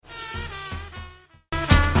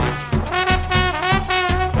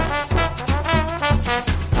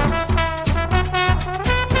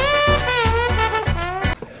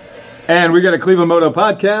And we got a Cleveland Moto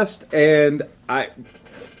podcast, and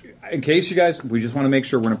in case you guys, we just want to make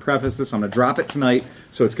sure we're going to preface this. I'm going to drop it tonight,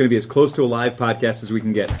 so it's going to be as close to a live podcast as we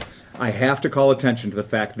can get. I have to call attention to the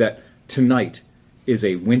fact that tonight is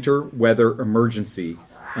a winter weather emergency.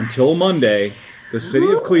 Until Monday, the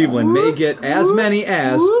city of Cleveland may get as many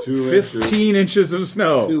as 15 inches of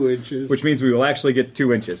snow. 2 inches. Which means we will actually get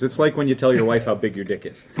 2 inches. It's like when you tell your wife how big your dick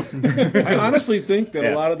is. I honestly think that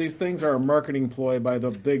a lot of these things are a marketing ploy by the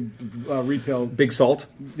big retail... Big salt?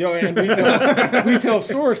 And retail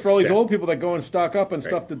stores for all these old people that go and stock up on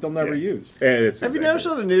stuff that they'll never use. Have you noticed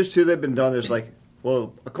on the news, too, they've been done this, like,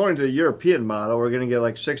 well, according to the European model, we're going to get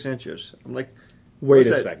like 6 inches. I'm like... Wait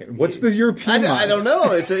a second. What's the European model? I don't know.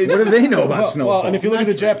 What do they know about snowfall? Well, and if you look at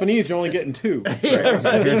the Japanese, you're only getting 2.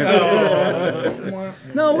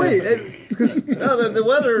 No, wait. No,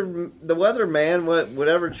 the weather man,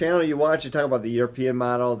 whatever channel you watch, you talk about the European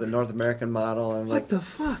model, the North American model, and what the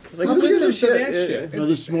fuck? Like, who listens to that shit? No,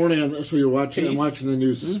 this morning, so I'm watching the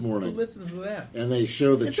news this morning. Who listens to that? And they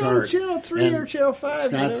show the chart. It's on Channel 3 or Channel 5.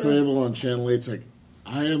 Scott Sable on Channel 8's like,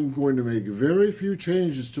 I am going to make very few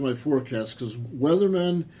changes to my forecast because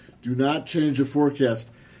weathermen do not change a forecast.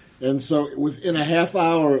 And so within a half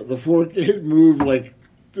hour, it moved like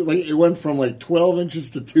it went from like 12 inches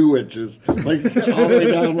to 2 inches, like all the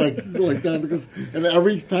way down, like down. And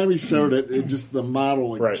every time he showed it, the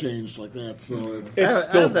model changed like that. So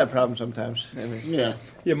I have that problem sometimes. I mean,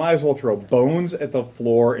 you might as well throw bones at the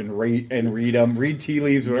floor and read them, read tea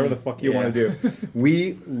leaves, whatever the fuck you want to do.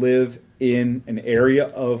 We live in an area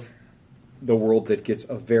of the world that gets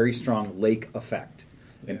a very strong lake effect.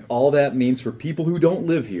 And all that means for people who don't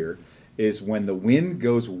live here is when the wind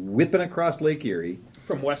goes whipping across Lake Erie,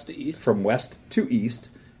 from west to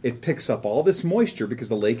east, it picks up all this moisture because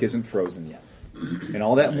the lake isn't frozen yet. And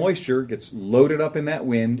all that moisture gets loaded up in that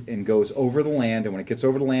wind and goes over the land, and when it gets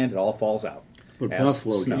over the land, it all falls out. But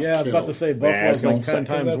Buffalo, I was about to say Buffalo's like 10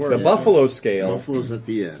 times worse. The Buffalo scale. Buffalo's at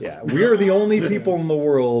the end. Yeah, we're the only people in the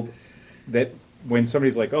world that when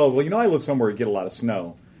somebody's like, oh, well, I live somewhere you get a lot of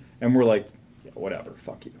snow. And we're like, yeah, whatever,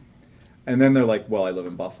 fuck you. And then they're like, well, I live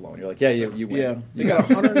in Buffalo. And you're like, yeah, you win. Yeah, they got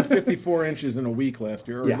 154 inches in a week last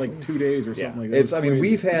year, or like 2 days or something like that.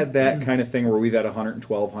 We've had that kind of thing where we've had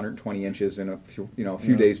 112, 120 inches in a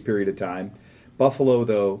few days period of time. Buffalo,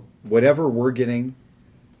 though, whatever we're getting,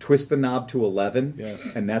 twist the knob to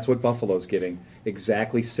 11, and that's what Buffalo's getting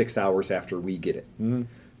exactly 6 hours after we get it. Mm-hmm.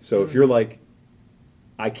 So if you're like,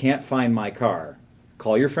 I can't find my car,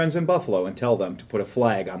 call your friends in Buffalo and tell them to put a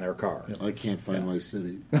flag on their car. I can't find my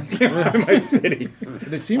city. I can't find my city.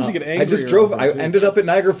 It seems to get angry. I ended up at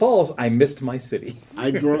Niagara Falls. I missed my city.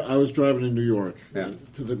 I was driving in New York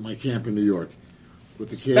to my camp in New York with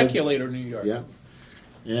the kids. Speculator New York. Yeah.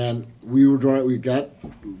 And we were driving. We got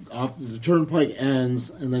off. The turnpike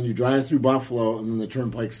ends, and then you drive through Buffalo, and then the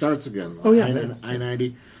turnpike starts again.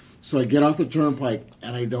 I-90. So I get off the turnpike,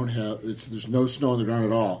 and I don't have. There's no snow on the ground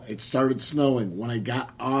at all. It started snowing when I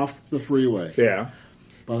got off the freeway. Yeah.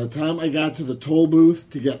 By the time I got to the toll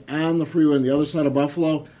booth to get on the freeway on the other side of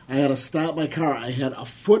Buffalo, I had to stop my car. I had a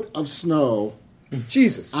foot of snow.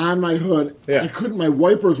 Jesus. On my hood. Yeah. I couldn't, my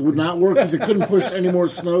wipers would not work because it couldn't push any more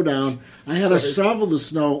snow down. I had to shovel the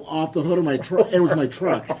snow off the hood of my truck. It was my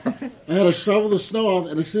truck. I had to shovel the snow off,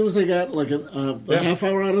 and as soon as I got like a half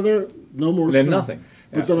hour out of there, no more snow. Then nothing.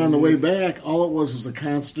 But then on the way back, all it was a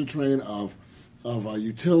constant train of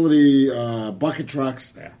utility bucket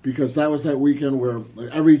trucks because that was that weekend where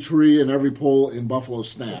every tree and every pole in Buffalo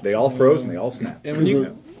snapped. They all froze and they all snapped. And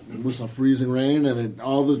it was a freezing rain, and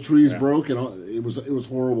all the trees broke, and it was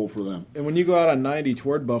horrible for them. And when you go out on 90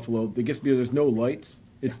 toward Buffalo, there's no lights.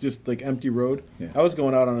 It's just like empty road. Yeah. I was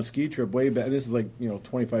going out on a ski trip way back. This is like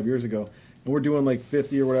 25 years ago, and we're doing like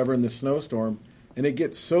 50 or whatever in the snowstorm, and it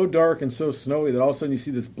gets so dark and so snowy that all of a sudden you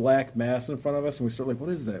see this black mass in front of us, and we start like, what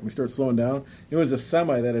is that? And we start slowing down. It was a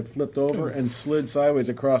semi that had flipped over and slid sideways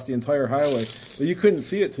across the entire highway, but you couldn't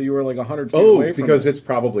see it till you were like 100 feet away from it. Because it's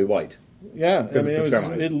probably white. Yeah, I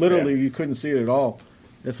mean, it literally, you couldn't see it at all.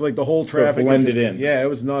 It's like the whole traffic. So it blended in. Yeah, it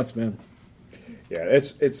was nuts, man. Yeah,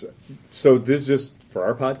 it's so this is just for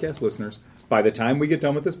our podcast listeners. By the time we get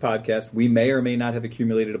done with this podcast, we may or may not have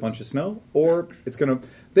accumulated a bunch of snow, or it's going to,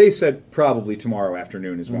 they said probably tomorrow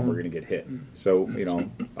afternoon is when we're going to get hit. So,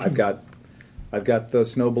 I've got the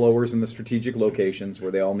snow blowers in the strategic locations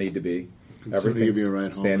where they all need to be. Everything's give me a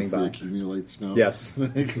ride standing home by. Accumulate snow. Yes.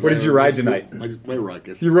 What did you ride tonight? My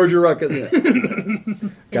ruckus. You rode your ruckus. Yeah.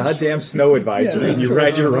 Goddamn snow advisory. Yeah, you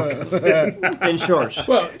ride your ruckus. In shorts.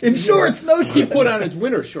 Well, in shorts. No shit. He put on his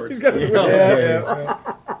winter shorts. He's got his winter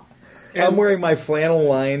shorts. I'm wearing my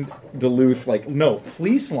flannel-lined Duluth,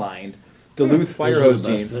 fleece-lined Duluth Fire Hose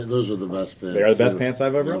jeans. Those are the best pants. They are the best too. pants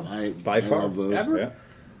I've ever owned. By I far. love those. Ever? Yeah.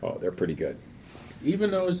 Oh, they're pretty good.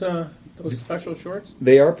 Even those special shorts.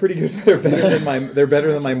 They are pretty good. They're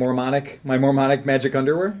better than my Mormonic magic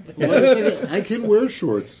underwear. I can wear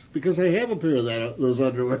shorts because I have a pair of those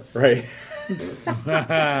underwear. Right. They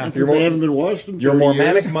haven't been washed in 30 Your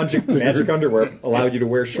Mormonic years. magic underwear allow you to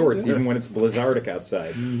wear shorts even when it's blizzardic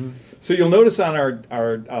outside. So you'll notice on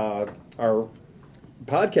our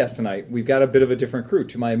podcast tonight, we've got a bit of a different crew.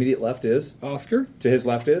 To my immediate left is Oscar, to his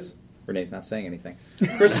left is Renee's not saying anything,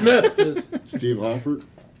 Chris Smith is Steve Hoffert.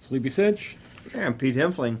 Sleepy Cinch. Yeah, and Pete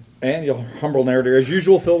Hempfling. and your humble narrator as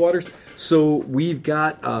usual, Phil Waters. So we've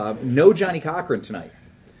got no Johnny Cochran tonight.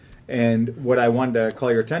 And what I wanted to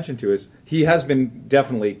call your attention to is he has been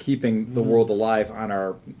definitely keeping the world alive on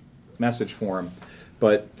our message forum,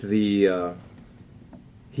 but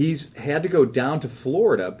he's had to go down to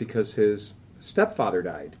Florida because his stepfather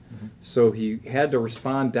died. So he had to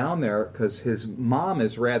respond down there because his mom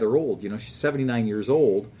is rather old. You know, she's 79 years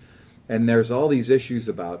old, and there's all these issues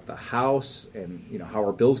about the house and, you know, how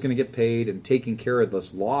our bill's going to get paid and taking care of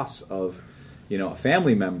this loss of, you know, a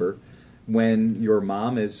family member when your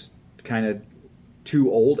mom is kind of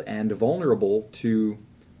too old and vulnerable to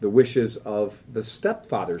the wishes of the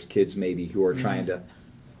stepfather's kids, maybe, who are trying to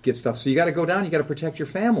get stuff. So you got to go down, you got to protect your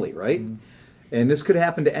family, right? And this could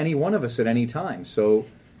happen to any one of us at any time. So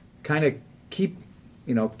kind of keep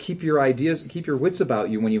your ideas, keep your wits about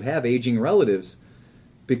you when you have aging relatives,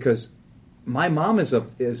 because my mom is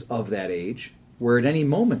of that age where at any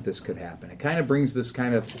moment this could happen. It kind of brings this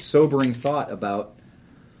kind of sobering thought about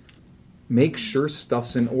make sure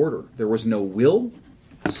stuff's in order. There was no will,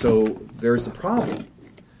 so there's a problem.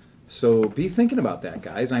 So be thinking about that,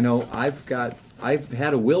 guys. I know I've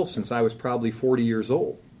had a will since I was probably 40 years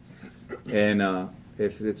old. And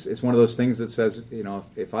if it's one of those things that says, you know,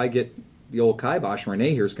 if I get the old kibosh,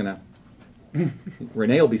 Renee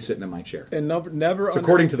will be sitting in my chair. And never It's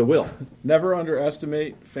according to the will. Never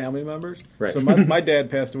underestimate family members. Right. So my dad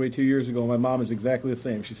passed away 2 years ago. My mom is exactly the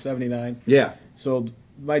same. She's 79. Yeah. So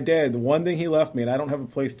my dad, the one thing he left me, and I don't have a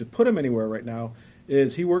place to put him anywhere right now,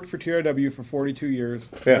 is he worked for TRW for 42 years,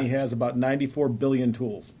 Yeah. and he has about 94 billion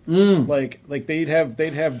tools. Like they'd have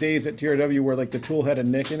days at TRW where like the tool had a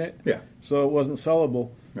nick in it, Yeah. so it wasn't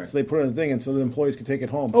sellable. Right. So they put it in a thing, and so the employees could take it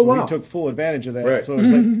home. Oh, So wow. he took full advantage of that. Right. So it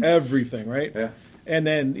was like everything, right? Yeah. And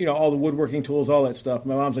then, you know, all the woodworking tools, all that stuff.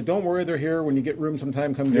 My mom's like, don't worry, they're here. When you get room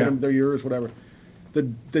sometime, come get Yeah. them. They're yours, whatever. The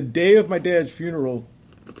day of my dad's funeral,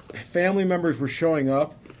 family members were showing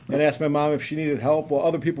up and asked my mom if she needed help while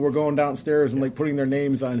other people were going downstairs and, like, putting their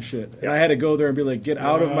names on shit. And I had to go there and be like, get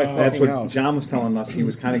out of my fucking That's what house. John was telling us. He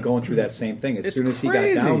was kind of going through that same thing. As It's soon as he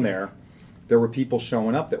crazy. got down there were people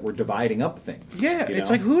showing up that were dividing up things. Yeah, you it's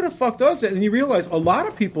know? like, who the fuck does that? And you realize a lot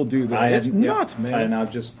of people do that. It's nuts, man. And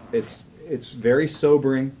I'm just, it's very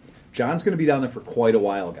sobering. John's going to be down there for quite a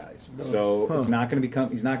while, guys. So it's not going to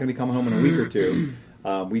become. He's not going to be coming home in a week or two.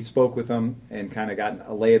 We spoke with him and kind of got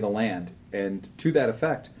a lay of the land, and to that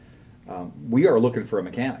effect, we are looking for a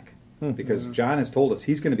mechanic because John has told us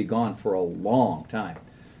he's going to be gone for a long time.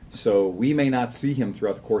 So we may not see him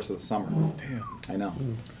throughout the course of the summer. Damn. I know.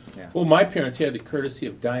 Yeah. Well, my parents had the courtesy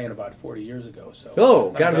of dying about 40 years ago. So Oh,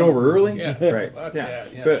 I'm got it done. over early. Yeah, Right. Fuck Yeah.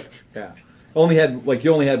 that, yeah. So, yeah.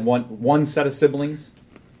 You only had one set of siblings,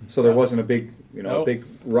 so there wasn't a big Nope. big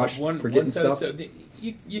rush for getting set of- stuff.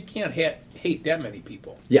 You can't hate that many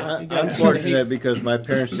people. Yeah. You gotta I'm fortunate because my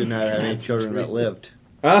parents did not have any children that lived.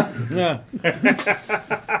 Yeah.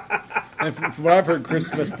 And from what I've heard, Chris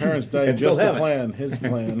Smith's parents died And still just the haven't. plan, his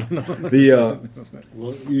plan. The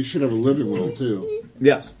Well, you should have a living will too.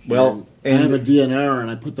 yes. Well, I have a and DNR,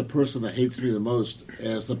 and I put the person that hates me the most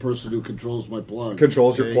as the person who controls my plug.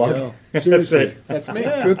 controls your There you plug. go. That's Seriously, it. That's me.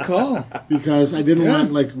 Good call. because I didn't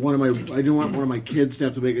want I didn't want one of my kids to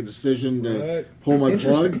have to make a decision to Right. pull my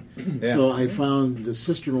plug. Yeah. So I found the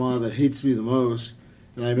sister-in-law that hates me the most,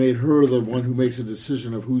 and I made her the one who makes a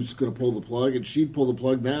decision of who's going to pull the plug, and she'd pull the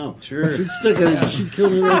plug now. Sure. She'd stick it. She'd kill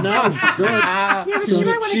me right now if she could. Yeah, but she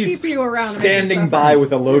might want to She's keep you around. standing by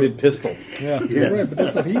with a loaded pistol. Yeah. Yeah. Right, but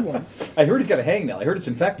that's what he wants. I heard he's got a hangnail. I heard it's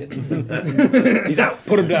infected. He's out.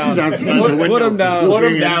 Put him down. She's outside the window. Put him down. Put looking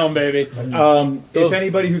them in. down, baby. If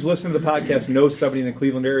anybody who's listening to the podcast knows somebody in the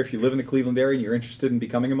Cleveland area, if you live in the Cleveland area and you're interested in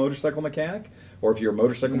becoming a motorcycle mechanic, or if you're a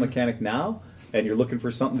motorcycle mechanic now and you're looking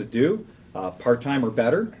for something to do, part-time or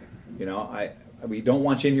better, you know, we don't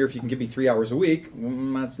want you in here if you can give me 3 hours a week.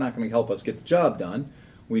 That's not going to help us get the job done.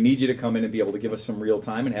 We need you to come in and be able to give us some real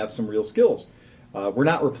time and have some real skills. We're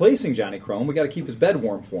not replacing Johnny Chrome. We got to keep his bed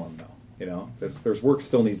warm for him, though. You know, there's work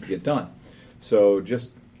still needs to get done. So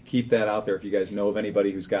just keep that out there. If you guys know of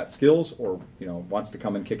anybody who's got skills or wants to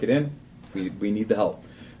come and kick it in, we need the help.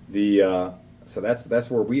 So that's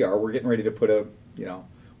where we are. We're getting ready to put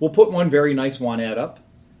we'll put one very nice want ad up,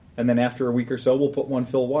 and then after a week or so, we'll put one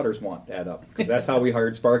Phil Waters want ad up, because that's how we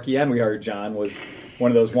hired Sparky and we hired John. Was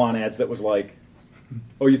one of those want ads that was like,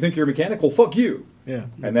 "Oh, you think you're a mechanic? Well, fuck you." Yeah.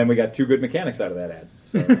 And then we got 2 good mechanics out of that ad.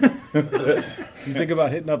 So. You think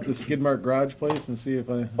about hitting up the Skidmark garage place and see if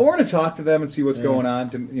I... We're going to talk to them and see what's going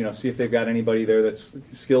on. To see if they've got anybody there that's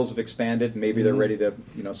skills have expanded. And maybe they're ready to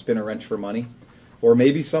spin a wrench for money, or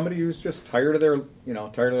maybe somebody who's just tired of their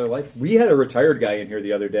life. We had a retired guy in here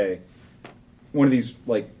the other day. One of these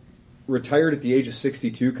retired at the age of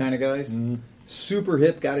 62 kind of guys. Super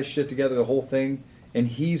hip, got his shit together, the whole thing. And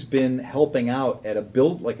he's been helping out at a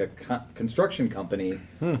construction company,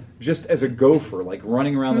 just as a gopher,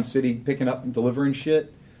 running around the city, picking up and delivering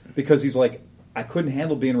shit, because he's like, I couldn't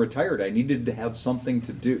handle being retired. I needed to have something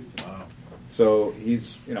to do. Wow. So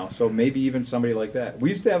he's, so maybe even somebody like that. We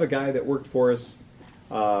used to have a guy that worked for us,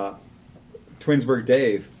 Twinsburg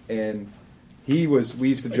Dave, and we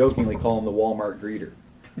used to jokingly call him the Walmart greeter.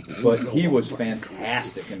 But he was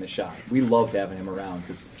fantastic in the shop. We loved having him around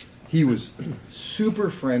because he was super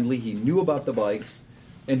friendly. He knew about the bikes,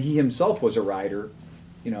 and he himself was a rider,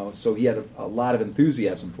 so he had a lot of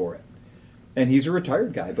enthusiasm for it. And he's a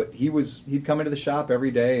retired guy, but he'd come into the shop every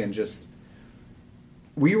day and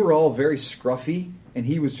we were all very scruffy, and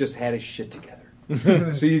he just had his shit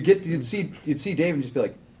together. So you'd see Dave and just be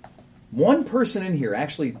like, one person in here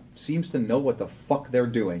actually seems to know what the fuck they're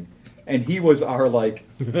doing. And he was our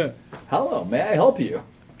hello, may I help you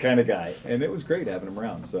kind of guy, and it was great having him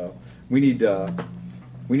around. So we need to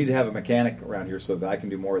have a mechanic around here so that I can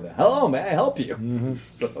do more of that. Hello, may I help you?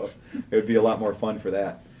 So it would be a lot more fun for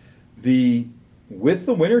that. With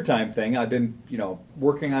the wintertime thing, I've been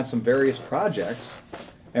working on some various projects,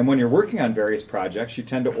 and when you're working on various projects, you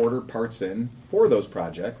tend to order parts in for those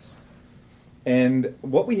projects. And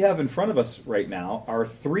what we have in front of us right now are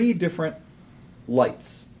 3 different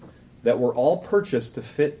lights that were all purchased to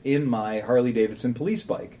fit in my Harley-Davidson police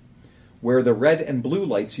bike, where the red and blue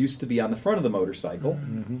lights used to be on the front of the motorcycle.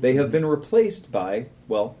 They have been replaced by,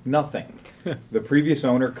 nothing. The previous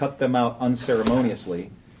owner cut them out unceremoniously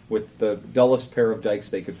with the dullest pair of dikes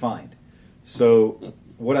they could find. So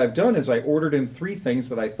what I've done is I ordered in 3 things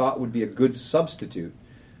that I thought would be a good substitute,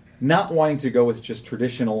 not wanting to go with just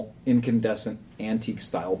traditional incandescent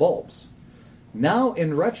antique-style bulbs. Now,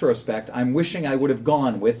 in retrospect, I'm wishing I would have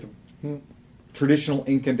gone with traditional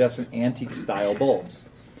incandescent antique-style bulbs.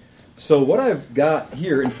 So what I've got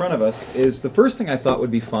here in front of us is the first thing I thought would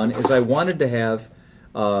be fun is I wanted to have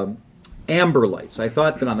amber lights. I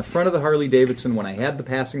thought that on the front of the Harley-Davidson, when I had the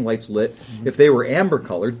passing lights lit, if they were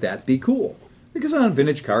amber-colored, that'd be cool. Because on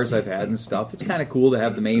vintage cars I've had and stuff, it's kind of cool to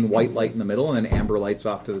have the main white light in the middle and then amber lights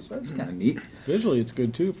off to the side. It's kind of neat. Visually, it's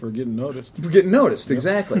good, too, for getting noticed.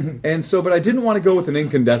 Exactly. And so, but I didn't want to go with an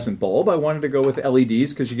incandescent bulb. I wanted to go with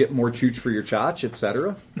LEDs because you get more chooch for your chotch,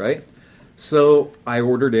 etc., right? So I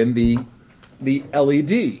ordered in the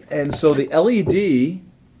LED. And so the LED,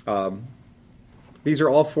 these are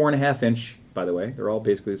all 4.5-inch, by the way. They're all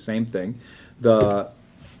basically the same thing.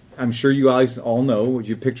 I'm sure you guys all know, if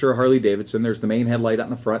you picture a Harley-Davidson, there's the main headlight on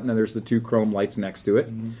the front, and then there's the 2 chrome lights next to it.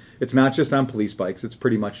 It's not just on police bikes. It's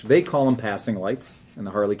pretty much, they call them passing lights in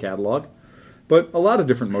the Harley catalog. But a lot of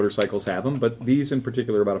different motorcycles have them, but these in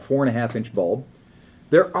particular are about a 4.5-inch bulb.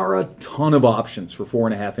 There are a ton of options for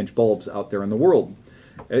 4.5-inch bulbs out there in the world.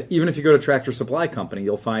 Even if you go to Tractor Supply Company,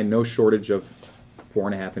 you'll find no shortage of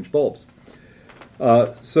 4.5-inch bulbs.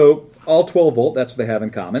 So all 12 volt, that's what they have in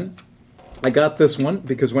common. I got this one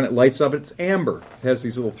because when it lights up, it's amber. It has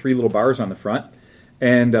these 3 little bars on the front.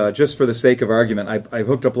 And just for the sake of argument, I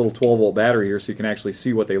hooked up a little 12-volt battery here so you can actually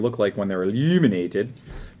see what they look like when they're illuminated.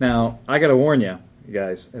 Now, I got to warn you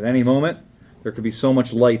guys, at any moment, there could be so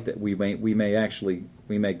much light that we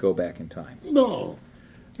may go back in time. No.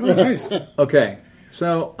 Oh, nice. Okay,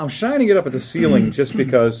 so I'm shining it up at the ceiling just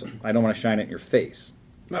because I don't want to shine it in your face.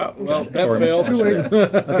 Oh, well, that Sorry, failed.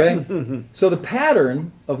 Okay, so the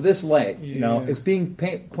pattern of this light, is being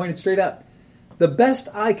pointed straight up. The best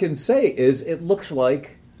I can say is it looks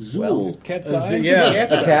like Cat's eye.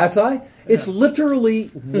 a cat's eye. It's literally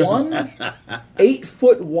one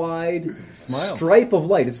 8-foot wide stripe of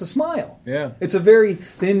light. It's a smile. Yeah, it's a very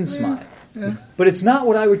thin smile. Yeah. But it's not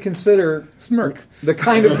what I would consider smirk. The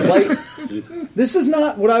kind of light. This is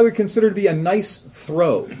not what I would consider to be a nice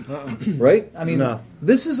throw, right? I mean,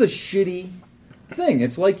 This is a shitty thing.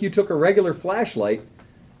 It's like you took a regular flashlight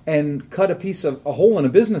and cut a hole in a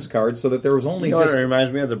business card so that there was only You know, just. it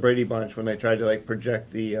reminds me of the Brady Bunch when they tried to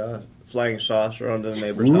project the flying saucer onto the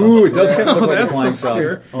neighbor's Ooh, it house. does kind of look like a flying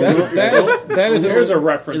saucer. There's a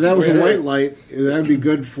reference. If that was a Where- white light, that would be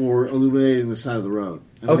good for illuminating the side of the road.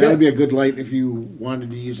 And Okay. that would be a good light if you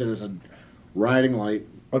wanted to use it as a riding light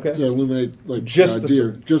Okay. to illuminate Just the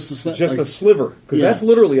deer. Just a sliver, because Yeah. that's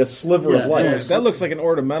literally a sliver Yeah, of light. yeah. That looks like an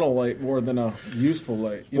ornamental light more than a useful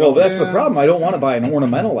light. You Well, know? that's the problem. I don't want to buy an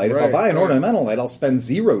ornamental light. If I Right, buy an right. ornamental light, I'll spend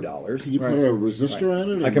 $0. Can you put a resistor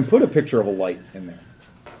on it? I can put a picture of a light in there.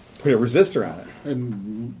 Put a resistor on it.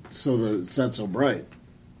 and so that it's not so bright.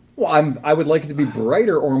 Well, I would like it to be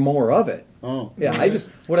brighter or more of it. Oh, Yeah,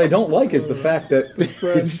 what I don't like is the fact that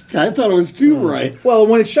I thought it was too bright. well,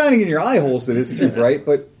 when it's shining in your eye holes, it is too bright.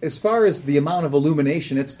 But as far as the amount of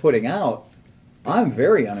illumination it's putting out, I'm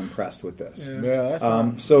very unimpressed with this. Yeah, that's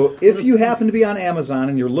not, So if you happen to be on Amazon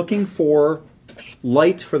and you're looking for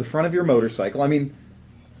light for the front of your motorcycle, I mean,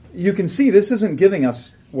 you can see this isn't giving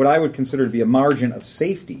us what I would consider to be a margin of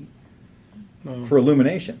safety for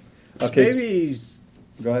illumination. Okay, Maybe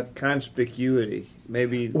go ahead. conspicuity.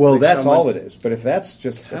 Maybe. Well, that's someone- all it is. But if that's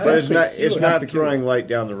just But it's not. It's not conspicuity. throwing light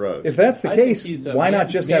down the road. If that's the I think case, he's, why not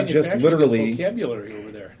just have just manufacturing his literally? vocabulary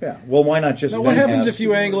over there. Yeah. Well, why not just? now, what then happens have- if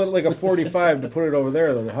you angle it like a 45 to put it over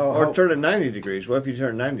there? Though, or turn it 90 degrees. What if you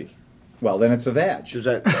turn 90? Well, then it's a vag. Does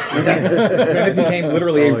that? Then it became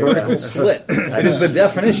literally a vertical slit. It is the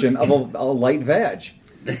definition of a light vag.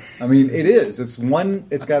 I mean, it is. It's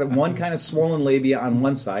got one kind of swollen labia on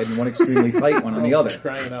one side and one extremely tight one on the other.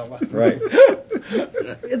 Crying out loud. Right.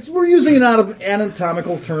 We're using it out of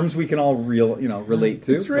anatomical terms we can all relate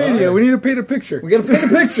to. It's radio. We need to paint a picture. We got to paint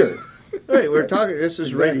a picture. Wait, we're talking. This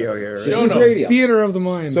is radio here. Right? This Show is notes. radio. Theater of the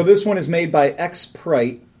mind. So this one is made by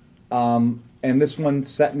X-Prite, and this one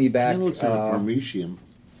set me back. Kind of looks like a Parmesium.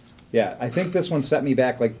 Yeah, I think this one set me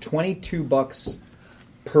back like $22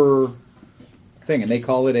 per thing, and they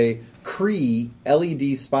call it a Cree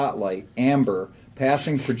LED spotlight amber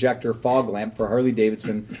passing projector fog lamp for Harley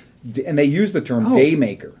Davidson, and they use the term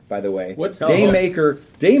Daymaker, by the way. What's Daymaker?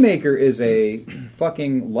 Daymaker is a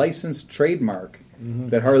fucking licensed trademark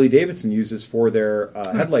that Harley Davidson uses for their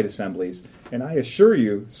headlight assemblies, and I assure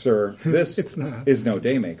you, sir, this It's not. is no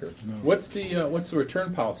Daymaker. What's the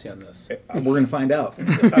return policy on this? We're going to find out.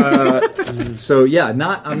 So yeah, I'm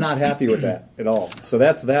not happy with that at all. So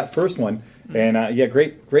that's that first one, and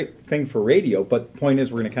great thing for radio. But point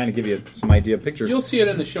is, we're going to kind of give you some idea of picture. You'll see it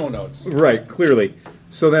in the show notes. Right, clearly.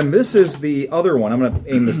 So then this is the other one. I'm going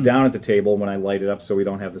to aim this down at the table when I light it up, so we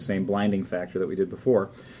don't have the same blinding factor that we did before.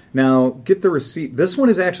 Now, get the receipt. This one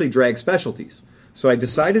is actually Drag Specialties. So I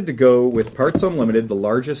decided to go with Parts Unlimited, the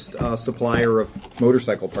largest supplier of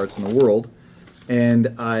motorcycle parts in the world. And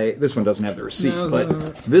this one doesn't have the receipt, No,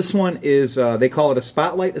 but this one is, they call it a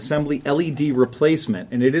Spotlight Assembly LED replacement.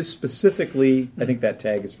 And it is specifically, I think that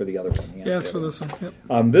tag is for the other one. yeah, it's for this one.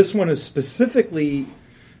 Yep. This one is specifically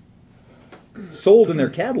sold in their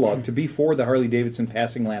catalog to be for the Harley-Davidson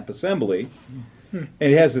passing lamp assembly. And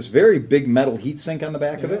it has this very big metal heatsink on the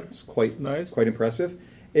back of it. It's quite nice. quite impressive.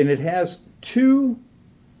 And it has two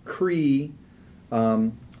Cree,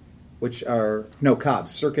 which are, no,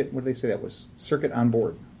 Cobb's. Circuit, what did they say that was? Circuit on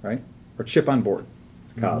board, right? Or chip on board.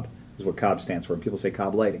 Cobb is what Cobb stands for. And people say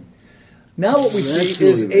Cobb Lighting. Now what we That's see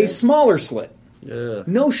is really a smaller slit. Yeah.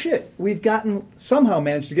 No shit. We've somehow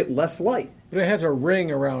managed to get less light. but it has a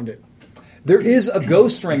ring around it. There is a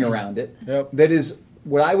ghost ring around it Yep. that is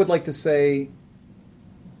what I would like to say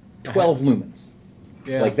 12 lumens.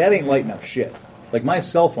 Yeah. Like, that ain't light enough shit. Like, my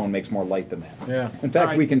cell phone makes more light than that. Yeah. In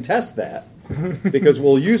fact, we can test that because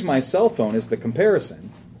we'll use my cell phone as the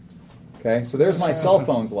comparison. Okay, so there's my cell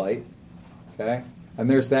phone's light. Okay, and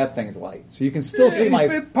there's that thing's light. So you can still see my.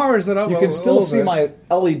 It powers it up. You a can still little see bit. my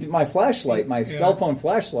LED, my flashlight, my cell phone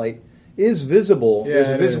flashlight is visible. Yeah, There's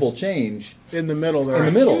a it visible is. change. In the middle there. In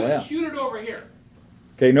the middle, shoot, yeah. Shoot it over here.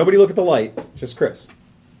 Okay, nobody look at the light. Just Chris.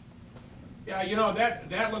 Yeah,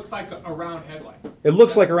 that looks like a round headlight. It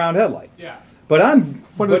looks like a round headlight. Yeah. But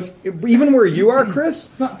But even where you are,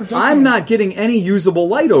 Chris, not projecting. I'm not getting any usable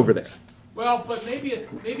light over there. Well, but maybe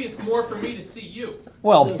it's more for me to see you.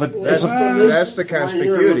 Well, but That's the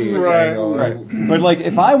conspicuity angle. right. But like,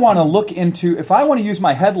 if I want to use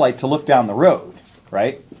my headlight to look down the road,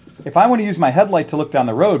 right? If I want to use my headlight to look down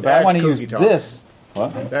the road, but I That's want to use kooky talk. this.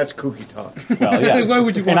 What? That's kooky talk. Well, yeah. Why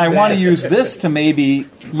would you And want I that? want to use this to maybe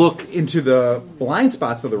look into the blind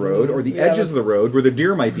spots of the road or the edges of the road where the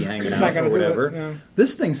deer might be hanging not out or gonna do it, whatever. yeah.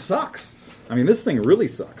 This thing sucks. I mean, this thing really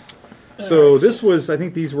sucks. So this was, I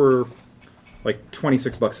think these were like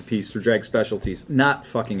 $26 a piece through Drag Specialties. Not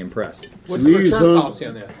fucking impressed. What's the We use return those- policy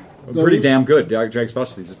on that? pretty damn good. Jag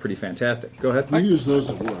Specialties is pretty fantastic. Go ahead. We use those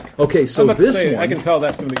at work. Okay, I'm so about to this say, one, I can tell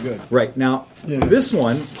that's going to be good. right now, this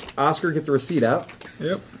one, Oscar, get the receipt out.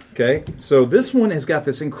 Yep. Okay, so this one has got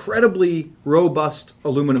this incredibly robust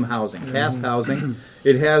aluminum housing, cast housing.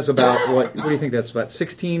 It has about, what do you think that's about,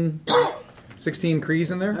 16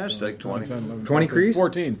 crees in there? That's like 20. 20 crees?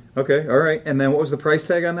 14. Okay, all right. And then what was the price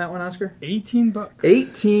tag on that one, Oscar? $18.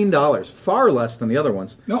 $18. Far less than the other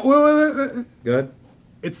ones. No, wait. Go ahead.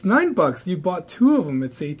 It's $9. You bought 2 of them.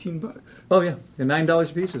 It's $18. Oh, yeah.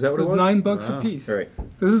 $9 a piece? Is that what So it was? $9 a piece. All right.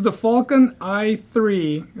 So this is the Falcon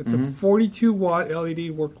i3. It's a 42-watt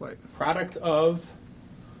LED work light. Product of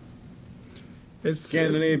It's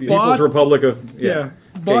Scandinavia. People's Republic of... Yeah.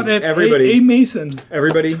 Bought Okay, at everybody- A Mason.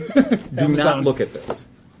 Everybody, do not Amazon. look at this.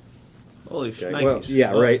 Holy Okay, shit. well,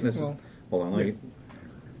 yeah, right. And this Well, is... Hold on, let me...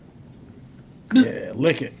 Yeah,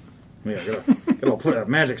 lick it. Yeah, gotta put a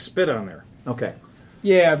magic spit on there. Okay.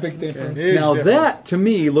 Yeah, big difference. Huge Now difference. that, to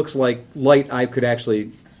me, looks like light I could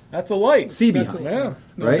actually That's a light. see That's behind. a,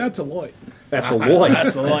 no, Right? that's a light. That's a light.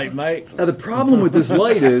 That's a light, mate. Now, the problem with this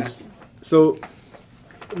light is, so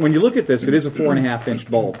when you look at this, it is a 4.5-inch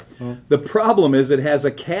bulb. The problem is it has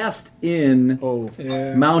a cast-in Oh,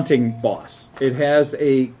 Yeah. mounting boss. It has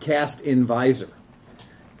a cast-in visor.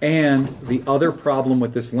 And the other problem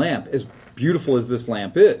with this lamp, as beautiful as this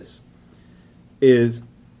lamp is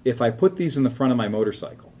if I put these in the front of my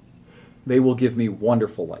motorcycle, they will give me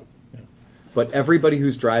wonderful light. But everybody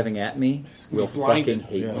who's driving at me will Blinded. fucking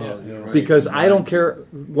hate me. Right. Because I don't care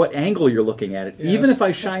what angle you're looking at it. Yeah, Even it's if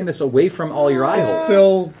I shine this away from all your eye holes,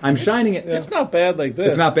 Still, I'm shining it. it's not bad like this.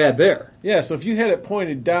 It's not bad there. Yeah, so if you had it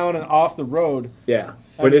pointed down and off the road. Yeah.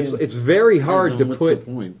 I But mean- it's very hard to What's put.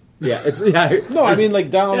 the point? Yeah, it's yeah. No, I mean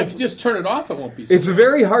like down. Yeah, if you just turn it off, it won't be. So It's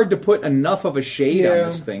very hard to put enough of a shade on Yeah.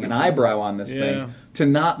 this thing, an eyebrow on this Yeah. thing, to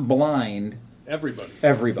not blind everybody.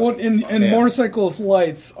 everybody. well, and Yeah. motorcycles'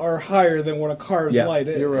 lights are higher than what a car's Yeah. light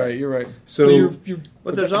is. You're right. You're right. So, you're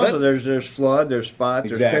But there's also there's flood, there's spot,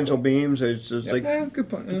 there's Exactly. pencil beams. It's like good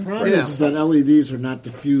point. The problem Yeah. is that LEDs are not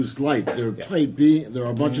diffused light. They're tight beam. There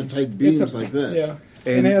are a bunch of tight beams like this. Yeah,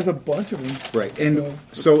 And- and it has a bunch of them. Right, and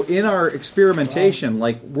so in our experimentation,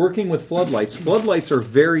 like working with floodlights are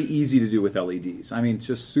very easy to do with LEDs. I mean, it's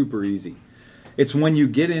just super easy. It's when you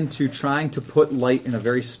get into trying to put light in a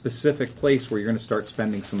very specific place where you're going to start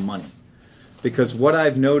spending some money. Because what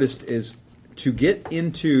I've noticed is to get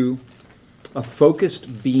into a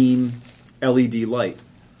focused beam LED light,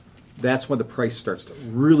 that's when the price starts to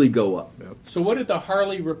really go up. So, what did the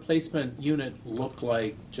Harley replacement unit look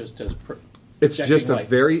like? Just as It's projecting just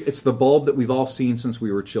light? it's the bulb that we've all seen since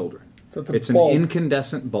we were children. So It's an bulb.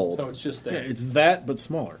 incandescent bulb. So it's just Yeah, there. it's that, but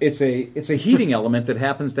smaller. It's a heating element that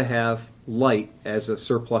happens to have light as a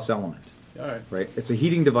surplus element, All right. right? It's a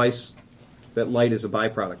heating device that light is a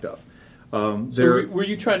byproduct of. So There, were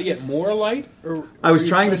you trying to get more light? Or I was were you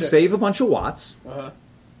trying to save a bunch of watts. Uh-huh.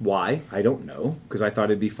 Why? I don't know, because I thought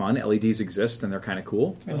it'd be fun. LEDs exist and they're kind of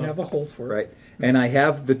cool, And you have the holes for it. right? And I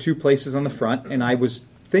have the two places on the front, and I was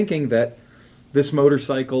thinking that this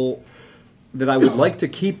motorcycle, that I would like to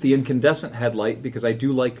keep the incandescent headlight because I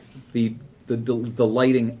do like the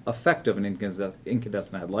lighting effect of an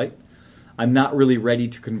incandescent headlight. I'm not really ready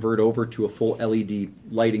to convert over to a full LED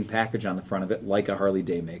lighting package on the front of it like a Harley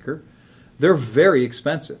Daymaker. They're very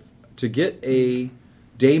expensive. To get a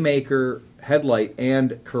Daymaker headlight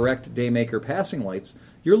and correct Daymaker passing lights,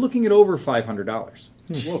 you're looking at over $500.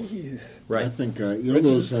 Jeez. Right. I think you know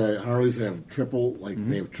those Harleys that have triple,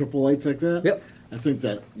 they have triple lights like that. Yep. I think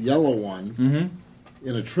that yellow one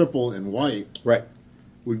in a triple in white Right.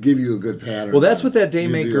 would give you a good pattern. Well, that's what that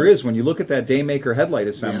You'd be Daymaker like- is. When you look at that Daymaker headlight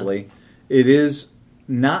assembly, it is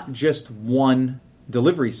not just one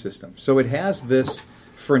delivery system. So it has this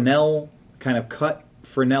Fresnel kind of cut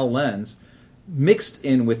Fresnel lens mixed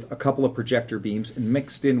in with a couple of projector beams and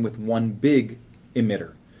mixed in with one big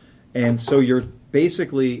emitter. And so you're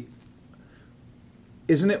basically,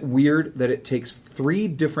 isn't it weird that it takes 3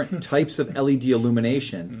 different types of LED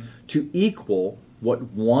illumination to equal what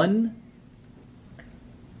one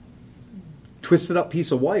twisted up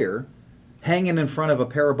piece of wire hanging in front of a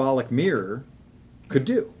parabolic mirror could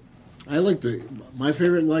do? I like my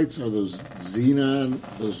favorite lights are those xenon,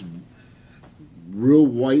 those real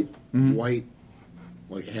white like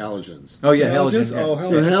halogens. Oh yeah, Halogens? halogen. Yeah. Oh,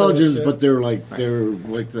 They're halogens. halogens, Shit. but they're like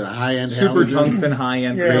the high end Super halogen. tungsten, high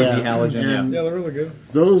end, Yeah. crazy Yeah. halogen. And- Yeah. Yeah, they're really good.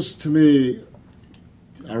 Those to me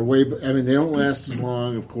are way. I mean, they don't last as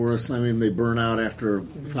long, of course. I mean, they burn out after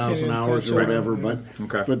 1,000 hours or Right. whatever. But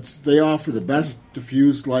Okay. but they offer the best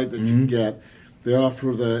diffused light that you can get. They offer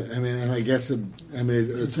and I guess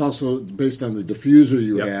it's also based on the diffuser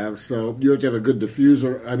you have. So you have to have a good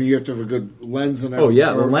diffuser. I mean, you have to have a good lens and the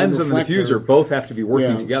lens and the diffuser both have to be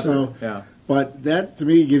working together. But that to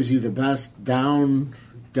me gives you the best down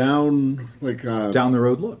the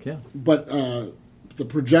road look. Yeah, but the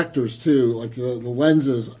projectors too, like the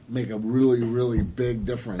lenses, make a really, really big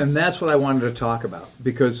difference. And that's what I wanted to talk about,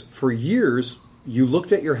 because for years you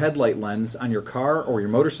looked at your headlight lens on your car or your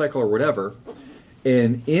motorcycle or whatever,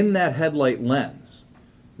 and in that headlight lens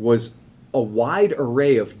was a wide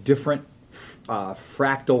array of different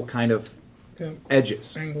fractal kind of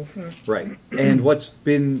edges. Angles. Yeah. Right. And what's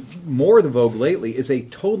been more the vogue lately is a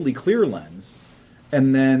totally clear lens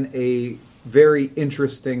and then a very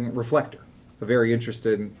interesting reflector, a very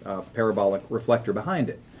interesting parabolic reflector behind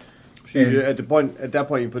it. So at that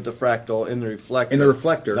point, you put the fractal in the reflector. In the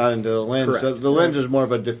reflector. Not into the lens. Correct. So the lens is more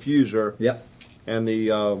of a diffuser. Yep. And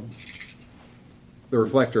the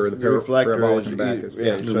reflector, the reflector parabolic is in the back is.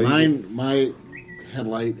 Yeah. So my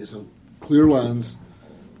headlight is a clear lens,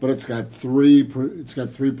 but it's got three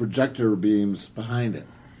projector beams behind it.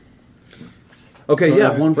 Okay, so yeah.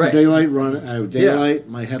 I have one for right. daylight run. I have daylight,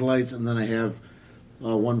 my headlights, and then I have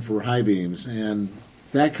one for high beams. And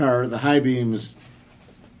that car, the high beams,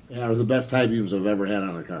 are the best high beams I've ever had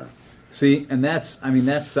on a car. See, and that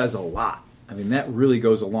says a lot. I mean, that really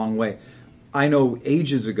goes a long way. I know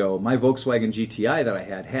ages ago, my Volkswagen GTI that I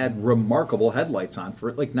had remarkable headlights on for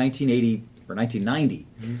like 1980 or 1990,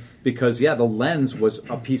 because the lens was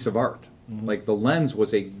a piece of art. Like the lens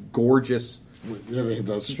was a gorgeous. Yeah, they had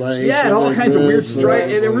those stripes. Yeah, and all kinds of weird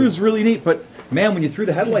stripes. It was really neat. But man, when you threw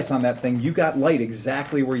the headlights on that thing, you got light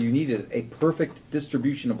exactly where you needed it. A perfect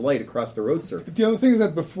distribution of light across the road surface. But the other thing is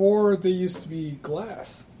that before they used to be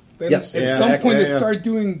glass. Then Yes. at some point they started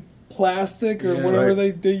doing plastic or whatever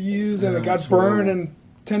they use, and it got burned, and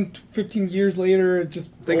 10, 15 years later, it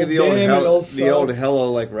just think of the old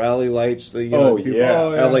Hello like rally lights. The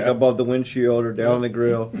had like above the windshield or down the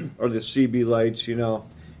grill, or the CB lights,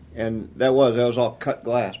 and that was all cut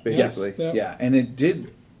glass basically. Yes. Yeah, and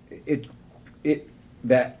it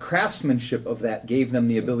that craftsmanship of that gave them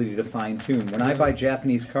the ability to fine tune. When I buy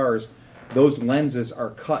Japanese cars, those lenses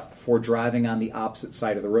are cut for driving on the opposite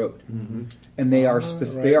side of the road, and they are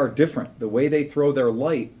they are different. The way they throw their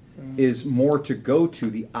light is more to go to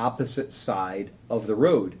the opposite side of the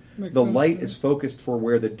road. Makes the sense, light is focused for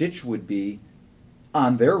where the ditch would be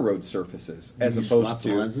on their road surfaces, as opposed to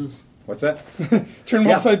the lenses. What's that? Turn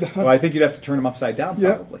them upside down. Well, I think you'd have to turn them upside down,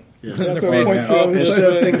 probably. Yeah. That's what it points to the other Instead side.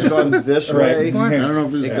 of things going this way, I don't know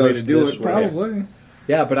if there's it a way goes to do this it. way. Probably.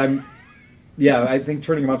 Yeah, but I think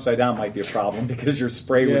turning them upside down might be a problem because your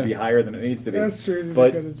spray would be higher than it needs to be. That's true.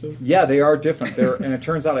 But Because it's just- yeah, they are different. And it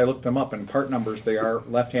turns out I looked them up, and part numbers they are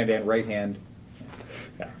left hand and right hand.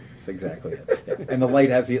 Yeah, that's exactly it. Yeah. And the light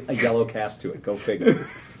has a yellow cast to it. Go figure.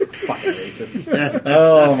 Fucking racist.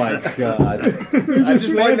 Oh my god. I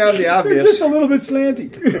just point out the obvious. Just a little bit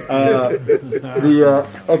slanty.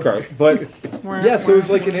 Okay, but yeah, so it's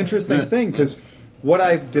like an interesting thing because what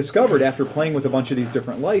I've discovered after playing with a bunch of these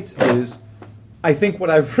different lights is I think what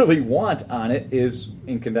I really want on it is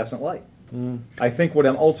incandescent light. I think what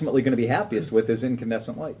I'm ultimately going to be happiest with is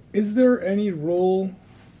incandescent light. Is there any rule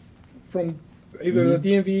from either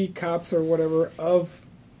the DMV cops or whatever of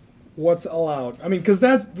what's allowed? I mean, because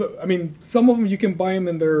some of them you can buy them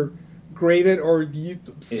and they're graded or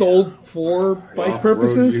sold for bike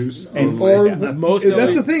purposes,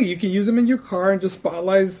 that's the thing. You can use them in your car and just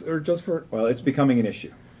spotlights or just for. Well, it's becoming an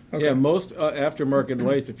issue. Okay. Yeah, most aftermarket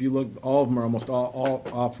lights, if you look, all of them are almost all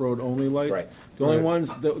off-road only lights. Right. The only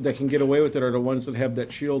ones that can get away with it are the ones that have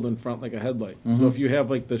that shield in front like a headlight. So if you have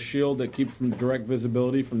like the shield that keeps from direct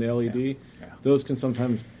visibility from the LED, those can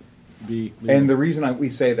sometimes be legal. And the reason we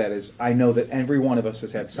say that is I know that every one of us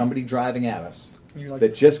has had somebody driving at us You're like,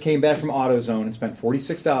 that just came back from AutoZone and spent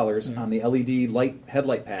 $46 on the LED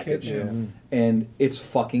headlight package, and it's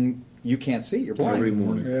fucking, you can't see, you're blind. Every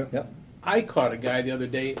morning. yeah. Yep. I caught a guy the other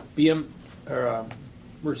day,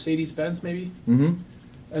 Mercedes-Benz maybe, and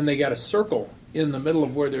they got a circle in the middle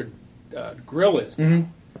of where their grill is now.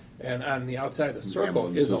 And on the outside of the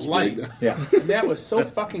circle is a light. Yeah. And that was so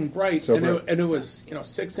fucking bright, So and, bright. It was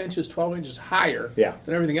 6 inches, 12 inches higher Yeah.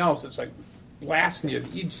 than everything else. It's like blasting you.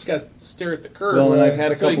 You just got to stare at the curb. Well, and I've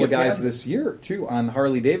had a until you couple of get guys past it. this year, too, on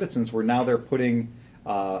Harley Davidsons where now they're putting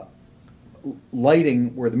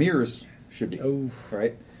lighting where the mirrors should be. Oh.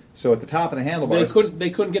 Right? So at the top of the handlebars, they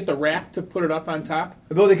couldn't get the rack to put it up on top.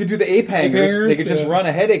 Though they could do the ape hangers. They could just run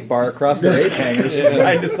a headache bar across the ape hangers from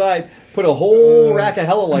side to side. Put a whole rack of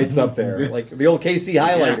hella lights up there, like the old KC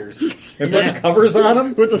highlighters, and put covers on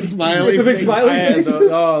them with the smiley, with the big smiley faces.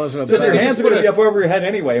 So their hands are going to be up over your head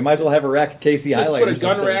anyway. You might as well have a rack of KC highlighters. Just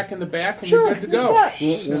put a gun rack in the back, and sure, you're good to go.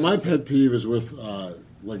 Well, my pet peeve is with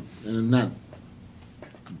not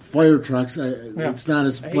fire trucks. It's not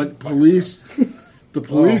as but police. The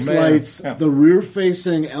police lights, the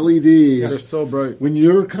rear-facing LEDs, they're so bright. When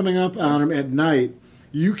you're coming up on them at night,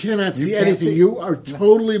 you cannot see anything. You are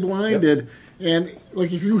totally blinded. Yep. And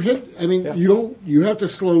like if you hit, you have to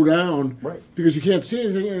slow down because you can't see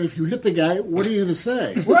anything. And if you hit the guy, what are you going to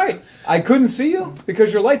say? Right. I couldn't see you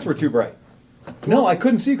because your lights were too bright. No, I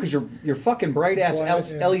couldn't see you because your fucking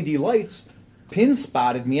bright-ass LED lights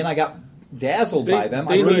pin-spotted me, and I got dazzled by them.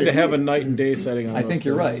 They need to have a night and day setting on. I think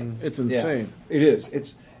you're right. It's insane. Yeah, it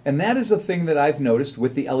is. And that is the thing that I've noticed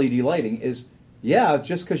with the LED lighting is,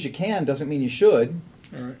 just because you can doesn't mean you should.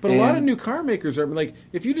 Right. But a lot of new car makers are like,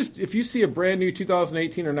 if you see a brand new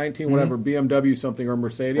 2018 or 19 whatever BMW something or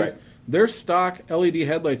Mercedes, their stock LED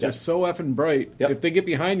headlights are so effing bright. Yep. If they get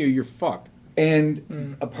behind you, you're fucked.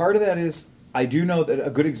 And a part of that is, I do know that a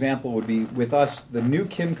good example would be with us, the new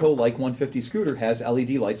Kymco Like 150 scooter has LED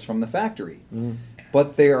lights from the factory.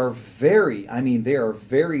 But they are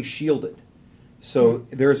very shielded. So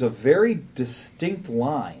there's a very distinct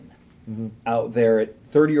line out there at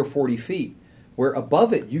 30 or 40 feet where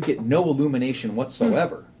above it you get no illumination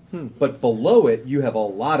whatsoever. But below it you have a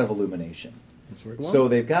lot of illumination. So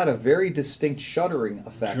they've got a very distinct shuttering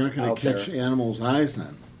effect. You're not going to catch animals' eyes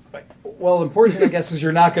then. Well, the important thing, I guess, is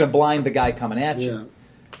you're not going to blind the guy coming at you.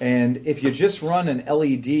 And if you just run an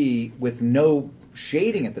LED with no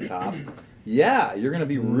shading at the top, you're going to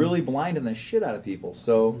be really blinding the shit out of people.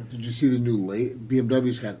 So, did you see the new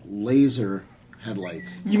BMW's got laser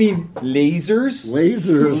headlights? You mean lasers?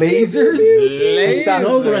 Lasers?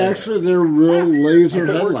 No, they're real laser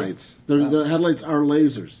headlights. The headlights are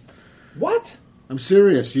lasers. What? I'm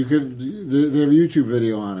serious. You could. They have a YouTube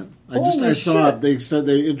video on it. I saw it. They said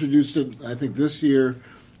they introduced it, I think, this year,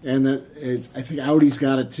 and that I think Audi's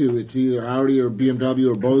got it too. It's either Audi or BMW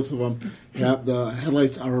or both of them. The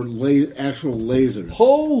headlights are actual lasers.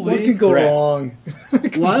 Holy what could go wrong?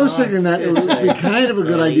 Well, I was thinking that it would be kind of a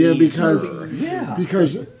good idea because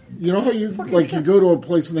you know how you go to a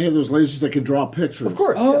place and they have those lasers that can draw pictures. Of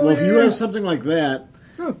course. If you have something like that.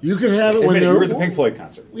 You can have it when you were at the Pink Floyd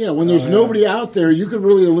concert. Yeah, when there's nobody out there, you could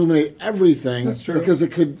really illuminate everything. That's true. Because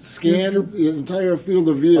it could scan the entire field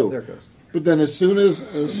of view. There it goes. But then as soon as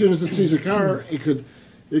it sees a car, it could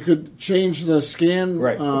change the scan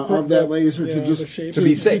of that laser to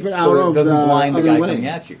be safe, keep it out so it doesn't blind the guy lane. coming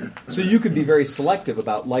at you. So you could be very selective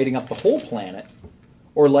about lighting up the whole planet.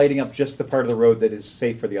 Or lighting up just the part of the road that is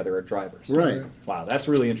safe for the other drivers. Right. Wow, that's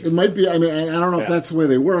really interesting. It might be, I don't know if that's the way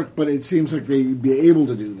they work, but it seems like they'd be able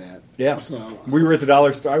to do that. Yeah. So, we were at the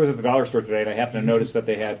dollar store. I was at the dollar store today, and I happened to notice that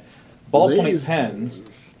they had ballpoint pens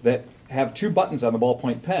that have two buttons on the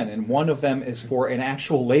ballpoint pen, and one of them is for an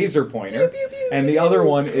actual laser pointer, and the other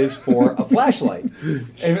one is for a flashlight.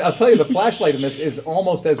 And I'll tell you, the flashlight in this is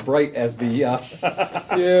almost as bright as the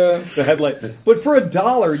the headlight. But for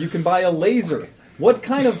 $1, you can buy a laser. What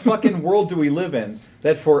kind of fucking world do we live in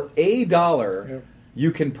that for $1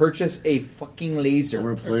 you can purchase a fucking laser? I'm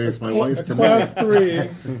going to play with my wife Class 3.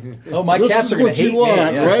 Oh, my cats are going to hate me.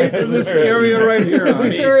 Right in this area right here.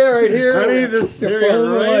 This area right here. Honey, this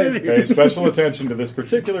area right here. Pay special attention to this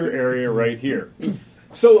particular area right here.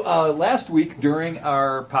 So last week during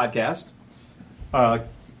our podcast,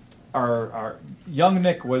 our young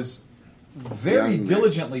Nick was very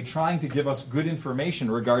diligently trying to give us good information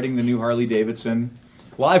regarding the new Harley-Davidson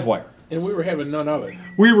Livewire. And we were having none of it.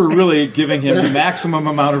 We were really giving him the maximum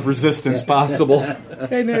amount of resistance possible.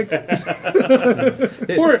 Hey, Nick.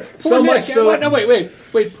 Poor so Nick. much so. No, wait.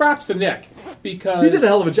 Props to Nick. Because he did a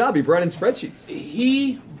hell of a job. He brought in spreadsheets.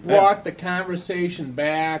 He brought the conversation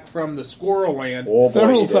back from the Squirrel Land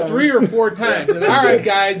several times. 3 or 4 times. And, all right,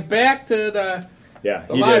 guys, back to the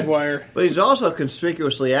Livewire. But he's also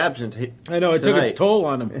conspicuously absent. I know, it took its toll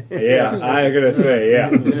on him. Yeah, I'm going to say,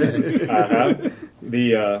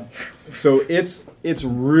 so it's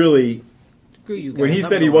really, when he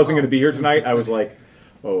said he wasn't going to be here tonight, I was like,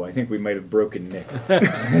 oh, I think we might have broken Nick.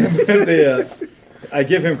 I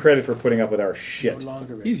give him credit for putting up with our shit.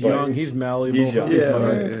 He's young, he's malleable. He's young.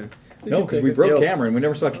 No, because we broke Cameron. We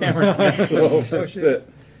never saw Cameron. So that's it.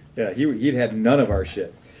 Yeah, he'd had none of our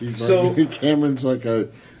shit. Cameron's like a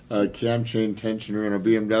cam chain tensioner in a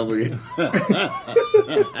BMW.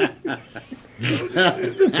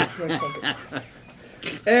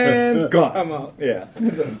 and gone. I'm out. Yeah.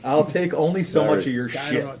 I'll take only so much of your I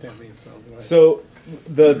shit. don't know what that means. So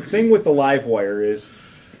the thing with the Livewire is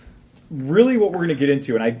really what we're going to get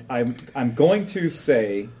into, and I'm going to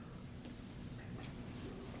say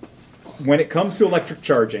when it comes to electric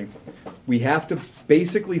charging, we have to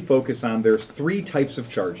basically focus on there's 3 types of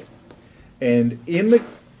charging. And in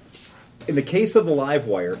the case of the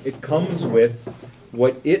Livewire, it comes with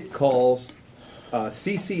what it calls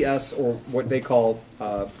CCS, or what they call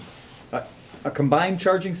a combined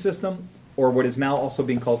charging system, or what is now also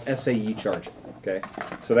being called SAE charging. Okay,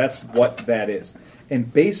 so that's what that is.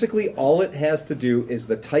 And basically all it has to do is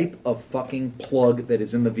the type of fucking plug that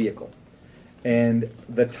is in the vehicle. And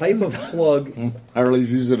the type of plug...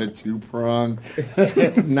 Harley's using a 2-prong,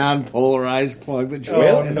 non-polarized plug that you...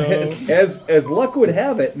 Well, no. As luck would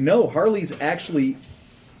have it, no, Harley's actually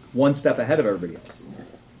one step ahead of everybody else.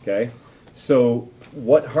 Okay? So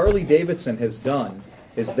what Harley-Davidson has done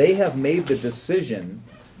is they have made the decision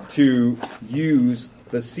to use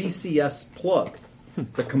the CCS plug,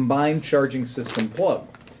 the combined charging system plug.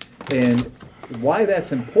 And why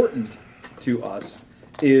that's important to us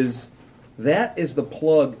is... that is the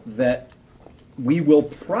plug that we will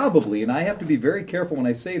probably, and I have to be very careful when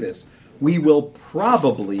I say this, we will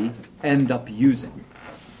probably end up using.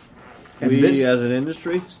 And this, as an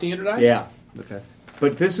industry? Standardized? Yeah. Okay.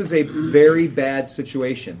 But this is a very bad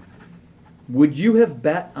situation. Would you have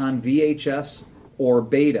bet on VHS or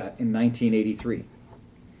Beta in 1983?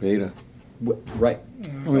 Beta. Right. I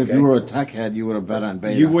mean, if you were a tech head, you would have bet on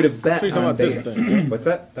Beta. You would have bet So you're talking on about Beta. this thing? What's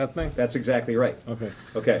that? That thing? That's exactly right.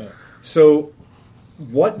 Okay. So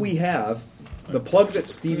what we have, the plug that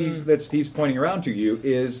Steve's pointing around to you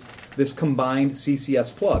is this combined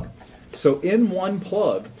CCS plug. So in one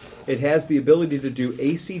plug, it has the ability to do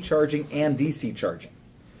AC charging and DC charging.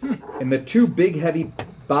 And the 2 big heavy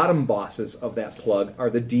bottom bosses of that plug are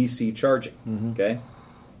the DC charging. Okay?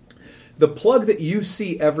 The plug that you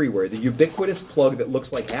see everywhere, the ubiquitous plug that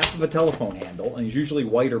looks like half of a telephone handle and is usually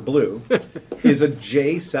white or blue, is a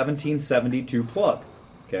J1772 plug.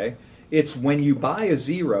 Okay? It's when you buy a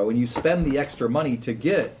Zero and you spend the extra money to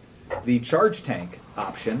get the charge tank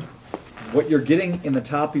option, what you're getting in the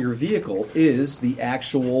top of your vehicle is the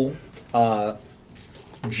actual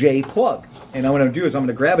J plug. And what I'm going to do is I'm going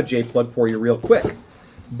to grab a J plug for you real quick.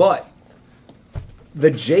 But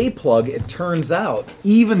the J plug, it turns out,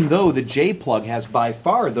 even though the J plug has by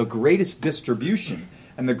far the greatest distribution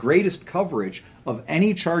and the greatest coverage of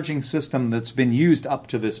any charging system that's been used up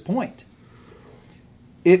to this point,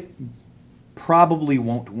 it probably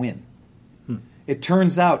won't win. It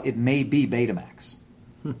turns out it may be Betamax.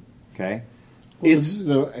 Okay? Well,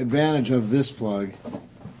 the advantage of this plug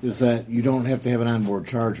is that you don't have to have an onboard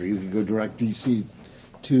charger. You can go direct DC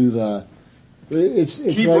to the... It's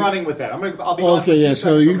Keep like, running with that. I'll be on okay, yeah.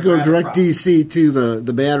 So you can go direct DC to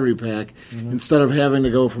the battery pack instead of having to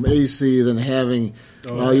go from AC, then having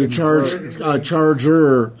your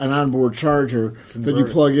charger, an onboard charger that you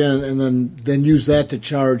plug in, and then use that to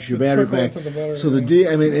charge your battery pack. So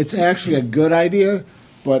it's actually a good idea,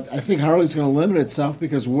 but I think Harley's going to limit itself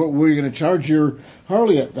because where are you going to charge your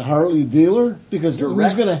Harley at? The Harley dealer? Because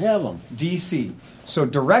who's going to have them? DC. So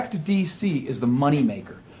direct DC is the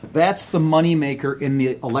moneymaker. That's the moneymaker in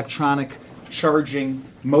the electronic charging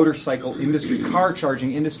motorcycle industry, car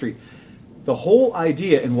charging industry. The whole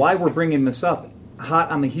idea, and why we're bringing this up, hot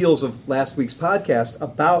on the heels of last week's podcast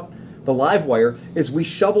about the Livewire, is we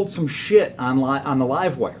shoveled some shit on the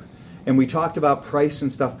Livewire. And we talked about price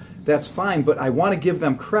and stuff. That's fine, but I want to give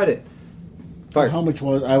them credit. How much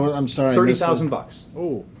was I'm sorry. $30,000.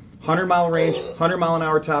 Oh. 100-mile range,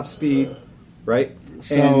 100-mile-an-hour top speed, right?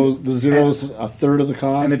 So the Zero's a third of the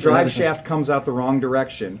cost? And the drive shaft comes out the wrong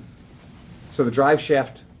direction. So the drive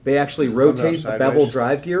shaft, they actually rotate the bevel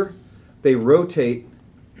drive gear. They rotate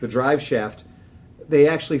the drive shaft. They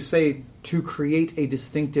actually say to create a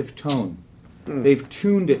distinctive tone. They've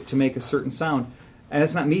tuned it to make a certain sound. And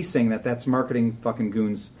it's not me saying that. That's marketing fucking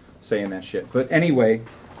goons saying that shit. But anyway,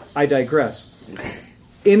 I digress.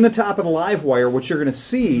 In the top of the Livewire, what you're going to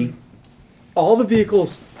see, all the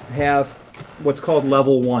vehicles have what's called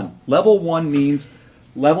level 1. Level 1 means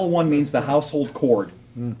the household cord.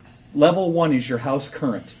 Level 1 is your house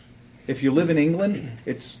current. If you live in England,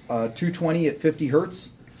 it's 220 at 50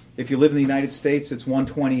 hertz. If you live in the United States, it's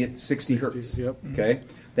 120 at 60 hertz. Yep. Okay?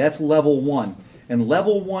 That's level 1. And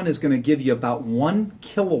level 1 is going to give you about 1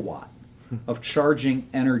 kilowatt of charging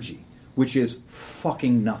energy, which is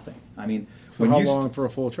fucking nothing. I mean, so how long for a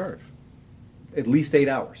full charge? At least 8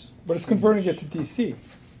 hours. But it's converting it to DC.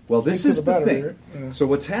 Well, this is the thing. Right? Yeah. So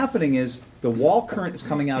what's happening is the wall current is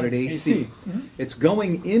coming out at AC. Mm-hmm. It's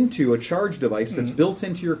going into a charge device that's built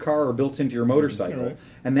into your car or built into your motorcycle,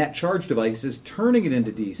 and that charge device is turning it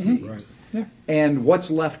into DC. Mm-hmm. Right. Yeah. And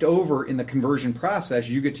what's left over in the conversion process,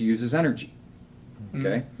 you get to use as energy.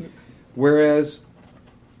 Okay? Mm-hmm. Whereas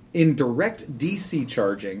in direct DC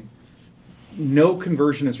charging, no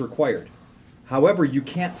conversion is required. However, you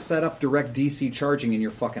can't set up direct DC charging in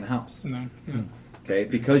your fucking house. No. Okay,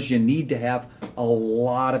 because you need to have a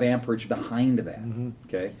lot of amperage behind that.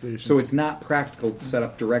 Okay, Stations. So it's not practical to set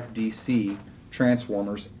up direct DC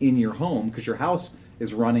transformers in your home because your house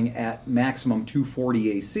is running at maximum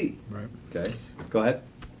 240 AC. Right. Okay, go ahead.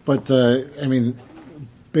 But I mean,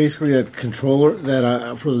 basically that controller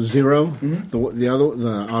that for the Zero,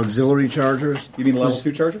 the auxiliary chargers. You mean the level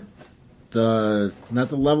 2 charger? Not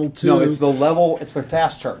the level 2. No, it's it's the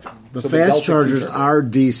fast charger. The fast chargers are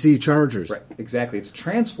DC chargers. Right, exactly. It's a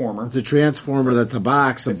transformer. It's a transformer that's a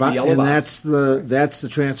box, the yellow box. That's the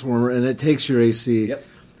transformer, and it takes your AC. Yep.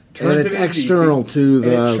 And it's external DC, to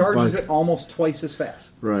the. And it charges it almost twice as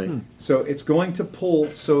fast. Right. So it's going to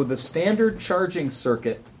pull. So the standard charging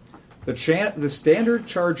circuit, the standard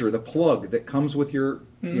charger, the plug that comes with your,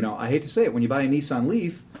 I hate to say it, when you buy a Nissan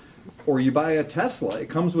Leaf. Or you buy a Tesla, it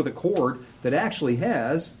comes with a cord that actually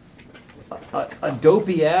has a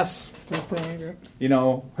dopey ass,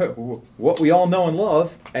 what we all know and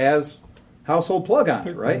love as household plug on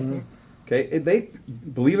it, right? Mm-hmm. Okay, they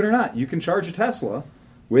believe it or not, you can charge a Tesla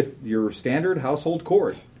with your standard household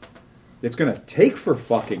cord. It's going to take for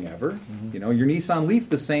fucking ever. Mm-hmm. Your Nissan Leaf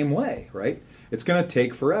the same way, right? It's going to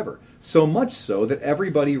take forever. So much so that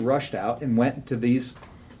everybody rushed out and went to these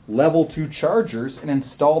level 2 chargers and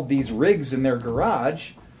installed these rigs in their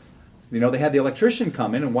garage. They had the electrician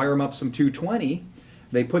come in and wire them up some 220.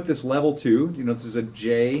 They put this level 2, this is a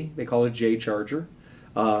J, they call it a J charger,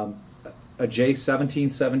 a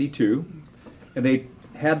J1772, and they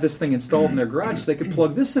had this thing installed in their garage so they could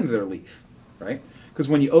plug this into their Leaf, right? Because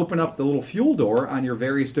when you open up the little fuel door on your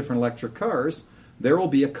various different electric cars, there will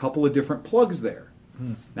be a couple of different plugs there.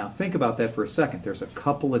 Now think about that for a second. There's a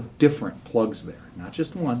couple of different plugs there. Not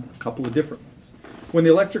just one, a couple of different ones. When the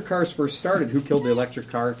electric cars first started, who killed the electric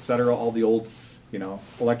car, etc., all the old,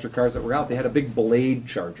 electric cars that were out, they had a big blade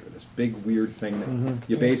charger, this big weird thing that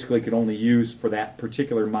you basically could only use for that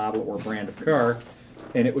particular model or brand of car,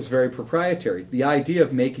 and it was very proprietary. The idea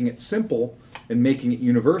of making it simple and making it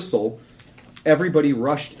universal, everybody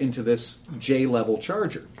rushed into this J-level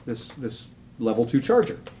charger, this level 2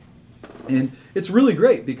 charger. And it's really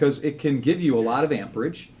great because it can give you a lot of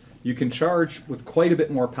amperage. You can charge with quite a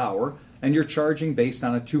bit more power, and you're charging based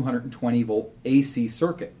on a 220-volt AC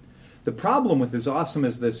circuit. The problem with as awesome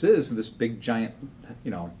as this is, this big, giant,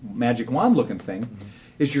 magic wand-looking thing,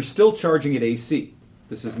 is you're still charging at AC.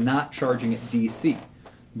 This is not charging at DC.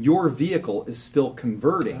 Your vehicle is still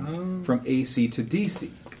converting from AC to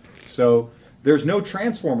DC. So there's no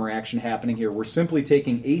transformer action happening here. We're simply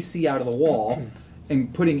taking AC out of the wall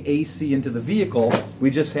and putting AC into the vehicle.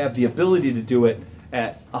 We just have the ability to do it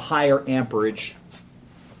at a higher amperage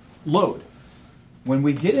load. When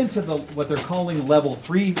we get into what they're calling level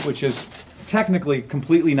 3, which is technically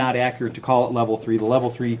completely not accurate to call it level 3. The level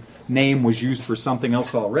 3 name was used for something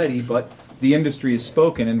else already, but the industry has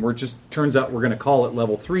spoken, and turns out we're going to call it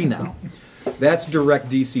level 3 now. That's direct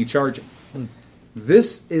DC charging.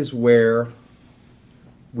 This is where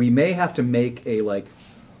we may have to make a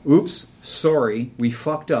oops, sorry, we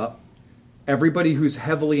fucked up. Everybody who's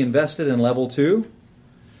heavily invested in level 2,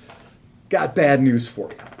 got bad news for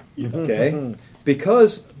you. Okay?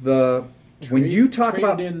 Because when you talk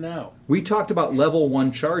about we talked about level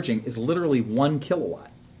 1 charging is literally 1 kilowatt.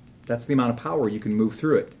 That's the amount of power you can move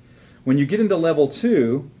through it. When you get into level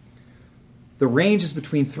 2, the range is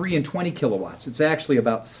between 3 and 20 kilowatts. It's actually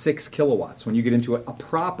about 6 kilowatts when you get into a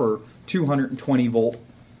proper 220 volt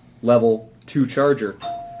level 2 charger.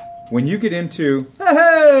 When you get into,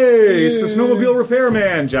 hey, it's the snowmobile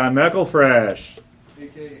repairman, John Meckelfresh.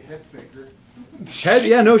 A.K.A. Head Faker.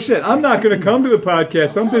 Yeah, no shit. I'm not going to come to the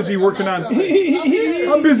podcast. I'm busy working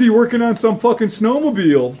on some fucking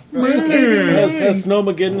snowmobile. Has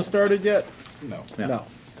Snowmageddon started yet? No.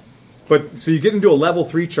 But so you get into a level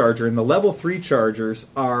 3 charger, and the level 3 chargers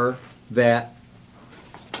are that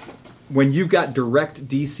when you've got direct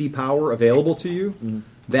DC power available to you,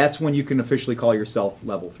 that's when you can officially call yourself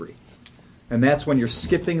level 3. And that's when you're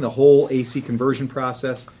skipping the whole AC conversion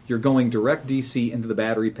process. You're going direct DC into the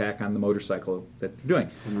battery pack on the motorcycle that you're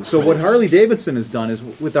doing. So what Harley-Davidson has done is,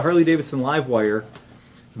 with the Harley-Davidson Livewire,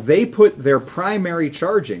 they put their primary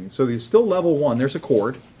charging, so there's still level 1, there's a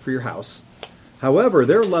cord for your house. However,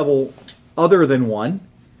 their level other than 1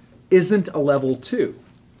 isn't a level 2.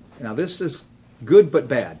 Now, this is good but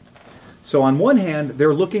bad. So on one hand,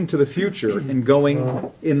 they're looking to the future and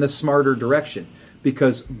going in the smarter direction.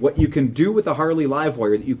 Because what you can do with a Harley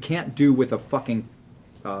Livewire that you can't do with a fucking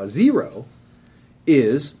Zero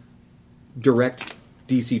is direct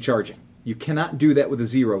DC charging. You cannot do that with a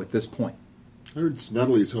Zero at this point. I heard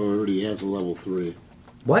Smedley's already has a level 3.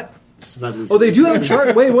 What? Smedley's. Oh, they do have a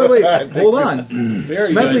charger. Wait. Hold on.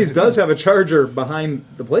 Smedley's does have a charger behind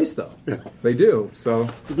the place, though. Yeah. They do. So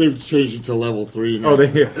they've changed it to level 3 now. Oh,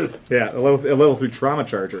 a level 3 trauma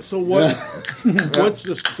charger. So what? What's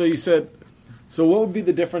the? So you said. So what would be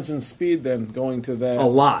the difference in speed then going to that? A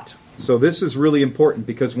lot. So this is really important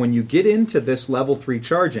because when you get into this level 3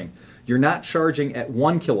 charging, you're not charging at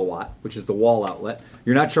 1 kilowatt, which is the wall outlet.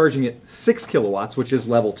 You're not charging at 6 kilowatts, which is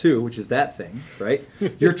level 2, which is that thing, right?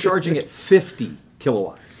 You're charging at 50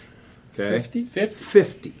 kilowatts. Okay?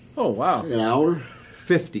 50? Oh, wow. An hour?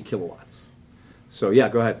 50 kilowatts. So, yeah,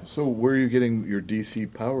 go ahead. So where are you getting your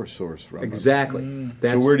DC power source from? Exactly.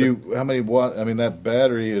 So where do you, how many watt, I mean, that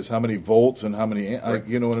battery is how many volts and how many,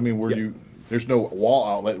 you know what I mean? Where do you, there's no wall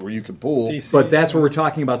outlet where you can pull. DC, but that's where we're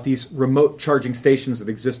talking about these remote charging stations that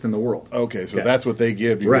exist in the world. Okay, so that's what they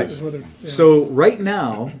give you. Right. So right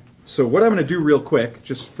now, so what I'm going to do real quick,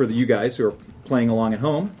 just for you guys who are playing along at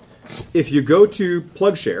home, if you go to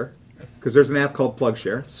PlugShare, because there's an app called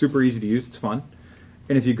PlugShare, super easy to use, it's fun.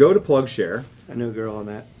 And if you go to PlugShare, I knew a girl on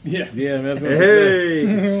that. Yeah. That's what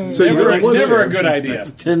hey, so it's never a good idea.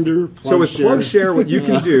 It's Tinder. So with PlugShare, what you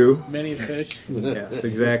can do, many fish. Yes,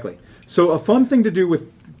 exactly. So a fun thing to do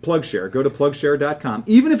with PlugShare, go to plugshare.com.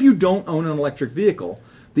 Even if you don't own an electric vehicle,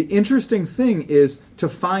 the interesting thing is to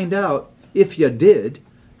find out, if you did,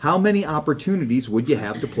 how many opportunities would you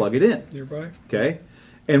have to plug it in? Nearby. Okay?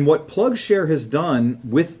 And what PlugShare has done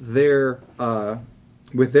with their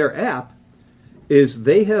app is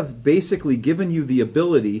they have basically given you the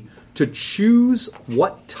ability to choose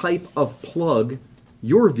what type of plug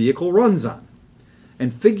your vehicle runs on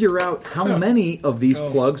and figure out how many of these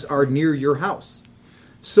plugs are near your house.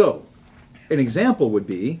 So, an example would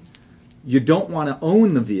be, you don't want to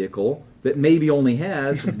own the vehicle that maybe only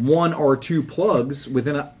has 1 or 2 plugs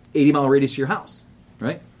within an 80-mile radius of your house,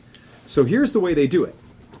 right? So here's the way they do it.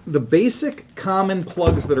 The basic common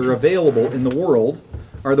plugs that are available in the world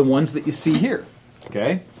are the ones that you see here,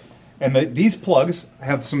 okay? And these plugs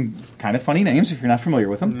have some kind of funny names if you're not familiar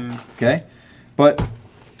with them, okay? But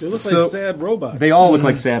they look like sad robots. They all look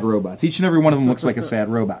like sad robots. Each and every one of them looks like a sad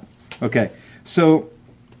robot. Okay, so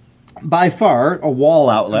by far, a wall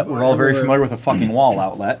outlet. We're all very familiar with a fucking wall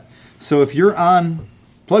outlet. So if you're on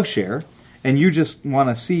PlugShare and you just want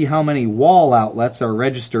to see how many wall outlets are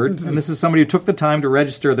registered, and this is somebody who took the time to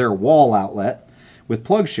register their wall outlet with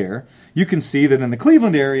PlugShare, you can see that in the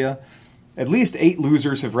Cleveland area, at least 8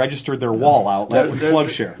 losers have registered their wall outlet with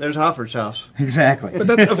PlugShare. There's Hoffer's house. Exactly. But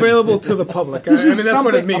that's available to the public. I mean, that's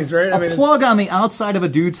what it means, right? A plug on the outside of a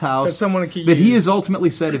dude's house that someone can that he has ultimately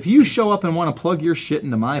said, if you show up and want to plug your shit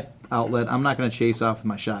into my outlet, I'm not going to chase off with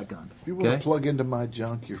my shotgun. If you want to plug into my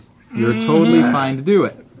junk, you're totally fine to do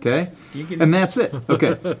it, okay? And that's it,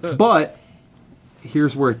 okay? But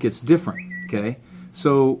here's where it gets different, okay?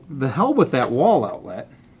 So the hell with that wall outlet.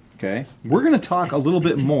 Okay, we're going to talk a little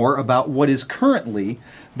bit more about what is currently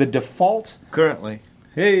the default.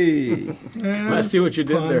 Hey, I see what you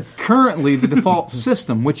did there. Currently, the default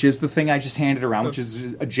system, which is the thing I just handed around, which is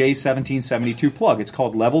a J1772 plug. It's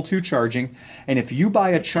called Level 2 charging, and if you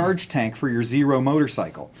buy a charge tank for your Zero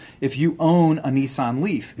motorcycle, if you own a Nissan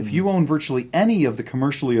Leaf, if you own virtually any of the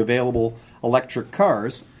commercially available electric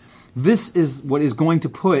cars, this is what is going to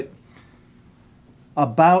put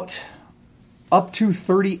about up to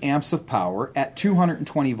 30 amps of power at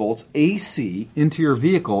 220 volts AC into your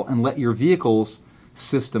vehicle and let your vehicle's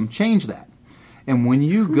system change that. And when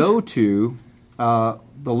you go to the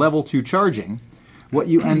level 2 charging, what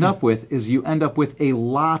you end up with is you end up with a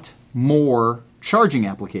lot more charging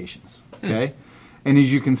applications. Okay? And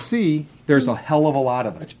as you can see, there's a hell of a lot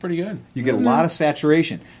of it. That's pretty good. You get a lot of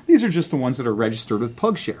saturation. These are just the ones that are registered with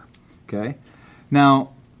PlugShare. Okay?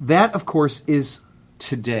 Now, that, of course, is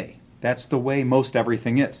today. That's the way most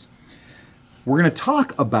everything is. We're going to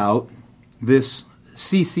talk about this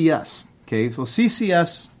CCS. Okay, so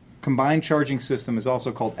CCS, Combined Charging System, is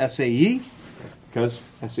also called SAE, because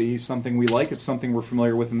SAE is something we like. It's something we're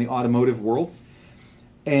familiar with in the automotive world.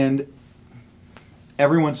 And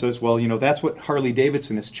everyone says, well, you know, that's what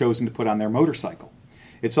Harley-Davidson has chosen to put on their motorcycle.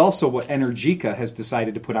 It's also what Energica has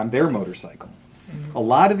decided to put on their motorcycle. A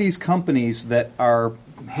lot of these companies that are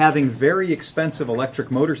having very expensive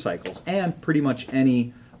electric motorcycles and pretty much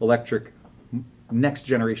any electric next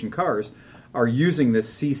generation cars are using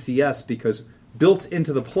this CCS because built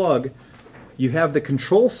into the plug, you have the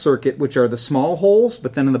control circuit, which are the small holes,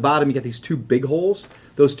 but then in the bottom you get these two big holes.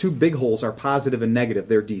 Those two big holes are positive and negative.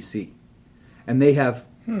 They're DC. And they have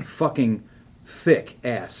fucking thick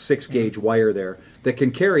ass 6-gauge wire there that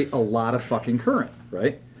can carry a lot of fucking current,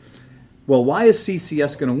 right? Well, why is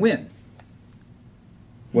CCS going to win?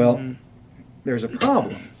 Well, there's a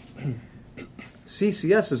problem.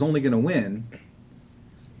 CCS is only going to win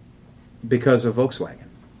because of Volkswagen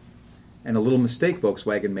and a little mistake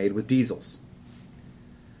Volkswagen made with diesels.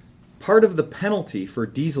 Part of the penalty for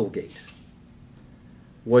Dieselgate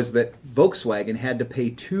was that Volkswagen had to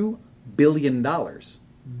pay $2 billion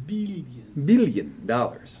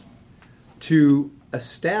to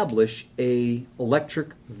establish a electric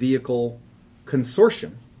vehicle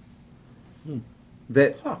consortium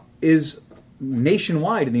that is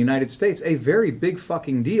nationwide in the United States a very big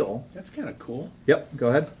fucking deal. That's kind of cool. Yep, go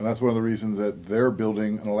ahead. And that's one of the reasons that they're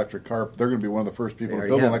building an electric car. They're going to be one of the first people to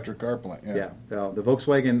build an electric car plant. Yeah. The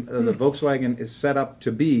Volkswagen is set up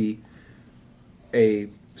to be a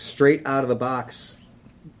straight out of the box,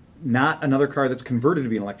 not another car that's converted to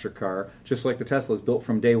be an electric car, just like the Tesla is built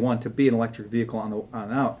from day one to be an electric vehicle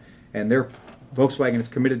on out. And Volkswagen is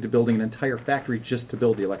committed to building an entire factory just to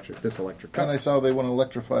build this electric car. And I saw they want to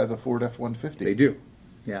electrify the Ford F-150. They do.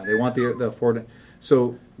 Yeah, they want the Ford.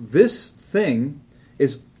 So this thing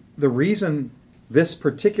is the reason this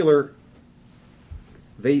particular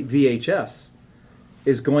VHS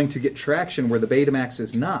is going to get traction where the Betamax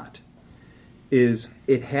is not, is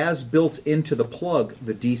it has built into the plug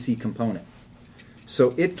the DC component.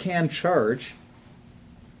 So it can charge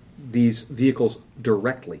these vehicles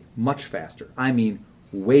directly, much faster. I mean,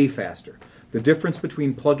 way faster. The difference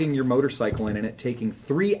between plugging your motorcycle in and it taking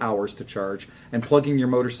 3 hours to charge and plugging your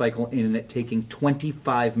motorcycle in and it taking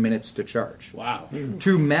 25 minutes to charge. Wow.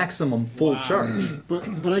 To maximum full charge.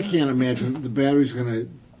 But I can't imagine the battery's going to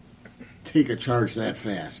take a charge that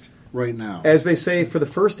fast right now. As they say, for the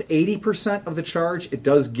first 80% of the charge, it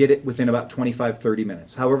does get it within about 25-30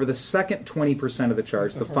 minutes. However, the second 20% of the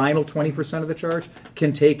charge, the final 20% of the charge,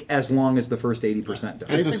 can take as long as the first 80%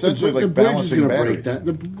 does. It's essentially like balancing batteries.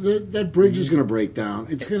 That bridge is going to break down.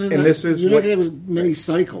 It's going to. And this is you're not going to have as many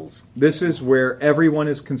cycles. This is where everyone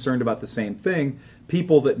is concerned about the same thing.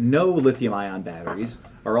 People that know lithium-ion batteries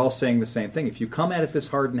are all saying the same thing. If you come at it this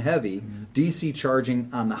hard and heavy, DC charging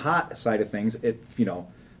on the hot side of things,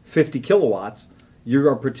 50 kilowatts,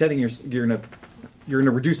 you're pretending you're going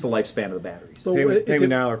to reduce the lifespan of the batteries. Pay me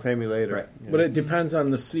now or pay me later. Right. But it depends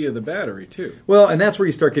on the C of the battery, too. Well, and that's where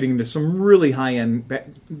you start getting into some really high-end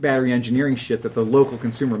battery engineering shit that the local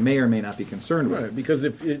consumer may or may not be concerned with. Right, because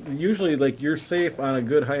usually you're safe on a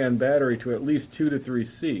good high-end battery to at least 2 to 3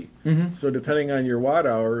 C. Mm-hmm. So depending on your watt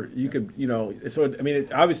hour, you could, obviously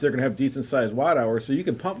they're going to have decent-sized watt hours, so you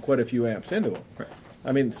can pump quite a few amps into them.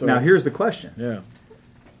 Right. Now, here's the question. Yeah.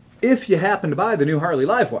 If you happen to buy the new Harley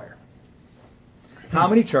Livewire, how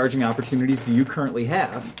many charging opportunities do you currently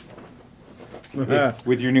have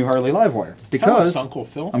with your new Harley Livewire? Because tell us, Uncle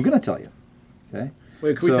Phil. I'm going to tell you. Okay.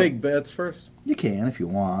 Wait, can we take bets first? You can if you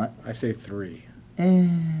want. I say 3.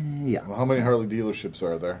 Yeah. Well, how many Harley dealerships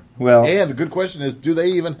are there? Well, and the good question is, do they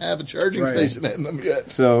even have a charging station in them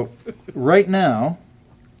yet? So, right now,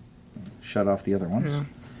 shut off the other ones. Yeah.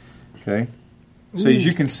 Okay. So as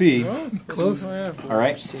you can see, close. All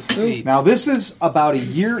right. Now this is about a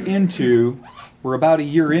year into. We're about a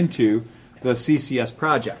year into the CCS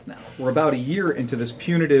project. Now we're about a year into this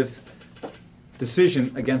punitive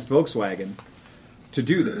decision against Volkswagen to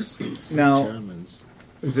do this. Now,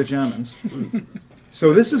 the Germans.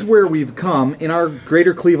 So this is where we've come in our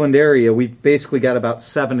greater Cleveland area. We've basically got about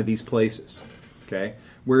 7 of these places. Okay.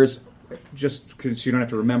 Whereas, just because you don't have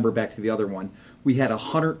to remember back to the other one, we had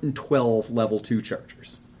 112 level 2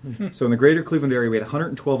 chargers. So in the greater Cleveland area, we had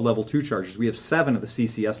 112 level 2 chargers. We have 7 of the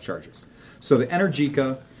CCS chargers. So the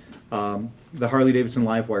Energica, the Harley-Davidson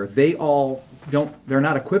Livewire, they're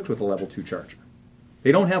not equipped with a level 2 charger.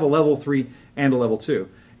 They don't have a level 3 and a level 2.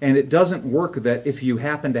 And it doesn't work that if you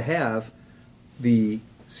happen to have the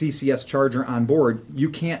CCS charger on board, you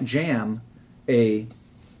can't jam a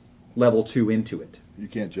level 2 into it. You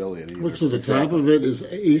can't jelly it either. Look, so the top of it is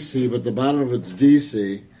AC, but the bottom of it's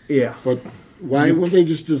DC. Yeah. But why wouldn't they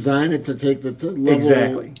just design it to take the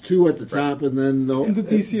level 2 at the top and then the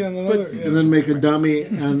DC on the other, and then make a dummy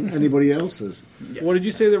on anybody else's? Yeah. What did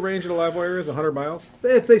you say the range of the Livewire is? 100 miles?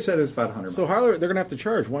 They said it was about 100 miles. So Harley, they're going to have to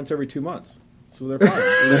charge once every 2 months. So they're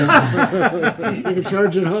fine. You can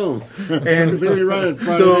charge at home. And so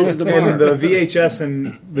the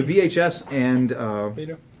VHS and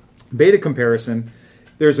Beta comparison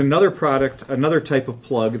there's another product, another type of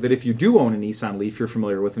plug that if you do own a Nissan Leaf, you're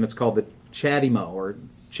familiar with, and it's called the CHAdeMO or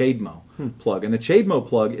CHAdeMO plug. And the CHAdeMO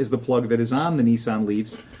plug is the plug that is on the Nissan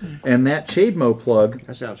Leafs. And that CHAdeMO plug...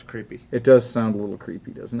 That sounds creepy. It does sound a little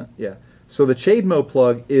creepy, doesn't it? Yeah. So the CHAdeMO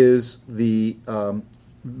plug is the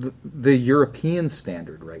European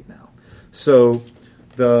standard right now. So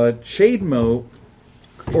the CHAdeMO,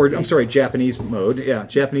 or I'm sorry, Japanese mode. Yeah,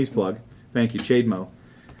 Japanese plug. Thank you, CHAdeMO.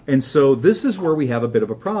 And so this is where we have a bit of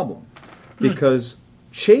a problem, because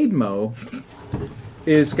CHAdeMO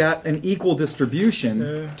is got an equal distribution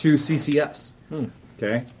to CCS.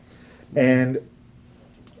 Okay? And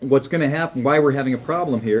what's going to happen, why we're having a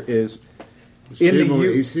problem here is in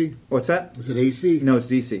the AC? What's that? Is it AC? No, it's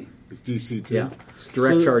DC. It's DC too? Yeah. It's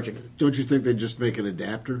direct charging. Don't you think they just make an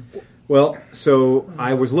adapter? Well, so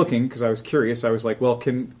I was looking because I was curious. I was like, well,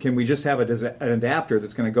 can we just have an adapter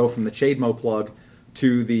that's going to go from the CHAdeMO plug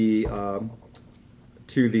to the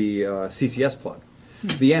CCS plug?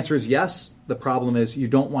 The answer is yes. The problem is you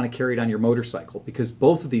don't want to carry it on your motorcycle because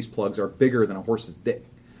both of these plugs are bigger than a horse's dick.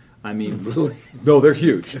 I mean, really? No, they're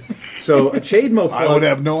huge. So a CHAdeMO plug... I would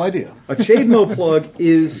have no idea. A CHAdeMO plug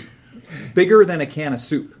is bigger than a can of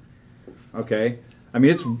soup. Okay? I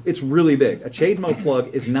mean, it's really big. A CHAdeMO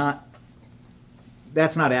plug is not...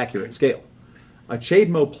 That's not accurate scale. A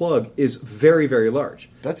CHAdeMO plug is very, very large.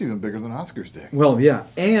 That's even bigger than Oscar's dick. Well, yeah.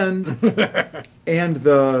 And the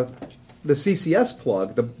CCS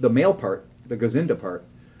plug, the male part, the Gazinda part,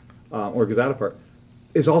 or Gazada part,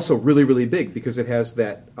 is also really, really big because it has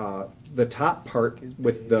that the top part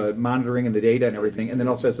with the monitoring and the data and everything, and then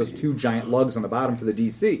also has those two giant lugs on the bottom for the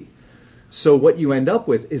DC. So what you end up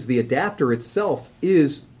with is the adapter itself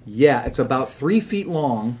is, it's about 3 feet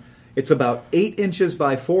long. It's about 8 inches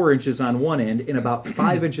by 4 inches on one end and about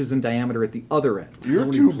 5 inches in diameter at the other end. You're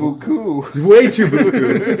too buku. Way too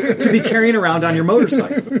buku to be carrying around on your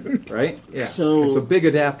motorcycle, right? Yeah. So it's a big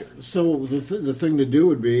adapter. So the thing to do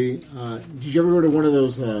would be, did you ever go to one of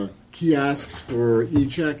those kiosks for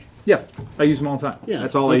e-check? Yeah, I use them all the time. Yeah,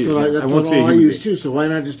 that's all I use. That's what I use too. So why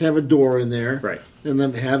not just have a door in there, right? And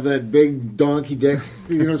then have that big donkey dick,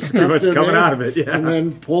 stuffed in coming there, out of it, yeah. And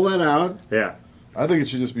then pull that out. Yeah. I think it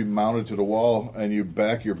should just be mounted to the wall, and you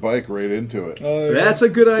back your bike right into it. That's a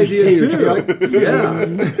good idea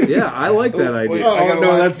too. Yeah, I like that idea.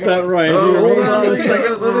 That's not right. Hold on a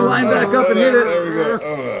second. Let me line back up and hit it. There we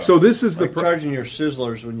go. So this is charging your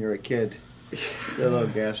Sizzlers when you're a kid. The little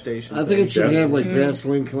gas station. I think it should have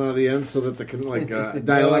Vaseline come out of the end so that they can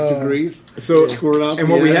dielectric grease. So squirt off. And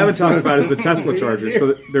what we haven't talked about is the Tesla charger.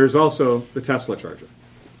 So there's also the Tesla charger.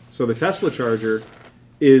 So the Tesla charger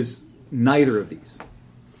is neither of these.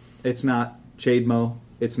 It's not CHAdeMO.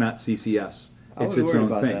 It's not CCS. It's its own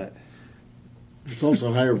thing. That. It's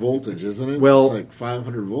also higher voltage, isn't it? Well, it's like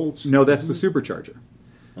 500 volts. No, that's the supercharger.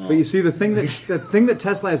 But you see, the thing that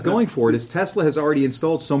Tesla has going for it is Tesla has already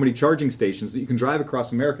installed so many charging stations that you can drive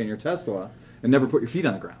across America in your Tesla and never put your feet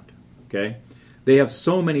on the ground. Okay, they have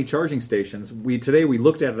so many charging stations. Today we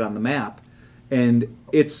looked at it on the map, and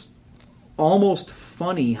it's almost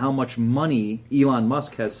funny how much money Elon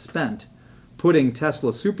Musk has spent putting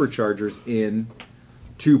Tesla superchargers in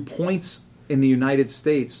to points in the United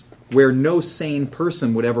States where no sane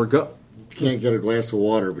person would ever go. You can't get a glass of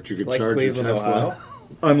water, but you could charge your Tesla. Ohio.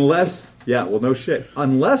 Unless, no shit.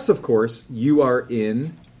 Unless, of course, you are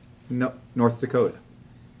in North Dakota.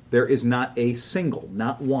 There is not a single,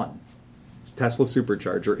 not one, Tesla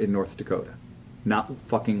supercharger in North Dakota. Not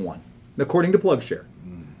fucking one. According to PlugShare.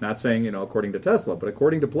 Not saying, according to Tesla, but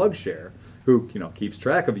according to PlugShare, who, keeps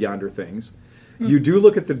track of yonder things, you do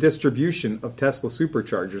look at the distribution of Tesla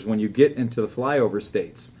superchargers when you get into the flyover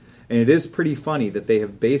states. And it is pretty funny that they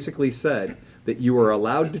have basically said that you are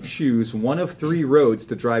allowed to choose one of 3 roads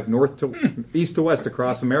to drive east to west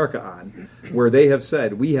across America on, where they have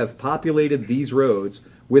said, we have populated these roads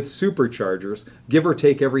with superchargers, give or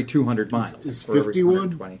take every 200 miles. Is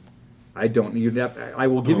 51? I don't. I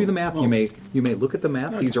will give you the map. You may look at the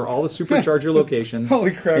map. These are all the supercharger locations.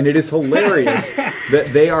 Holy crap! And it is hilarious that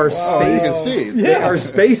they are spaced. They are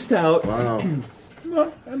spaced out. Wow.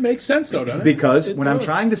 Well, that makes sense, though, doesn't it? Because when I'm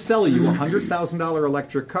trying to sell you a $100,000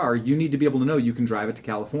 electric car, you need to be able to know you can drive it to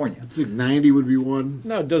California. I think 90 would be one.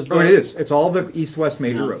 No, it is. It's all the east-west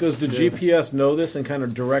major roads. Does the GPS know this and kind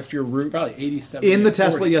of direct your route? Probably 87. In the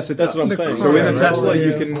Tesla, yes, it does. That's what I'm saying. So in the Tesla,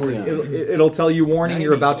 you can. It'll tell you, warning,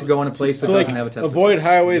 you're about to go in a place that doesn't have a Tesla. Avoid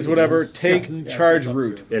highways, whatever. Take charge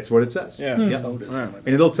route. It's what it says. Yeah. And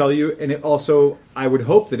it'll tell you, and it also, I would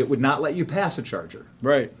hope that it would not let you pass a charger.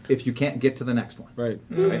 Right. If you can't get to the next one. Right.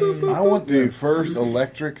 I want the first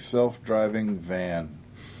electric self-driving van.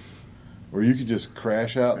 where you could just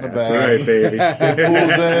crash out in the That's back. right, baby. It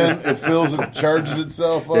pulls in, it fills, it charges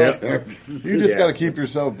itself up. Yep. You just got to keep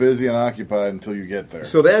yourself busy and occupied until you get there.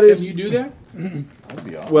 So that Can is you do that? That'd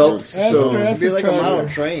be awesome. well. That's So great. It'd be like a Charger. model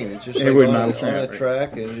train. It's just It like would on, model on train, a right.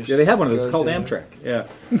 track. And just yeah, they have one of those goes called in. Amtrak. Yeah,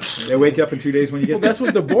 they wake up in 2 days when you get Well, there. that's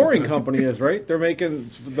what the Boring Company is, right? They're making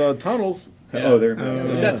the tunnels. Oh, they're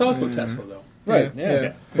That's also Tesla, though. Right.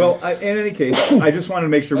 Yeah. Well, in any case, I just wanted to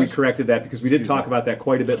make sure we corrected that because we did talk about that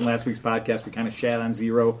quite a bit in last week's podcast. We kind of shat on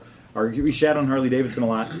Zero, or we shat on Harley Davidson a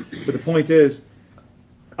lot. But the point is,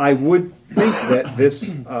 I would think that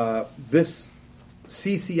this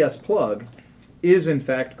CCS plug is in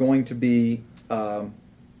fact going to be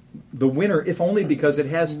the winner, if only because it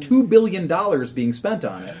has $2 billion being spent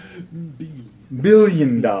on it. $1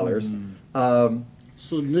 billion.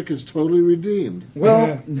 So Nick is totally redeemed.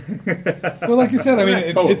 Well, Well, like you said, I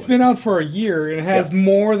mean, Totally. it's been out for a year. It has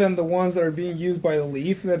more than the ones that are being used by the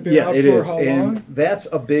Leaf that have been yeah, out it for is, how and long? that's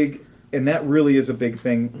a big, and that really is a big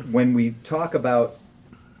thing when we talk about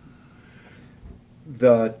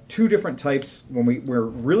the two different types. When we're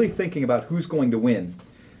really thinking about who's going to win,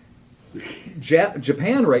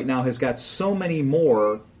 Japan right now has got so many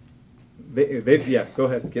more. They've go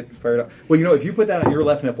ahead, get fired up. Well, if you put that on your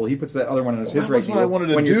left nipple, he puts that other one on his Well, right that was what I nipple. wanted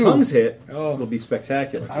to when do. your tongues hit, Oh. it'll be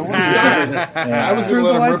spectacular. I was going to Turn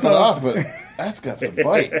let the him rip lights it off. off, but that's got some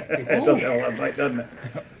bite. It does have a lot of bite, doesn't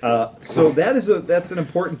it? So that's an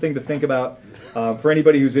important thing to think about for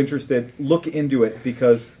anybody who's interested. Look into it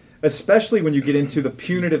because, especially when you get into the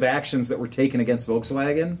punitive actions that were taken against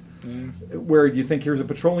Volkswagen, where you think here's a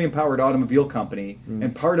petroleum-powered automobile company,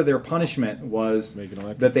 and part of their punishment was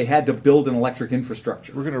that they had to build an electric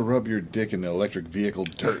infrastructure. We're going to rub your dick in the electric vehicle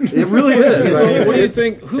dirt. It really is. So I mean, what do you it's-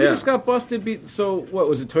 think? Who yeah. just got busted? So what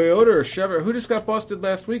was it, Toyota or Chevrolet? Who just got busted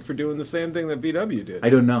last week for doing the same thing that VW did?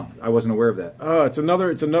 I don't know. I wasn't aware of that.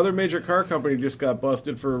 It's another major car company just got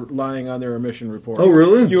busted for lying on their emission reports. Oh,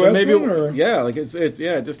 really? So US maybe one, or? yeah, like it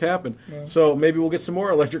just happened. So maybe we'll get some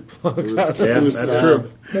more electric plugs. Yeah, that's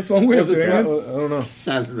true. That's one way of Was it doing I it. don't know.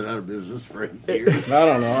 Sam's been out of business for years. I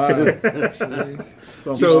don't know.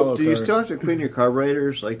 So, do you still have to clean your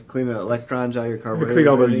carburetors, like clean the electrons out of your carburetor? Clean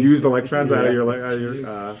all the or anything? used electrons out of your.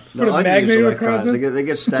 No, Put a unused magnet electrons. across it? They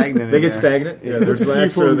get stagnant. They in get there. stagnant. Yeah, there's What's extra.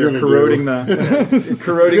 seafoam They're gonna corroding do? the corroding It's the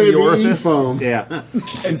gonna be orifice. E-foam. Yeah,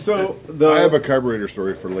 and so I have a carburetor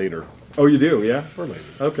story for later. Oh, you do, yeah. For later.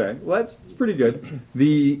 Okay, well that's pretty good.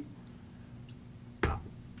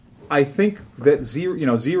 I think that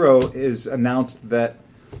Zero is announced that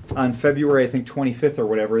on February, I think 25th or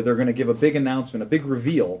whatever, they're going to give a big announcement, a big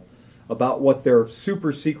reveal about what their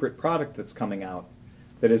super secret product that's coming out,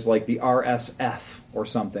 that is like the RSF or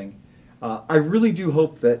something. I really do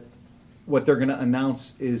hope that what they're going to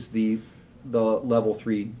announce is the level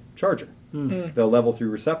 3 charger, the level 3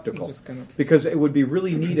 receptacle, Just kind of- because it would be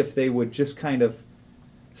really neat if they would just kind of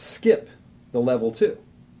skip the level 2.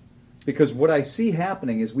 Because what I see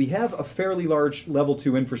happening is we have a fairly large level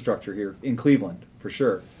 2 infrastructure here in Cleveland, for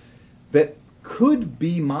sure, that could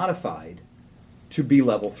be modified to be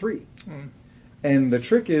level 3. And the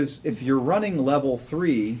trick is, if you're running level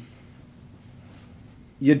 3,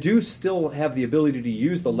 you do still have the ability to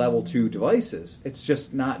use the level 2 devices. It's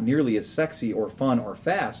just not nearly as sexy or fun or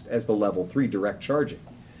fast as the level 3 direct charging.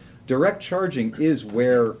 Direct charging is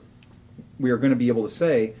where we are going to be able to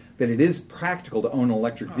say that it is practical to own an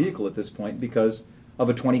electric vehicle at this point because of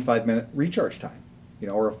a 25-minute recharge time,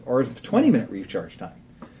 or a 20-minute recharge time.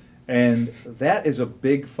 And that is a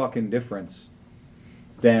big fucking difference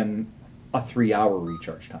than a 3-hour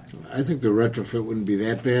recharge time. I think the retrofit wouldn't be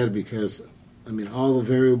that bad because, all the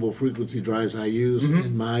variable frequency drives I use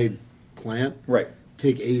in my plant Right.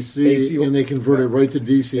 take AC and they convert it right to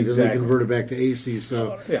DC, then Exactly. they convert it back to AC.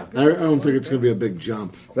 So Yeah. I don't think it's going to be a big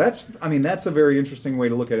jump. That's a very interesting way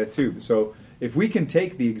to look at it too. So if we can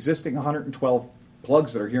take the existing 112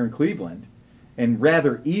 plugs that are here in Cleveland and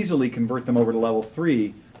rather easily convert them over to level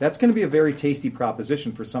 3, that's going to be a very tasty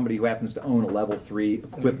proposition for somebody who happens to own a level 3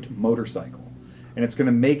 equipped motorcycle. And it's going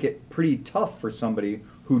to make it pretty tough for somebody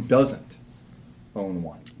who doesn't own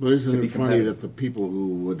one. But isn't to be it funny competitive. that the people who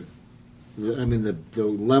would, the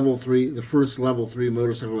level 3, the first level 3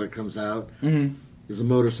 motorcycle that comes out is a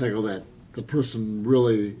motorcycle that the person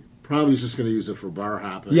really probably is just going to use it for bar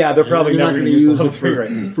hopping. Yeah, they're probably not going gonna to use use the it for, level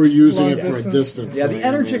 3, right. for using Long it for a distance. distance. Yeah, the It's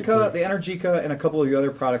Energica and a couple of the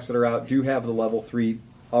other products that are out do have the level 3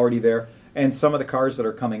 already there. And some of the cars that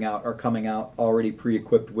are coming out already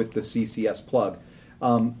pre-equipped with the CCS plug.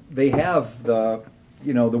 They have the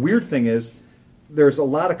weird thing is there's a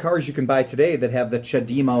lot of cars you can buy today that have the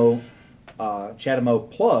CHAdeMO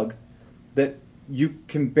plug that you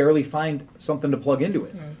can barely find something to plug into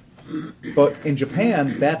it. But in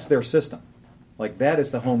Japan, that's their system. Like, that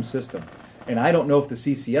is the home system. And I don't know if the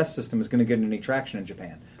CCS system is going to get any traction in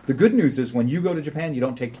Japan. The good news is when you go to Japan, you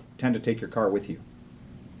don't tend to take your car with you.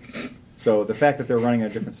 So the fact that they're running a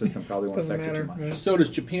different system probably won't affect it too much. Yeah. So does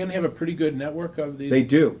Japan have a pretty good network of these? They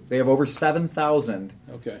do. They have over 7,000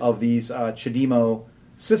 of these Chidemo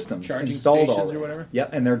systems charging installed stations already. Or whatever?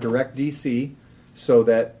 Yep, and they're direct DC so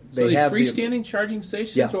that they have freestanding charging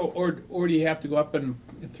stations? Yeah. Or do you have to go up and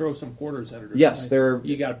throw some quarters at it? Or yes, something?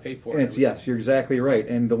 You got to pay for it. Yes, you're exactly right.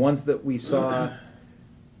 And the ones that we saw,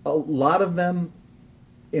 a lot of them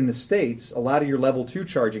in the States, a lot of your level 2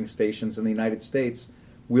 charging stations in the United States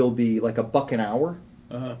will be like $1 an hour.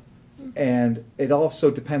 Uh-huh. And it also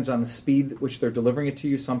depends on the speed at which they're delivering it to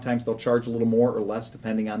you. Sometimes they'll charge a little more or less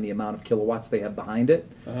depending on the amount of kilowatts they have behind it.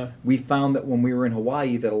 Uh-huh. We found that when we were in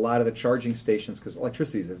Hawaii that a lot of the charging stations, because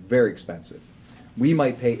electricity is very expensive, we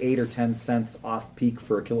might pay 8 or 10 cents off peak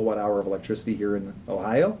for a kilowatt hour of electricity here in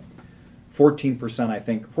Ohio. 14%, I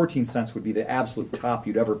think, 14 cents would be the absolute top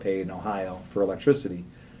you'd ever pay in Ohio for electricity.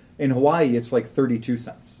 In Hawaii, it's like 32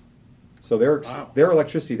 cents. So their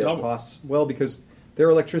electricity there costs, well, because their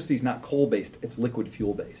electricity is not coal-based, it's liquid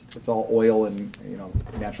fuel-based. It's all oil and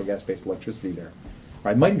natural gas-based electricity there.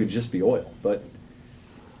 Or it might even just be oil. But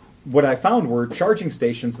what I found were charging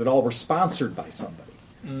stations that all were sponsored by somebody.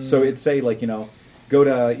 So it'd say, like, go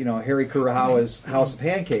to Harry Kurohawa's House of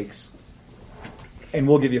Pancakes, and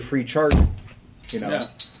we'll give you free charging.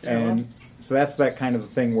 And so that's that kind of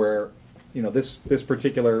thing where this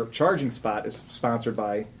particular charging spot is sponsored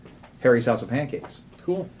by Harry's House of Pancakes.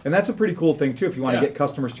 Cool. And that's a pretty cool thing too. If you want to get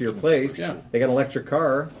customers to your place, they got an electric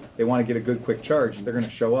car, they want to get a good quick charge, they're going to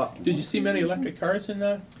show up. Did you see many electric cars in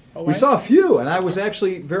Hawaii? We saw a few, and I was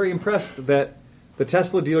actually very impressed that the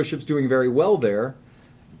Tesla dealership's doing very well there.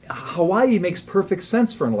 Hawaii makes perfect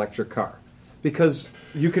sense for an electric car because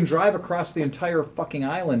you can drive across the entire fucking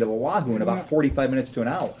island of Oahu in about 45 minutes to an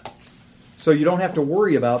hour. So you don't have to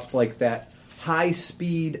worry about like that high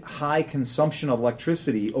speed, high consumption of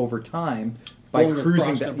electricity over time by going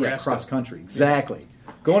cruising across country. Exactly.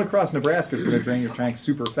 Going across Nebraska is going to drain your tank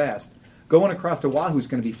super fast. Going across Oahu is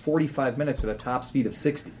going to be 45 minutes at a top speed of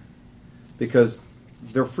 60 because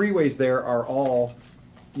their freeways there are all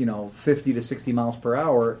 50 to 60 miles per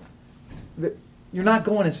hour. You're not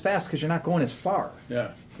going as fast because you're not going as far.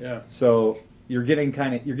 Yeah. So you're getting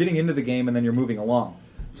into the game and then you're moving along.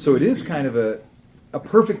 So it is kind of a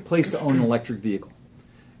perfect place to own an electric vehicle.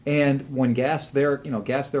 And when gas there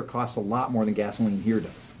costs a lot more than gasoline here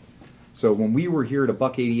does. So when we were here at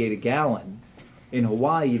 $1.88 a gallon, in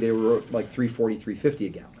Hawaii they were like $3.40, $3.50 a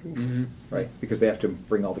gallon, right? Because they have to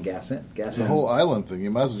bring all the gas in. The whole island thing, you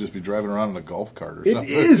might as well just be driving around in a golf cart or something. It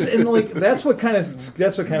is, and like that's what kind of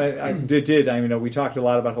I did. I mean, we talked a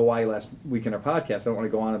lot about Hawaii last week in our podcast. I don't want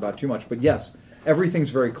to go on about too much, but yes, everything's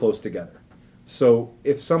very close together. So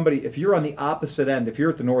if you're on the opposite end, if you're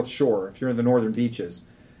at the North Shore, if you're in the northern beaches,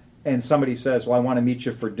 and somebody says, well, I want to meet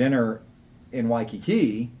you for dinner in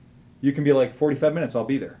Waikiki, you can be like, 45 minutes, I'll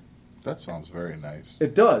be there. That sounds very nice.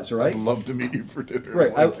 It does, right? I'd love to meet you for dinner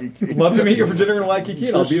in Waikiki. I'd love to meet you for dinner in Waikiki,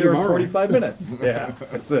 and I'll be there in 45 minutes. Yeah,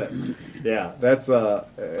 that's it. Yeah, that's a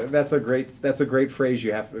great phrase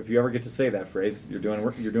you have. If you ever get to say that phrase, you're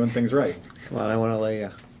doing things right. Come on, I want to lay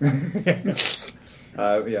you.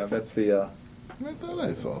 Yeah, that's the... I thought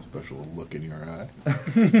I saw a special look in your eye.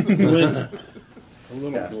 Glint. A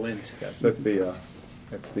little glint. Yes, that's the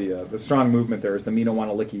strong movement there is the me don't want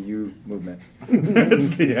to licky you movement.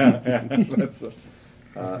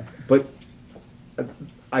 But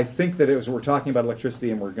I think that as we're talking about electricity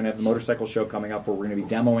and we're going to have the motorcycle show coming up where we're going to be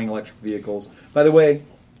demoing electric vehicles. By the way,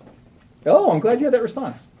 I'm glad you had that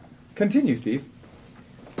response. Continue, Steve.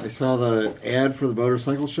 I saw the ad for the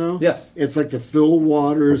motorcycle show. Yes. It's like the Phil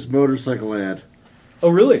Waters motorcycle ad. Oh,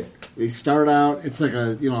 really? They start out, it's like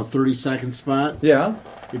a 30-second spot. Yeah.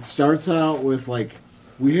 It starts out with like,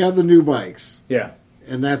 we have the new bikes. Yeah.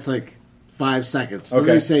 And that's like 5 seconds. Okay.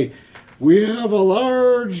 Then they say, we have a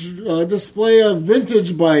large display of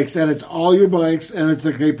vintage bikes, and it's all your bikes, and it's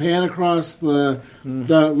like they pan across the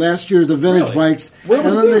last year's the vintage bikes, and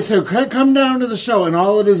then they say, come down to the show, and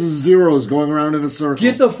all it is zeros going around in a circle.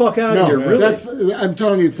 Get the fuck out of here, really? I'm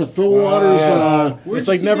telling you, it's the Phil Waters. It's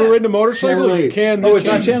like never ridden a motorcycle. You can. It's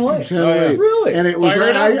on Channel 8. Channel 8. Really? And it was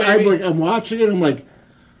I'm watching it, I'm like,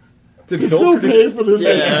 Did Phil pay for this?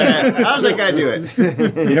 Yeah. How does that guy do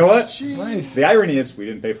it? You know what? Nice. The irony is we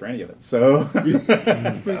didn't pay for any of it. So even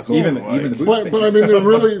the boot but I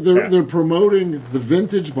mean, they're promoting the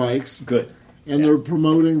vintage bikes. Good. And they're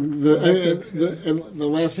promoting and the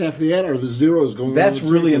last half of the ad are the zeros going. That's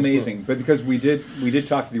really amazing. But because we did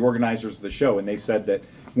talk to the organizers of the show, and they said that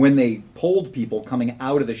when they polled people coming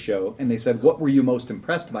out of the show, and they said, "What were you most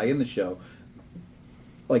impressed by in the show?"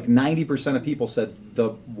 Like 90% of people said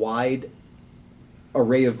the wide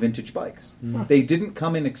array of vintage bikes. They didn't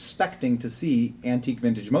come in expecting to see antique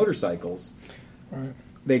vintage motorcycles. Right.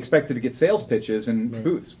 They expected to get sales pitches and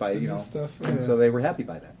booths by stuff, and so they were happy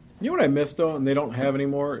by that. You know what I missed though, and they don't have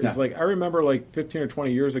anymore is like I remember like 15 or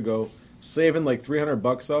 20 years ago saving like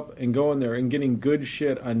 $300 up and going there and getting good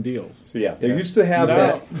shit on deals. So they used to have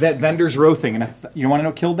that vendor's row thing, and you want to know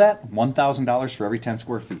what killed that? $1,000 for every 10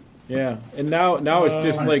 square feet. Yeah, and now it's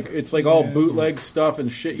just like all bootleg stuff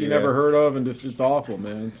and shit you never heard of, and just it's awful,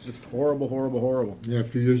 man. It's just horrible. Yeah, a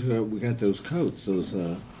few years ago we got those coats. Those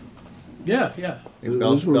Those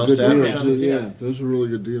were good deals. Yeah, those were really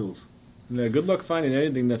good deals. Yeah, good luck finding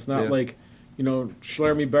anything that's not like,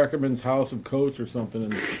 Schlermy Beckerman's House of Coats or something.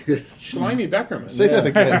 Schleimy Beckerman. Say that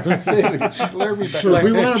again. Say it again. Schlermy Beckerman. So if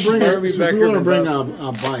we want to bring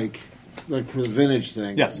a bike, like for the vintage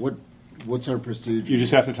thing, yes. What's our procedure? You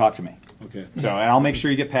just have to talk to me. Okay. So, and I'll make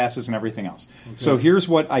sure you get passes and everything else. Okay. So here's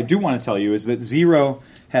what I do want to tell you is that Zero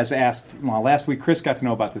has asked, last week Chris got to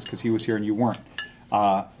know about this because he was here and you weren't.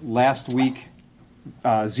 Last week,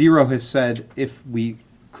 Zero has said if we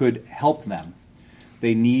could help them,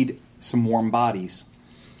 they need some warm bodies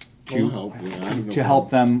to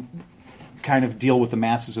help them kind of deal with the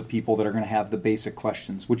masses of people that are going to have the basic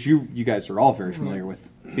questions, which you guys are all very familiar with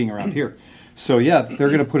being around here. So they're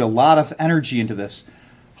going to put a lot of energy into this.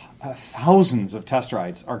 Thousands of test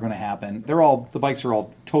rides are going to happen. The bikes are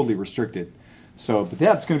all totally restricted. So, but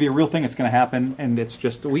it's going to be a real thing. It's going to happen, and it's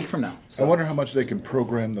just a week from now. So. I wonder how much they can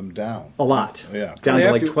program them down. A lot. Yeah. Down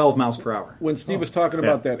to like 12 miles per hour. When Steve was talking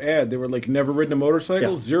about that ad, they were like, never ridden a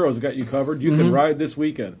motorcycle? Yeah. Zero's got you covered. You can ride this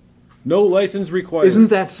weekend. No license required. Isn't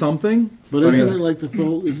that something? But isn't it like the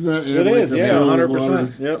full? Isn't that? It is.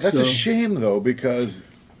 100%. Yep. That's a shame though, because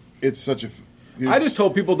it's such a. I just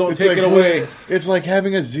told people don't take it away. It's like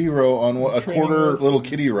having a zero on a quarter little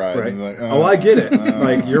kiddie ride. Right. And like, I get it.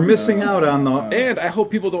 Like you're missing out on the. And I hope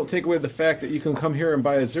people don't take away the fact that you can come here and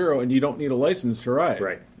buy a zero and you don't need a license to ride.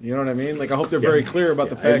 Right. You know what I mean? Like I hope they're very clear about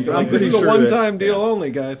the fact that this is a one-time deal only,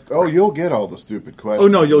 guys. Oh, you'll get all the stupid questions. Oh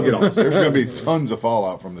no, you'll get all. There's going to be tons of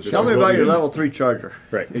fallout from the show. Tell me about your level 3 charger.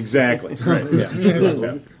 Right. Exactly. Right.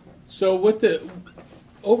 Yeah. So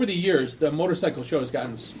over the years, the motorcycle show has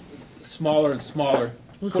gotten smaller and smaller.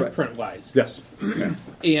 Footprint-wise. Yes.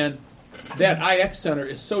 And that IX Center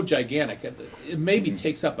is so gigantic, it maybe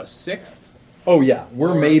takes up a sixth. Oh, yeah.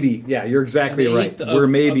 You're exactly right. We're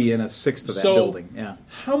maybe in a sixth of that building. Yeah.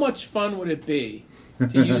 How much fun would it be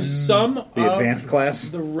to use some the advanced class?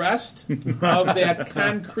 The rest of that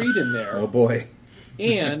concrete in there? Oh, boy.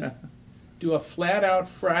 And do a flat-out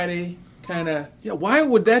Friday kind of why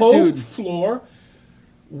would that dude floor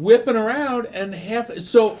whipping around and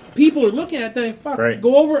so people are looking at that and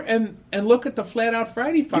go over and look at the flat out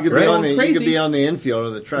Friday fucker. You could be on the infield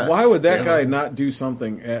of the track. Why would that guy not do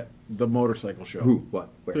something at the motorcycle show? Who? What?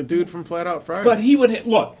 Where? The dude from Flat Out Friday. But he would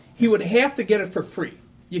have to get it for free.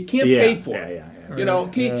 You can't pay for it. You know,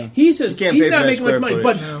 he's not making much money.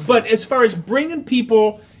 But as far as bringing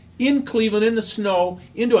people in Cleveland in the snow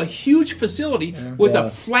into a huge facility with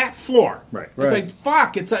a flat floor. Right. It's like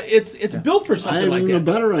fuck. It's built for something like that. I have a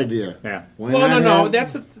better idea. Yeah. No.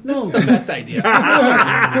 That's the best idea.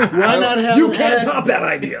 Why not have? You can't top that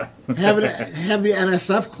idea. Have the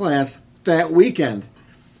NSF class that weekend.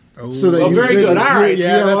 So that very good. All right.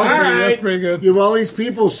 That's pretty good. You have all these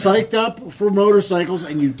people psyched up for motorcycles,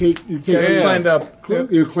 and you take signed up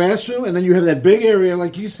your classroom, and then you have that big area,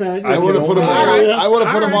 like you said. I would have put them all. I would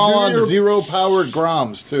have put them all on zero-powered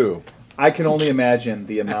Groms too. I can only imagine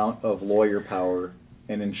the amount of lawyer power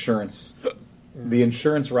and insurance. The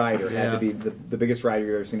insurance rider had to be the biggest rider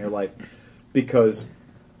you've ever seen in your life, because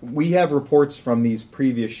we have reports from these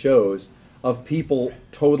previous shows of people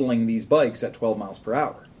totaling these bikes at 12 miles per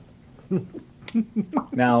hour.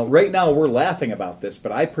 Now, right now, we're laughing about this,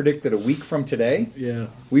 but I predict that a week from today,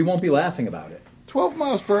 we won't be laughing about it. 12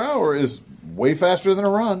 miles per hour is way faster than a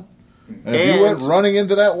run. And if you went running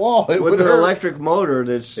into that wall, it would with an hurt. electric motor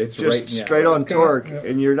that's straight on torque,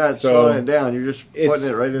 and you're not slowing it down. You're just putting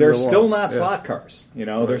it right into the wall. They're still not slot cars.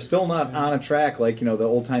 They're still not on a track like the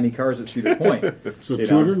old timey cars at Cedar Point. So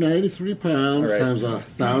 293 pounds times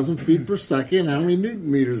 1,000 feet per second. How many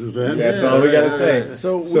newton meters is that? That's all we got to say.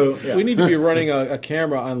 So we need to be running a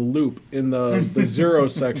camera on loop in the zero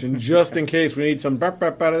section just in case we need some. And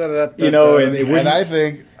I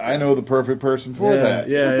think I know the perfect person for that.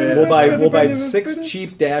 Yeah. We'll buy 6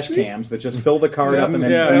 cheap dash cams that just fill the card up and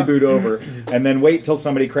then reboot over, and then wait till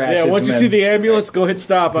somebody crashes. Yeah, once you see the ambulance, go hit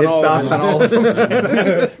stop on all of them.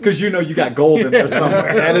 Because you know you got gold in there somewhere.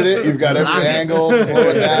 Edit it. You've got every angle, slow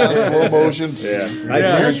it down, slow motion. Yeah.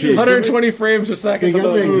 120 frames a second. They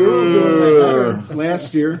got that girl doing that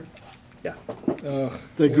last year. Yeah.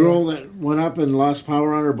 The girl that went up and lost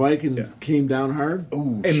power on her bike and came down hard.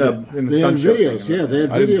 Oh, in the they had videos. Yeah, they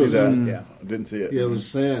had videos. I didn't see that. Yeah, I didn't see it. Yeah, it was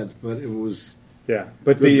sad, but it was. Yeah,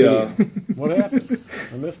 but what happened?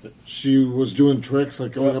 I missed it. She was doing tricks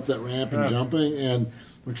like going up that ramp and jumping, and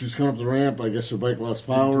when she was coming up the ramp, I guess her bike lost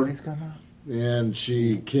power, and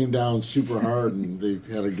she came down super hard, and they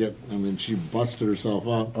had to get. I mean, she busted herself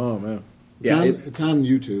up. Oh man! It's on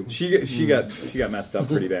YouTube. She got messed up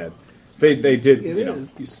pretty bad. They did.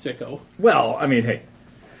 You sicko. Well, I mean, hey,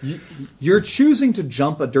 you're choosing to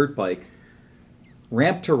jump a dirt bike,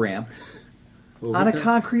 ramp to ramp, on a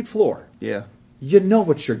concrete floor. Yeah. You know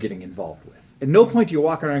what you're getting involved with. At no point do you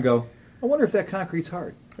walk around and go, I wonder if that concrete's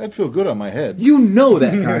hard. That'd feel good on my head. You know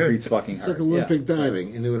that concrete's fucking hard. It's like Olympic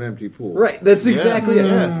diving into an empty pool. Right, that's exactly it.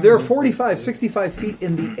 Yeah. They're 45, 65 feet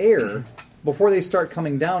in the air before they start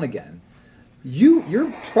coming down again.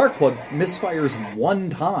 Your spark plug misfires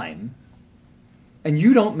one time, and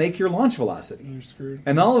you don't make your launch velocity. You're screwed.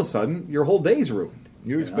 And all of a sudden, your whole day's ruined.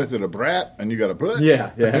 You expected a brat, and you got a brat. Yeah.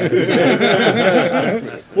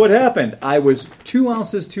 What happened? I was 2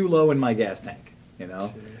 ounces too low in my gas tank,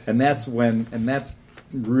 and that's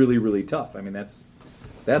really, really tough. I mean,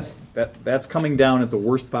 that's coming down at the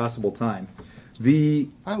worst possible time.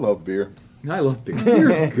 I love beer. I love beer.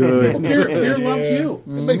 Beer's good. Beer loves you. It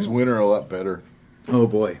makes winter a lot better. Oh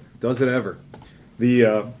boy, does it ever?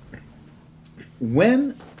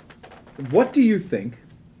 What do you think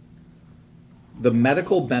the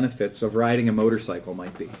medical benefits of riding a motorcycle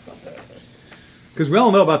might be? Because we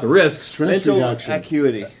all know about the risks. Stress reduction.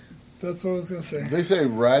 Acuity. That's what I was going to say. They say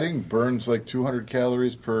riding burns like 200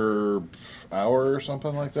 calories per hour or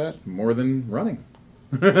something like that. More than running.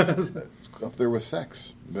 It's up there with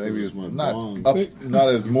sex. Maybe it's not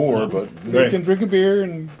as more, but so you can drink a beer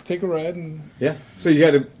and take a ride, and So you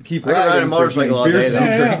got to keep riding. I ride a motorcycle all day.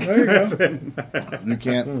 There you go. You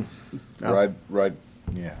can't ride.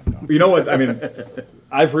 Yeah. No. You know what? I mean,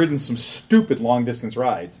 I've ridden some stupid long distance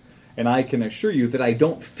rides, and I can assure you that I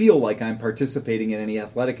don't feel like I'm participating in any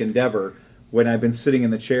athletic endeavor when I've been sitting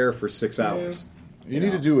in the chair for 6 hours. You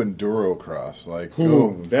need to do enduro cross, like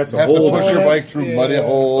that's a have whole. to push your bike through muddy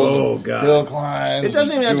holes, hill climbs. It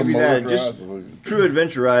doesn't even have to be that. Just true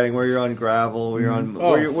adventure riding, where you're on gravel, where you're on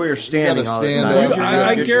where you're standing all the time.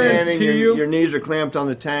 I guarantee you, your knees are clamped on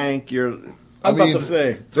the tank. I'm about to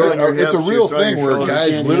say it's a real thing where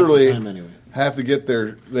guys literally have to get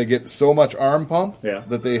they get so much arm pump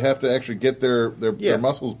that they have to actually get their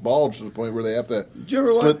muscles bulge to the point where they have to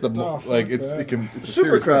slit the it's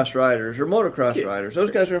Supercross riders or motocross riders.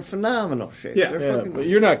 Those guys are in phenomenal shape. But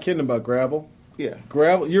you're not kidding about gravel. Yeah,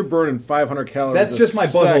 gravel. You're burning 500 calories. That's just my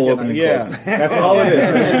butthole opening. That's all it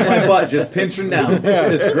is. It's just my butt just pinching down,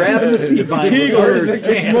 just grabbing the seat behind.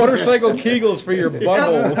 It's motorcycle Kegels for your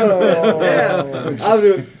butthole.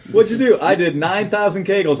 What'd you do? I did 9,000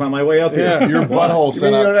 Kegels on my way up here. Your butthole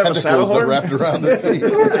sent out tentacles that wrapped around the seat.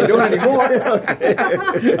 I don't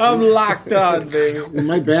anymore. I'm locked on, baby. When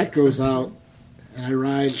my back goes out and I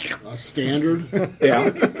ride a standard,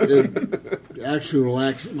 it actually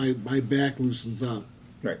relaxes. My back loosens up.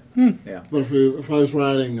 Right. Yeah. But if I was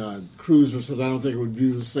riding a cruise or something, I don't think it would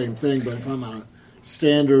do the same thing. But if I'm on a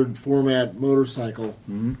standard format motorcycle,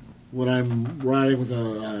 when I'm riding with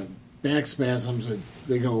a back spasms,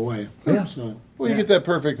 they go away. Yeah. So, you get that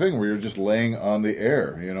perfect thing where you're just laying on the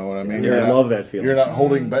air. You know what I mean? I love that feeling. You're not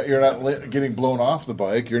holding back. You're not getting blown off the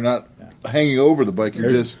bike. You're not hanging over the bike. You're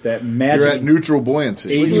just that magic. You're at neutral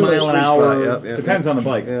buoyancy. 80 mile an hour. Depends on the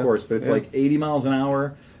bike, of course, but it's like 80 miles an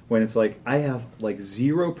hour when it's like I have like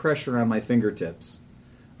zero pressure on my fingertips.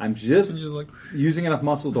 I'm just using enough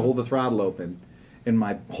muscles to hold the throttle open, and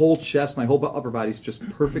my whole chest, my whole upper body's just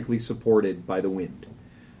perfectly supported by the wind.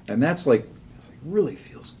 And that's really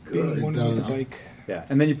feels good. It does. The bike. Yeah,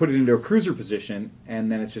 and then you put it into a cruiser position,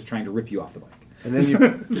 and then it's just trying to rip you off the bike. And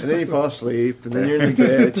then you fall asleep, and then you're in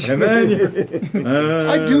the ditch, and then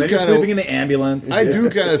you're sleeping in the ambulance. I do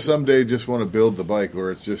kind of someday just want to build the bike where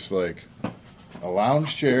it's just like a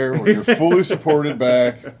lounge chair where you're fully supported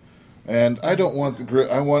back, and I don't want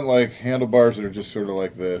I want like handlebars that are just sort of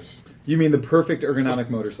like this. You mean the perfect ergonomic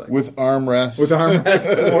motorcycle with armrests? With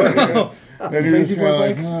armrests.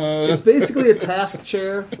 It's basically a task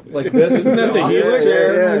chair like this. Isn't that the Helix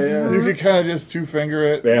chair? Yeah. You could kind of just 2-finger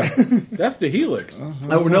it. Yeah, that's the Helix.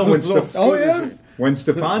 Oh no! When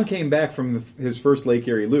Stefan came back from his first Lake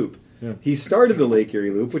Erie Loop, he started the Lake Erie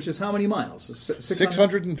Loop, which is how many miles?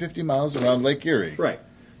 650 miles around Lake Erie. Right.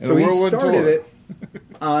 So he started it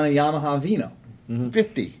on a Yamaha Vino.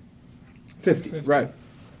 50. Right.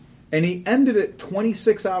 And he ended it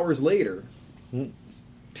 26 hours later,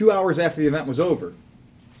 2 hours after the event was over,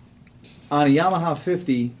 on a Yamaha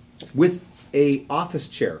 50 with a office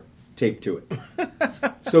chair taped to it.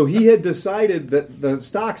 So he had decided that the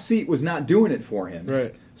stock seat was not doing it for him.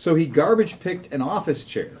 Right. So he garbage picked an office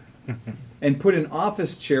chair and put an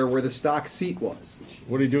office chair where the stock seat was.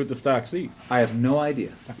 What did he do with the stock seat? I have no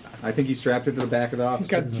idea. I think he strapped it to the back of the office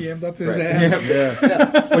chair. Got jammed up his ass.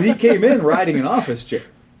 Yeah. But he came in riding an office chair.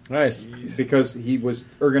 Nice. Because he was,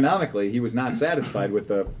 ergonomically, he was not satisfied with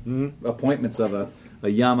the appointments of a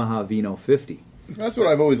Yamaha Vino 50. That's what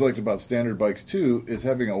I've always liked about standard bikes, too, is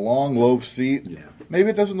having a long loaf seat. Yeah. Maybe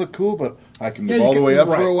it doesn't look cool, but I can move all the way up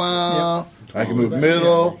for a while. Yeah. I can move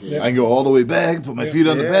middle. I can go all the way back, put my feet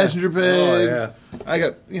on the passenger pegs. I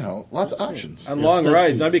got, lots of options. On long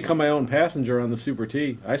rides, I become my own passenger on the Super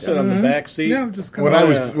T. I sit on the back seat. Yeah, just when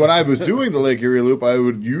I was doing the Lake Erie Loop, I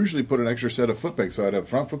would usually put an extra set of foot pegs. So I'd have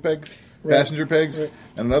front foot pegs, passenger pegs,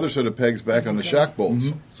 and another set of pegs back on the shock bolts.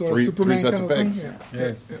 So three sets of pegs.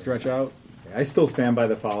 Stretch out. I still stand by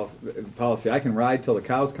the policy. I can ride till the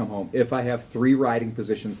cows come home if I have 3 riding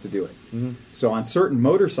positions to do it. So on certain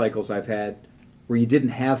motorcycles I've had where you didn't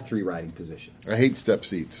have 3 riding positions. I hate step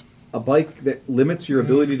seats. A bike that limits your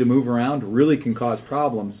ability to move around really can cause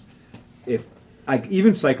problems.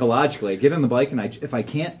 Even psychologically, I get on the bike and if I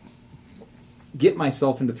can't get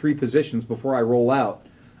myself into 3 positions before I roll out,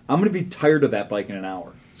 I'm going to be tired of that bike in an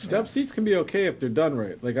hour. Step seats can be okay if they're done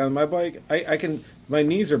right. Like on my bike, I can. My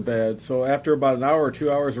knees are bad, so after about an hour or 2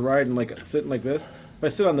 hours of riding, like sitting like this, if I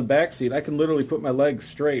sit on the back seat, I can literally put my legs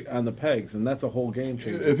straight on the pegs, and that's a whole game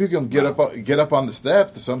changer. If you can get up on the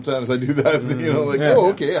step, sometimes I do that.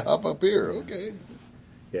 Okay, hop up here. Okay.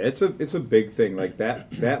 Yeah, it's a big thing like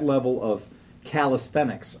that level of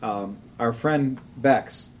calisthenics. Our friend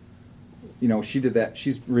Bex, she did that.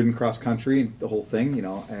 She's ridden cross country and the whole thing,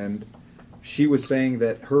 and she was saying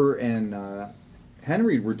that her and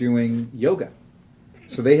Henry were doing yoga.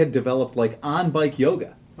 So they had developed on-bike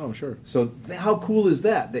yoga. Oh, sure. So how cool is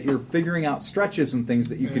that you're figuring out stretches and things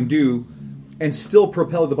that you can do and still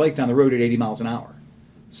propel the bike down the road at 80 miles an hour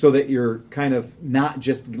so that you're kind of not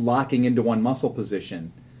just locking into one muscle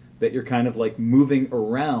position, that you're kind of moving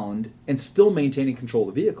around and still maintaining control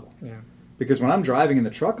of the vehicle. Yeah. Because when I'm driving in the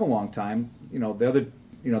truck a long time,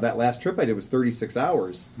 that last trip I did was 36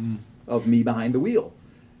 hours of me behind the wheel.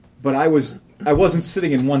 But I wasn't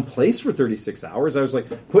sitting in one place for 36 hours. I was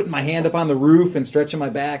putting my hand up on the roof and stretching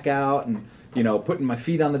my back out and, putting my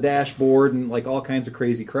feet on the dashboard and all kinds of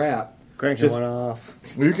crazy crap. Cranking one off.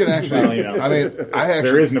 Well, you can actually,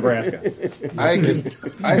 there is Nebraska.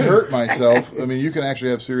 I hurt myself. You can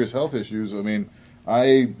actually have serious health issues.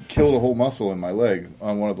 I killed a whole muscle in my leg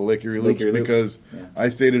on one of the Lake Erie Loops because I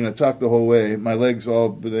stayed in a tuck the whole way. My legs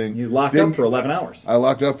all... You locked up for 11 hours. I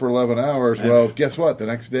locked up for 11 hours. Yeah. Well, guess what? The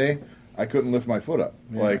next day, I couldn't lift my foot up.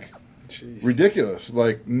 Yeah. Ridiculous.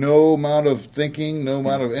 No amount of thinking, no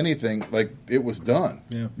amount of anything. It was done.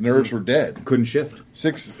 Yeah. Nerves were dead. Couldn't shift.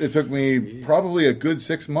 It took me probably a good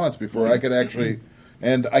 6 months before I could actually...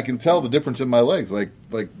 And I can tell the difference in my legs. It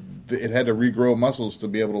had to regrow muscles to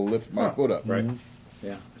be able to lift my foot up. Right.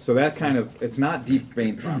 Yeah. So that kind of, it's not deep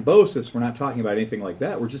vein thrombosis. We're not talking about anything like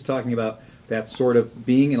that. We're just talking about that sort of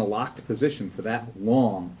being in a locked position for that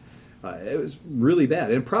long. It was really bad.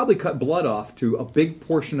 And it probably cut blood off to a big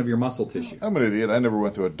portion of your muscle tissue. I'm an idiot. I never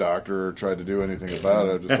went to a doctor or tried to do anything about it.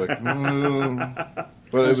 I was just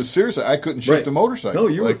But it was seriously, I couldn't shift a motorcycle. No,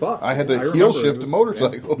 you were fucked. I had to heel shift a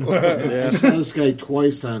motorcycle. I saw this guy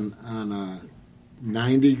twice on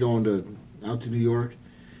 90 going out to New York.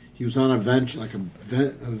 He was on a venture, a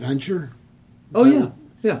venture.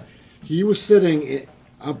 Yeah. He was sitting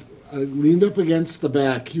up, leaned up against the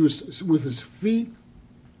back. He was with his feet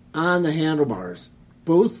on the handlebars.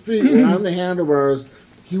 Both feet were on the handlebars.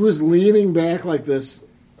 He was leaning back like this.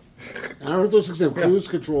 I don't know if this was cruise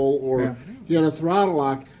control or he had a throttle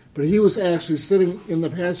lock, but he was actually sitting in the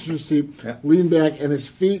passenger seat, leaned back, and his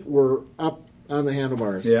feet were up on the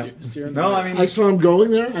handlebars. Yeah. I saw him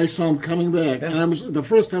going there. I saw him coming back. And the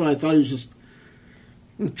first time I thought he was just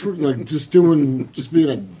like just being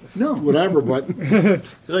a whatever. But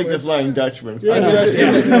it's like the Flying Dutchman. Yeah.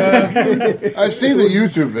 I've seen the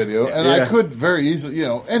YouTube video, and I could very easily,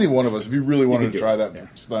 any one of us, if you really wanted to try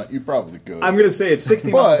that stunt, you probably could. I'm going to say it's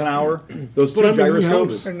 60 miles an hour. Those two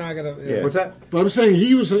gyroscopes are not going to. What's that? But I'm saying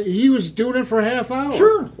he was doing it for a half hour.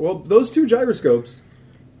 Sure. Well, those two gyroscopes.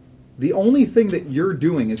 The only thing that you're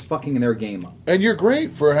doing is fucking their game up. And you're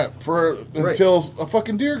great for until a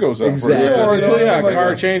fucking deer goes up. Exactly. Or until a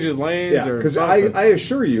car changes lanes. Yeah, because I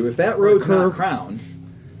assure you, if that road's not crowned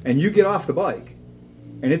and you get off the bike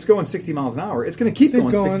and it's going 60 miles an hour, it's going to keep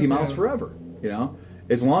going 60 miles forever.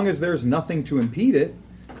 As long as there's nothing to impede it.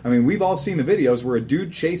 I mean, we've all seen the videos where a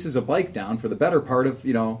dude chases a bike down for the better part of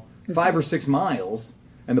 5 or 6 miles.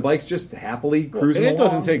 And the bike's just happily cruising along. It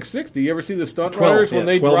doesn't take 60. You ever see the stunt runners when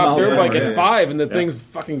they drop their bike at 5 and the thing's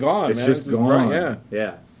fucking gone? It's just gone.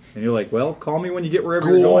 Yeah. And you're like, well, call me when you get wherever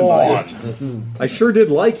you're going, buddy. I sure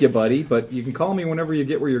did like you, buddy, but you can call me whenever you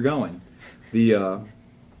get where you're going.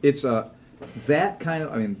 It's that kind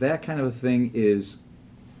of a thing is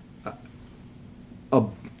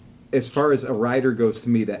as far as a rider goes to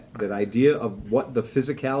me, that idea of what the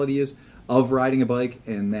physicality is of riding a bike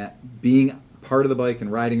and that being part of the bike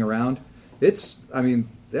and riding around, that's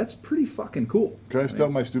pretty fucking cool. Can I tell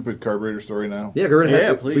my stupid carburetor story now? Yeah, go right ahead.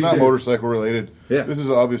 Yeah, please. It's not motorcycle related. Yeah. This has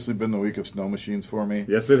obviously been the week of snow machines for me.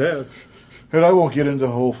 Yes, it has. And I won't get into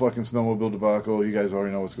the whole fucking snowmobile debacle. You guys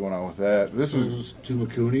already know what's going on with that. This was 2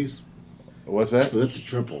 Makunis. What's that? So that's a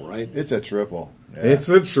triple, right? It's a triple. Yeah. It's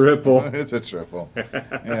a triple. It's a triple.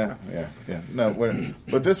 Yeah. No,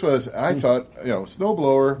 but this was, I thought,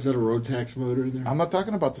 snowblower. Is that a road tax motor in there? I'm not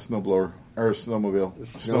talking about the snowblower. Or snowmobile.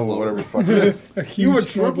 Snow, whatever the fuck it is. You would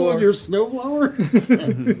triple on your snowblower?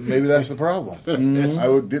 Maybe that's the problem. Mm-hmm. I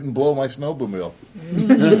didn't blow my snowmobile.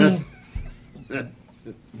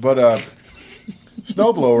 But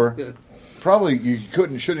snowblower, probably you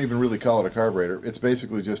shouldn't even really call it a carburetor. It's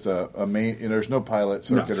basically just a main, there's no pilot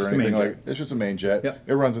circuit or anything like it. It's just a main jet. Yep.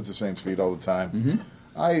 It runs at the same speed all the time. Mm-hmm.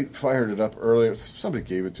 I fired it up earlier. Somebody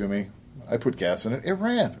gave it to me. I put gas in it. It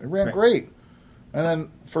ran great. And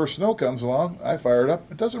then first snow comes along, I fire it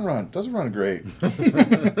up. It doesn't run. It doesn't run great.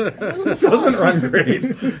 It doesn't run great.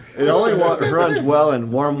 It only runs well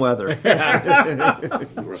in warm weather.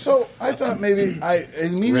 So I thought I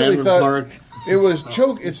immediately thought it was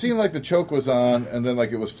choke. It seemed like the choke was on, and then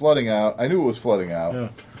like it was flooding out. I knew it was flooding out. Yeah.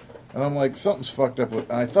 And I'm like, something's fucked up with.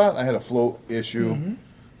 And I thought I had a float issue. Mm-hmm.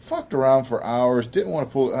 Fucked around for hours. Didn't want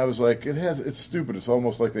to pull. I was like, it's stupid. It's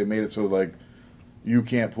almost like they made it so like you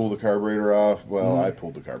can't pull the carburetor off. Well, I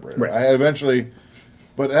pulled the carburetor. Right. I eventually,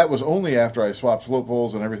 but that was only after I swapped float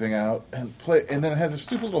poles and everything out and then it has a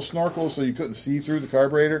stupid little snorkel so you couldn't see through the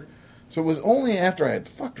carburetor. So it was only after I had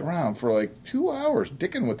fucked around for like 2 hours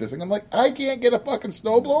dicking with this thing. I'm like, I can't get a fucking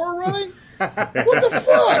snowblower running? What the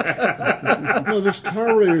fuck? No, those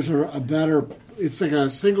carburetors are a better. It's like a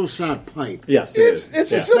single shot pipe. Yes,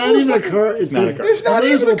 it's not even a car. It's not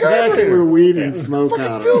even a carburetor. Weed and smoke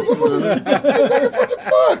out of it. It's like, what the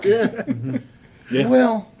fuck? Yeah.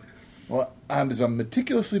 Well, I'm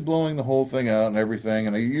meticulously blowing the whole thing out and everything,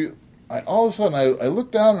 and I all of a sudden I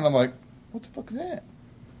look down and I'm like, what the fuck is that?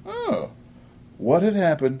 Oh, what had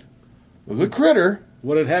happened was a critter.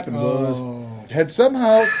 What had happened was had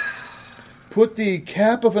somehow put the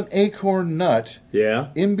cap of an acorn nut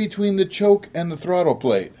in between the choke and the throttle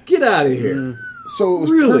plate. Get out of here. So it was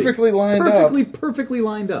perfectly lined up. Perfectly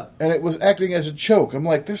lined up. And it was acting as a choke. I'm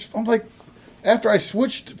like, after I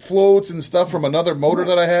switched floats and stuff from another motor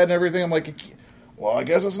that I had and everything, I'm like, well, I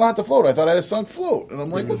guess it's not the float. I thought I had a sunk float. And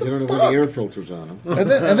I'm like, what the fuck? They don't have any air filters on them. And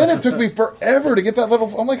then it took me forever to get that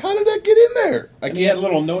little... I'm like, how did that get in there? And he had a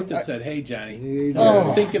little note that said, hey, Johnny,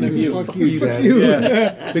 I'm thinking of you. Fuck you, Johnny.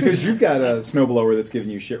 Yeah. Because you've got a snowblower that's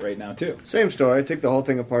giving you shit right now, too. Same story. I took the whole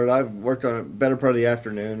thing apart. I've worked on it better part of the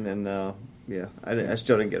afternoon, and I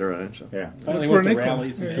still didn't get it running. So. Yeah. Finally went to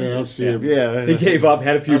rallies. I'll see him. Yeah. He gave up,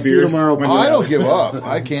 had a few beers. See you tomorrow. I don't give up.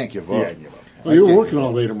 I can't give up. Yeah, well, you're working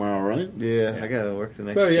all day tomorrow, right? Yeah, I got to work the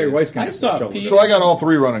next day. So, your wife's going to So I got all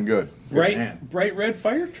three running good. Bright red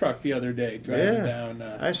fire truck the other day driving down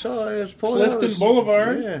I saw it was pulling Clifton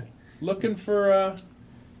Boulevard looking for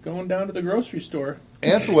going down to the grocery store.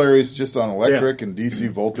 Ancillaries just on electric and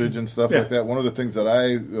DC voltage and stuff like that. One of the things that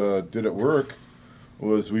I did at work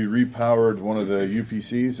was we repowered one of the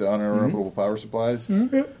UPCs, uninterruptible power supplies,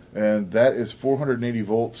 and that is 480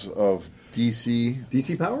 volts of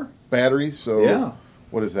DC power batteries. So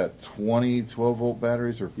what is that? 12 volt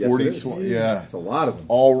batteries or 40? Yeah, it's a lot of them,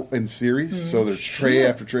 all in series. So there's tray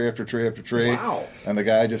after tray after tray after tray. Wow! And the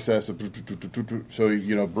guy just has to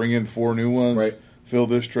bring in 4 new ones, fill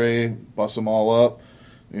this tray, bust them all up.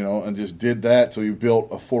 and just did that. So you built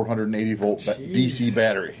a 480 volt DC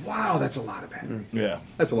battery. Wow, that's a lot of batteries. Yeah,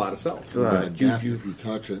 that's a lot of cells. It's a lot of gas if you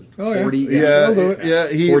touch it. Oh, yeah. 40,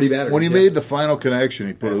 yeah. 40 batteries. When he made the final connection,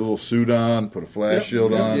 he put a little suit on, put a flash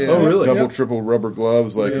shield on. Yeah. Oh, really? Double, triple rubber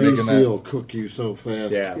gloves, like making that. Will cook you so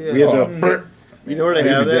fast. Yeah. We had you know where they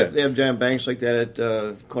have that? They have giant banks like that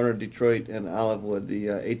at corner of Detroit and Olivewood, the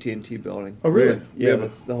AT&T building. Oh, really? Yeah,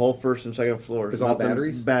 the whole first and second floor is all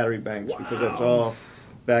batteries? Battery banks, because that's all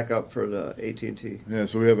backup for the AT&T. Yeah,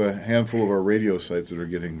 so we have a handful of our radio sites that are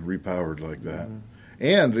getting repowered like that. Mm-hmm.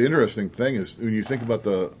 And the interesting thing is, when you think about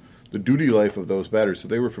the duty life of those batteries, so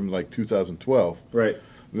they were from like 2012. Right.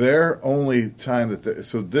 Their only time that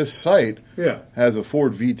so this site has a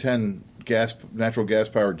Ford V10 natural gas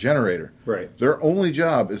powered generator. Right. Their only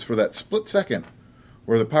job is for that split second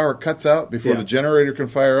where the power cuts out before the generator can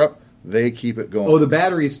fire up. They keep it going. Oh, the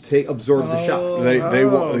batteries absorb the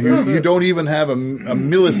shock. You don't even have a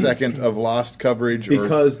millisecond of lost coverage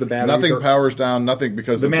because the batteries nothing powers down. Nothing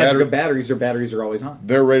because the magic of batteries are always on.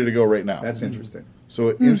 They're ready to go right now. That's interesting. So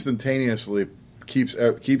it instantaneously keeps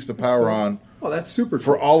the power on. Oh, that's super cool.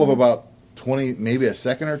 For all of about 20, maybe a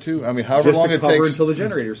second or two. I mean, however long it takes until the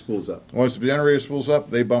generator spools up. Once the generator spools up,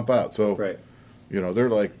 they bump out. So, right. They're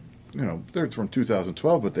like, they're from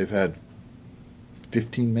 2012, but they've had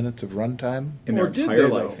 15 minutes of runtime in their entire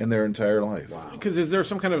life. In their entire life. Wow. Because is there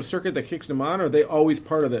some kind of circuit that kicks them on, or are they always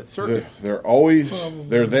part of that circuit? They're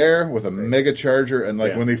there with a mega charger, and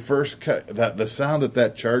when they first cut the sound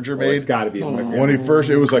that charger made, it's got to be. When he first,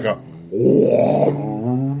 it was like a.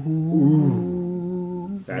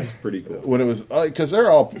 That's pretty cool. When it was because they're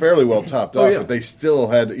all fairly well topped up, but they still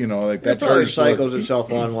had that charger cycles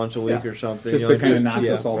itself on once a week or something, just to kind of knock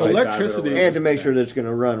this all electricity and to make sure that it's going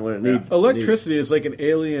to run when it needs. Electricity is like an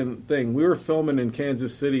alien thing. We were filming in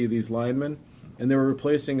Kansas City, these linemen, and they were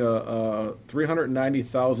replacing a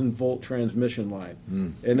 390,000 volt transmission line,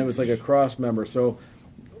 and it was like a cross member. So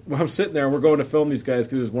I'm sitting there, and we're going to film these guys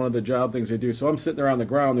because it's one of the job things they do. So I'm sitting there on the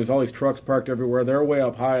ground. There's all these trucks parked everywhere. They're way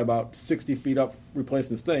up high, about 60 feet up,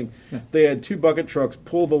 replacing this thing. Yeah. They had 2 bucket trucks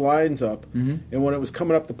pull the lines up, and when it was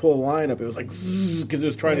coming up to pull the line up, it was like because it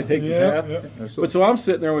was trying to take the path. Yeah. But so I'm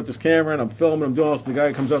sitting there with this camera, and I'm filming, I'm doing all this, and the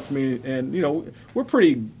guy comes up to me, and we're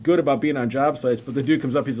pretty good about being on job sites, but the dude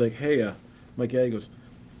comes up, he's like, hey, I'm like, yeah, he goes,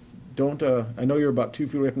 don't, I know you're about 2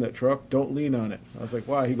 feet away from that truck. Don't lean on it. I was like,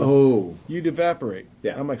 why? He goes, you'd evaporate.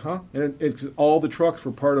 Yeah. I'm like, huh? And it's all the trucks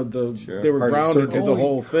were part of the, they were grounded to the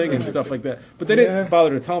whole thing and stuff like that. But they didn't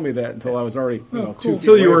bother to tell me that until I was already, 2 feet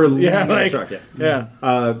until you were leaning on the truck.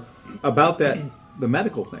 About that, the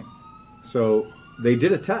medical thing. So they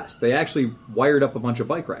did a test. They actually wired up a bunch of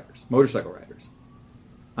motorcycle riders.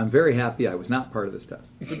 I'm very happy I was not part of this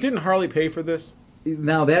test. But didn't Harley pay for this?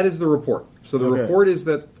 Now that is the report. So the report is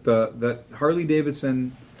that that Harley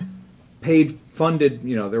Davidson funded.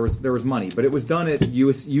 There was money, but it was done at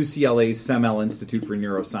UCLA's Semel Institute for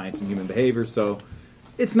Neuroscience and Human Behavior. So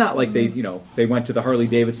it's not like they went to the Harley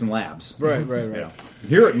Davidson labs. Right.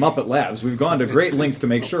 Here at Muppet Labs, we've gone to great lengths to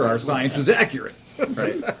make sure our science is accurate.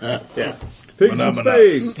 Right? Yeah. Pigs in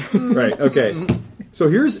space. Right. Okay. So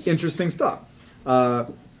here's interesting stuff.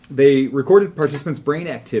 They recorded participants' brain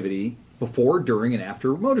activity before, during, and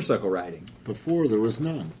after motorcycle riding. Before, there was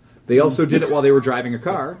none. They also did it while they were driving a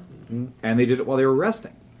car, and they did it while they were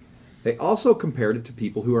resting. They also compared it to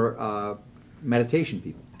people who are meditation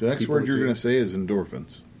people. The next word you're going to say is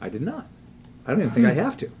endorphins. I did not. I don't even think I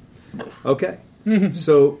have to. Okay.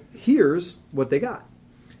 So here's what they got.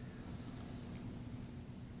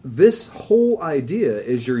 This whole idea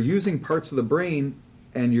is you're using parts of the brain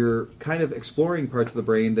and you're kind of exploring parts of the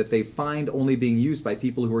brain that they find only being used by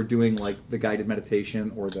people who are doing like the guided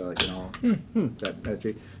meditation or the that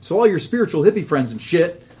meditation. So all your spiritual hippie friends and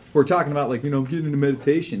shit who are talking about getting into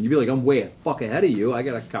meditation, you'd be like, I'm way fuck ahead of you. I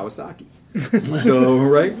got a Kawasaki. So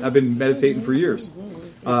right, I've been meditating for years.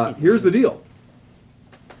 Here's the deal: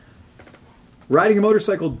 riding a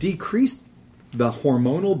motorcycle decreased the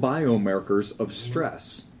hormonal biomarkers of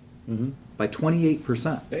stress by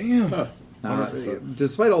 28%. Damn.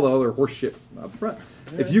 Despite all the other horse shit up front,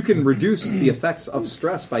 if you can reduce the effects of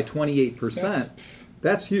stress by 28%,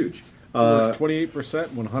 that's huge. 28%,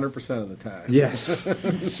 100% of the time.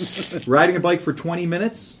 Yes. Riding a bike for 20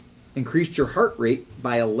 minutes increased your heart rate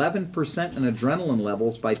by 11% and adrenaline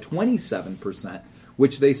levels by 27%,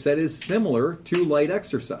 which they said is similar to light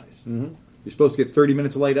exercise. You're supposed to get 30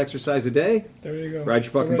 minutes of light exercise a day. There you go. Ride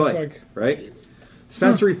your fucking bike. Right?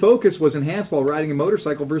 Sensory focus was enhanced while riding a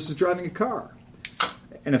motorcycle versus driving a car,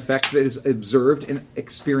 an effect that is observed in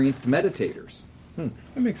experienced meditators. That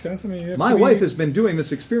makes sense. I mean, my wife has been doing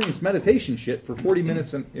this experienced meditation shit for 40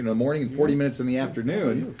 minutes in the morning and 40 minutes in the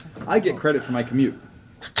afternoon. I get credit for my commute.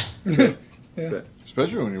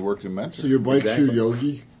 Especially when you worked in Memphis. So your bike's your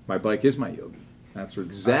yogi? My bike is my yogi. That's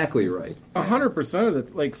exactly right. 100% of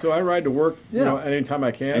it. Like, so I ride to work, anytime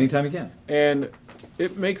I can. Anytime you can. And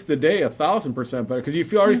it makes the day 1,000% better because you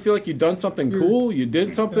already feel like you've done something cool. You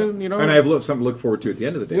did something, And I have something to look forward to at the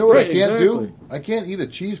end of the day. You know what I can't do? I can't eat a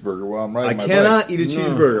cheeseburger while I'm riding my bike. I cannot eat a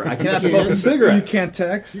cheeseburger. I cannot smoke a cigarette. You can't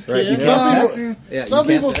text. Right. Some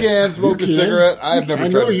people can smoke a cigarette. I've never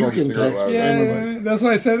tried to smoke a cigarette while riding my bike. That's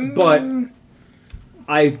what I said. But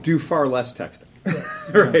I do far less texting.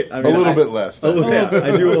 Right, a little bit less. I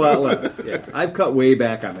do a lot less. Yeah, I've cut way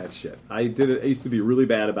back on that shit. I used to be really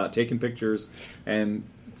bad about taking pictures and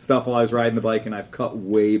stuff while I was riding the bike, and I've cut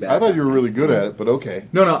way back. I thought you were really good at it, but okay.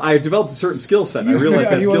 No, I developed a certain skill set. I realized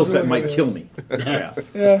that skill set might kill me. Yeah,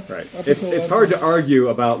 right. It's hard to argue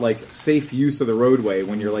about like safe use of the roadway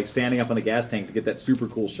when you're like standing up on the gas tank to get that super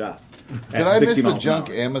cool shot. Did I miss the junk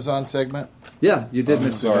Amazon segment? Yeah, you did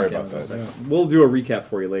miss the junk Amazon segment. We'll do a recap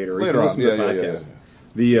for you later. Later on,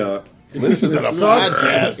 yeah. Listen to the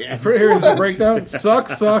podcast. Here's the breakdown.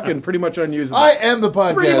 Suck, and pretty much unusable. I am the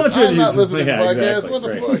podcast. Pretty much I'm not listening to the podcast. Exactly. What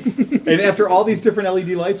the fuck? And after all these different LED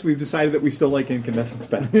lights, we've decided that we still like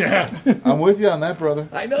incandescent better. Yeah. I'm with you on that, brother.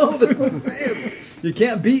 I know, that's what I'm saying. You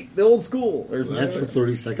can't beat the old school. That's the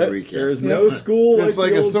 30-second recap. There's no school. It's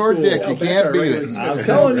like a sore dick. You can't beat it. I'm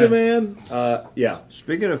telling you, man. Yeah.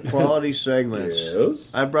 Speaking of quality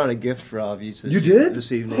segments, I brought a gift for all of you. You did?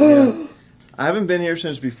 This evening. I haven't been here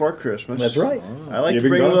since before Christmas. That's right. I like to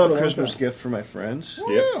bring a little Christmas gift for my friends.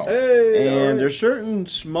 Wow. And there's certain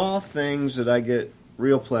small things that I get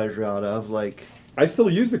real pleasure out of, like... I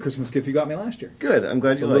still use the Christmas gift you got me last year. Good. I'm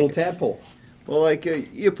glad you like it. The little tadpole. Well, like,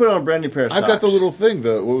 you put on a brand new pair of socks. I've got the little thing,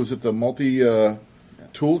 what was it, the multi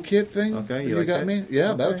toolkit thing? Okay, you got me?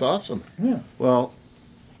 Yeah, that's awesome. Yeah. Well,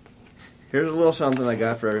 here's a little something I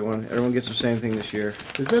got for everyone. Everyone gets the same thing this year.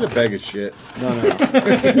 Is that a bag of shit? No. Is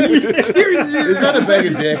that a bag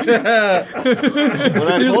of dicks? When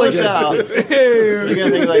I pull this out, you're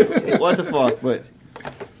going to think, like, what the fuck? But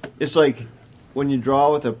it's like when you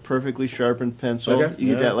draw with a perfectly sharpened pencil,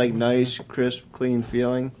 you get that, like, nice, crisp, clean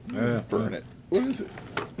feeling. Burn it. What is it?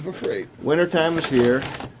 I'm afraid. Wintertime is here.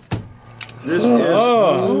 This is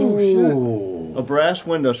a brass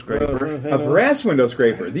window scraper. A brass window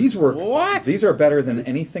scraper. These are better than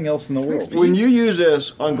anything else in the world. When you use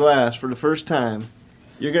this on glass for the first time,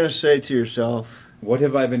 you're going to say to yourself, what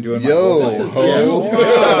have I been doing? Yo, the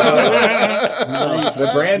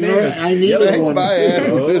brand name. I need one. My ass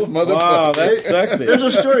with this motherfucker. Wow, that's sexy. There's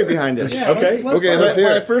a story behind it. Okay, let's hear it.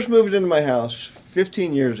 When I first moved into my house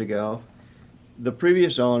 15 years ago, the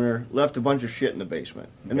previous owner left a bunch of shit in the basement,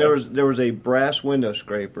 and there was a brass window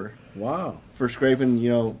scraper. Wow. For scraping,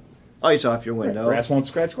 ice off your window. Brass won't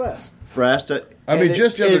scratch glass. Brass.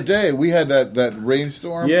 Just the other day we had that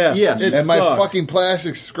rainstorm. Yeah. And my fucking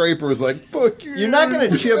plastic scraper was like, "Fuck you." You're not going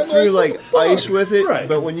to chip through like ice with it, right.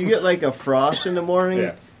 But when you get like a frost in the morning,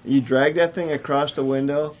 you drag that thing across the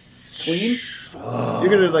window. Clean. You're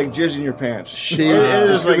gonna like jizz in your pants.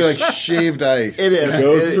 It's gonna be like shaved ice. It is. It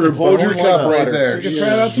goes through. Hold your cup right there. You can try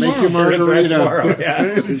it out tomorrow. Make your margarita.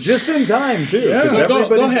 Yeah. Just in time too. Yeah.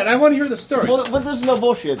 Go ahead. I want to hear the story. Well, but this is no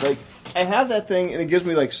bullshit. Like I have that thing, and it gives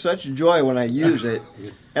me like such joy when I use it.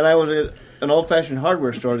 And I was at an old-fashioned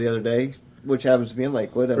hardware store the other day, which happens to be in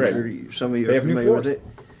Lakewood. I'm sure some of you are familiar with it.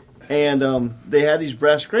 And they had these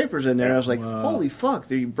brass scrapers in there. And I was like, holy fuck,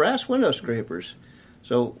 they're brass window scrapers.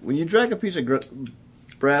 So when you drag a piece of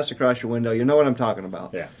brass across your window, you know what I'm talking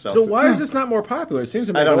about. Yeah. So why is this not more popular? It seems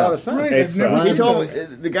to make a lot of sense. He told me,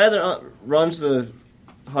 the guy that runs the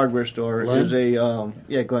hardware store is a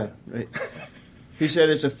Glenn. Right? He said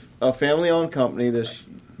it's a family-owned company, this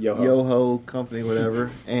Yoho company, whatever,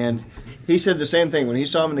 and he said the same thing. When he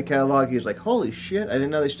saw them in the catalog, he was like, holy shit, I didn't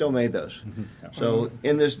know they still made those. So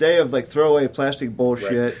in this day of like throwaway plastic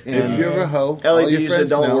bullshit and if you're a hoe, LEDs that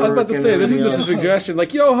don't work. I was about to say, this is just a suggestion.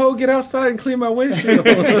 Like, yo, ho, get outside and clean my windshield.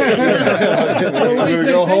 I'm going to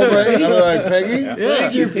go home right now. I'm like, Peggy?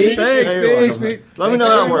 Thank you, Pete. Thanks, Pete. Let me know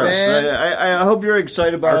how it works. I hope you're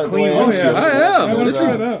excited about clean windshield. I am. I want to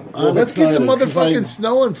try it out. Let's get some motherfucking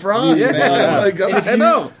snow and frost, man. Like, I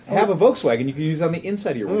know. Have a Volkswagen you can use on the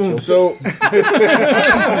inside of your windshield. So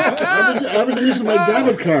I've been using my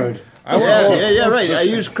debit card. Right. I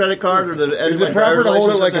use credit card or the. Is it proper to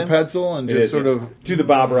hold it like a pencil and just sort of do the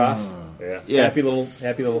Bob Ross? Yeah. Happy little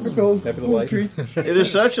life. It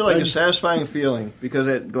is such a satisfying feeling because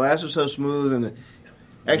that glass is so smooth and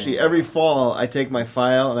Actually, every fall I take my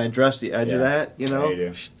file and I dress the edge of that. You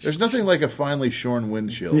know, there's nothing like a finely shorn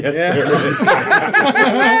windshield. Yes,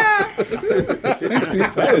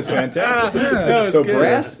 that is fantastic. So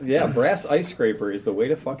brass ice scraper is the way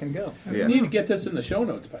to fucking go. We need to get this in the show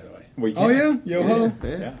notes, by the way. We can. Oh yeah, Yoho.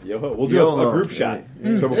 Yeah, Yoho. We'll do a group shot.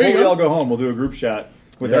 So before we all go home, we'll do a group shot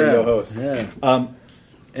with our Yohos. Yeah.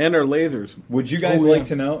 And our lasers. Would you guys like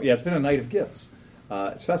to know? Yeah, it's been a night of gifts.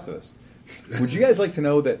 It's Festivus. Would you guys like to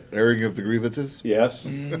know that... Airing of the grievances? Yes.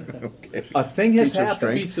 Okay. A thing has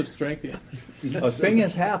happened. Feats of strength, A thing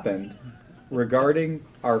has happened regarding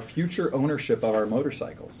our future ownership of our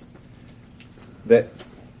motorcycles that,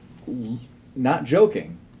 not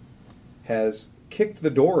joking, has kicked the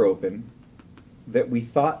door open that we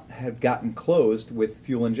thought had gotten closed with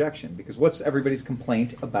fuel injection. Because what's everybody's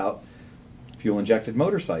complaint about fuel-injected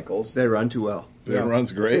motorcycles? They run too well. It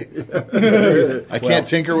runs great. I can't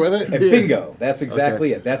tinker with it. Bingo. That's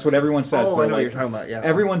exactly it. That's what everyone says. Oh, I know what you're talking about. Yeah.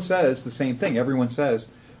 Everyone says the same thing. Everyone says,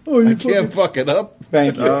 I can't fuck it up.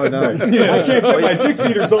 Thank you. Oh, no. I can't get my dick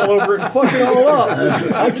beaters all over it and fuck it all up.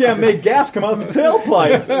 I can't make gas come out the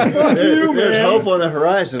tailpipe. Fuck you, man. There's hope on the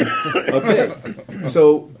horizon. Okay.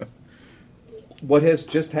 So, what has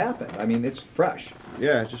just happened? I mean, it's fresh.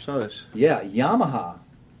 Yeah, I just saw this. Yeah, Yamaha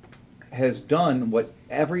has done what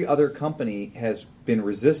every other company has been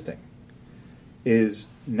resisting, is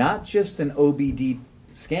not just an OBD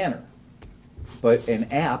scanner, but an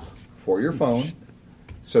app for your phone,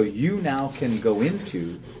 so you now can go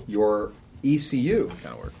into your ECU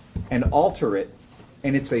and alter it,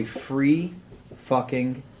 and it's a free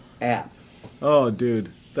fucking app. Oh,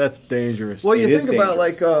 dude, that's dangerous. Well, you think about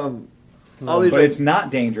all these, but it's not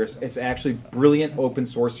dangerous. It's actually brilliant open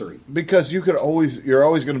sourcery. Because you're always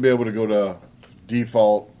going to be able to go to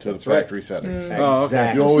default to the factory settings. Oh,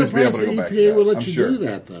 okay. You'll always be able to go back to that. Will let you do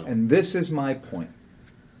that, though. And this is my point.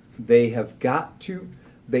 They have got to.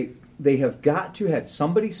 They have got to had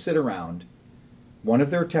somebody sit around, one of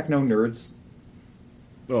their techno nerds.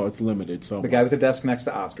 Oh, it's limited. So the guy with the desk next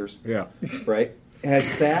to Oscar's. Yeah. Right. Has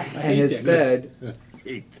sat and has said,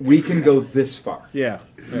 we can go this far. Yeah.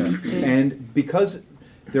 And because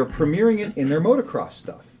they're premiering it in their motocross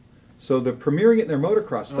stuff. So they're premiering it in their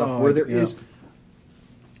motocross stuff where there is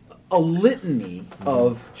a litany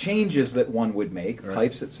of changes that one would make,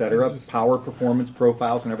 pipes, etc., power, performance,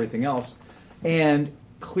 profiles, and everything else. And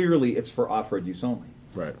clearly it's for off-road use only.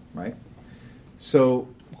 Right? So,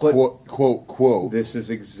 but quote. This is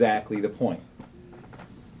exactly the point.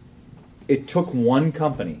 It took one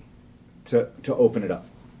company to open it up.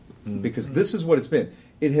 Because this is what it's been.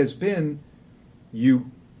 It has been,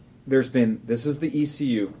 this is the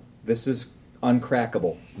ECU, this is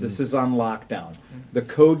uncrackable, this is on lockdown. The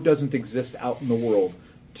code doesn't exist out in the world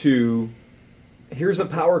here's a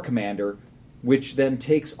power commander, which then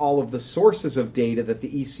takes all of the sources of data that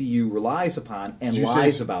the ECU relies upon and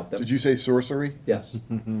lies about them. Did you say sorcery? Yes.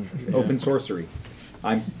 Open sorcery.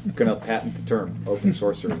 I'm going to patent the term, open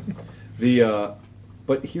sorcery.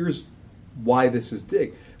 But here's why this is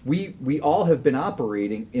dig. We all have been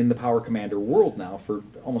operating in the Power Commander world now for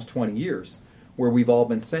almost 20 years, where we've all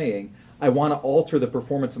been saying, I want to alter the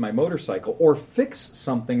performance of my motorcycle or fix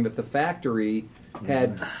something that the factory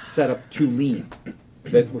had set up too lean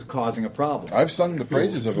that was causing a problem. I've sung the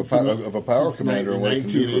praises of a Power Commander and what it can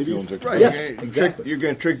do for fuel injection. Right. Yes, exactly. You're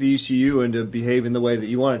going to trick the ECU into behaving the way that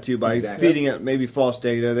you want it to by feeding it maybe false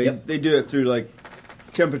data. They do it through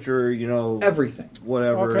temperature, everything,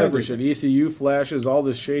 whatever. All kinds of shit. ECU flashes, all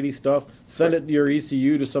this shady stuff. Send it to your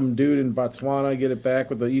ECU to some dude in Botswana, get it back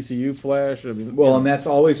with the ECU flash. And that's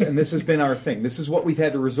always, and this has been our thing. This is what we've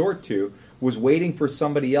had to resort to, was waiting for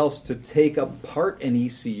somebody else to take apart an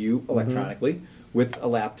ECU electronically with a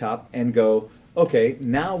laptop and go, okay,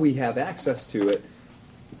 now we have access to it.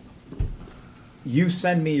 You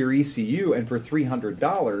send me your ECU, and for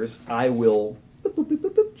 $300, I will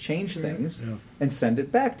change things and send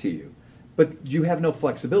it back to you. But you have no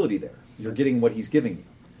flexibility there. You're getting what he's giving you.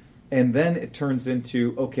 And then it turns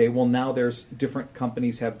into, okay, well, now there's different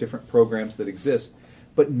companies have different programs that exist,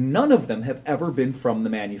 but none of them have ever been from the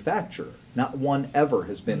manufacturer. Not one ever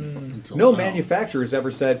has been from. No manufacturer has ever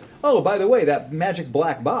said, oh, by the way, that magic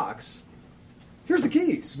black box, here's the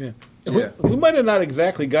keys. Yeah. We might have not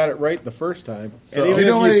exactly got it right the first time. So, and even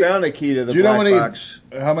if you found a key to the black box.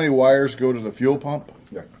 How many wires go to the fuel pump?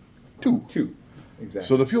 Right. Two. Exactly.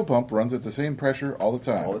 So the fuel pump runs at the same pressure all the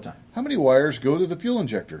time. All the time. How many wires go to the fuel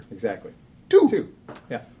injector? Exactly. Two.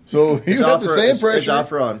 Yeah. So you have the same pressure. It's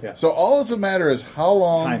off or on. Yeah. So all that's a matter is how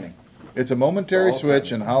long. Timing. It's a momentary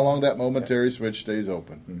switch, and how long that momentary switch stays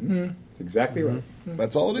open. That's exactly right.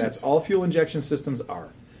 That's all it is. That's all fuel injection systems are.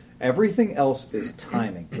 Everything else is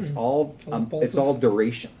timing. It's all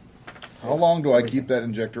duration. How long do I keep that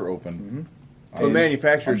injector open? The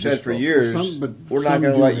manufacturer said for years, we're not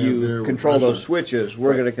going to let you control those switches.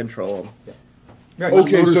 We're going to control them. Yeah. Right.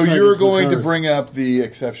 Okay, so you're going to bring up the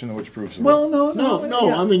exception which proves it. Well, no.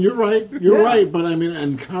 Yeah. I mean, you're right. You're right. But I mean,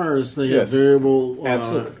 in cars, they have variable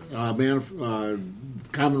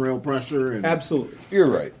common rail pressure. And absolutely, you're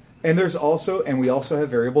right. And we also have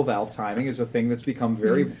variable valve timing is a thing that's become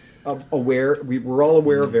very aware. We're all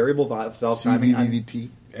aware of variable valve timing. CVVT.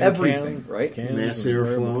 Everything, right? Mass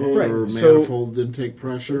airflow or manifold intake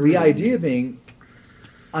pressure. The idea being,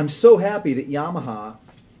 I'm so happy that Yamaha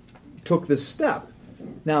took this step.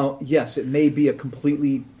 Now, yes, it may be a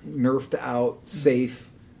completely nerfed out, safe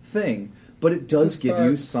thing, but it does give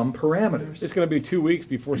you some parameters. It's going to be 2 weeks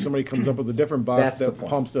before somebody comes up with a different box that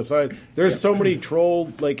pumps stuff aside. There's so many troll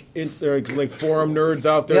forum nerds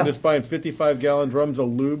out there just buying 55-gallon drums of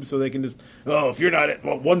lube so they can just, if you're not at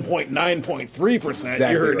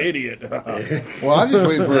 1.9.3%, you're an idiot. Well, I'm just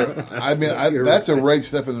waiting for. I mean, that's a right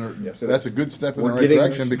step in. That's a good step in the right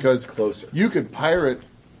direction because you could pirate.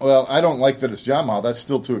 Well, I don't like that it's Yamaha. That's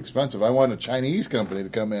still too expensive. I want a Chinese company to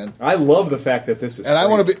come in. I love the fact that this is. And I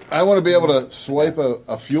want to be able to swipe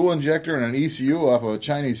a fuel injector and an ECU off of a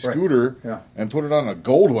Chinese scooter and put it on a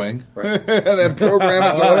Goldwing and then program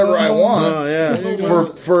it to whatever I want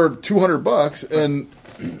for $200 and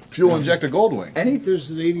fuel inject a Goldwing. There's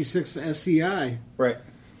an '86 SCI for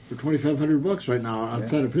 $2,500 right now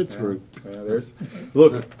outside of Pittsburgh.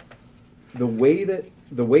 Look, the way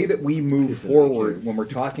that we move forward when we're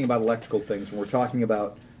talking about electrical things, when we're talking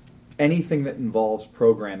about anything that involves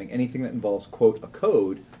programming, anything that involves, quote, a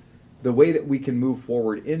code, the way that we can move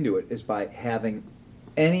forward into it is by having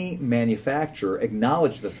any manufacturer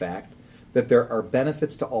acknowledge the fact that there are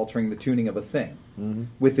benefits to altering the tuning of a thing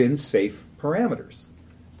within safe parameters.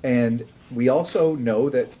 And we also know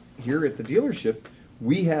that here at the dealership,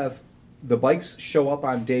 we have the bikes show up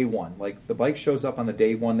on day one. Like the bike shows up on the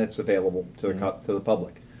day one that's available to the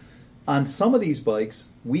public. On some of these bikes,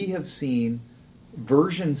 we have seen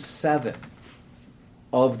version 7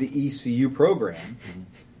 of the ECU program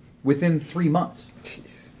within 3 months.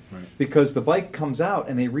 Jeez. Right. Because the bike comes out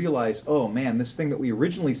and they realize, oh man, this thing that we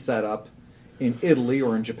originally set up in Italy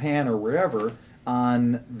or in Japan or wherever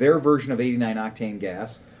on their version of 89 octane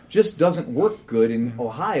gas just doesn't work good in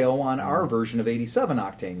Ohio on our version of 87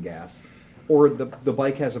 octane gas. Or the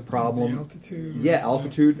bike has a problem. Altitude. Yeah,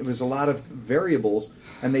 altitude. There's a lot of variables.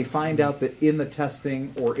 And they find out that in the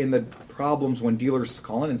testing or in the problems when dealers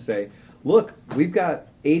call in and say, look, we've got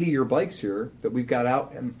 80 of your bikes here that we've got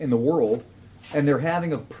out in the world, and they're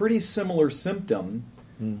having a pretty similar symptom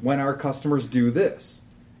when our customers do this.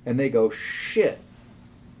 And they go, shit.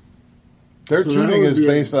 Their tuning is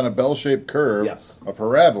based on a bell-shaped curve, a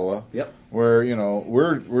parabola, where,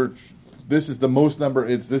 we're this is the most number.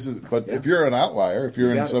 But if you're an outlier, if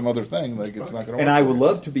you're in some other thing, like it's not going to work. And I would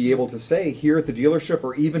love to be able to say here at the dealership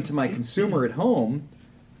or even to my consumer at home,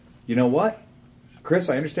 you know what, Chris,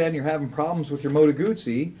 I understand you're having problems with your Moto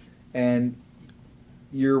Guzzi, and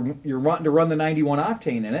you're wanting to run the 91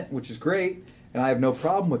 octane in it, which is great, and I have no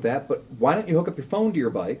problem with that. But why don't you hook up your phone to your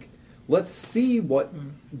bike? Let's see what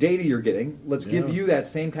data you're getting. Let's give you that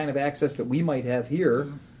same kind of access that we might have here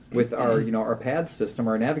with our, our pad system,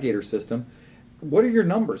 our navigator system. What are your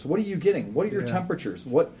numbers? What are you getting? What are your temperatures?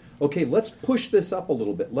 Okay, let's push this up a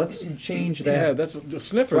little bit. Let's change that. Yeah, that's the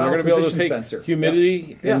sniffer. They're going to be able to take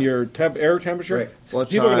humidity and your air temperature. Right.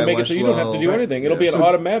 People are going to make it so you don't have to do anything. It'll be an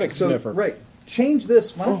automatic sniffer. Right. Change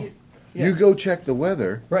this. Why don't you? Yeah. You go check the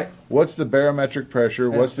weather. Right. What's the barometric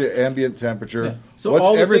pressure? What's the ambient temperature? Yeah. So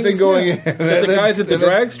what's everything going in? That the guys at the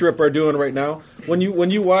drag strip are doing right now. When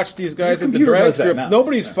you watch these guys at the drag strip,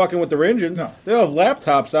 nobody's fucking with their engines. No. They have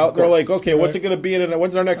laptops out. They're like, okay, what's it going to be in?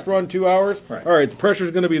 When's our next run? 2 hours? Right. All right, the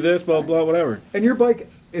pressure's going to be this, blah, blah, whatever. And your bike,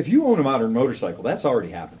 if you own a modern motorcycle, that's already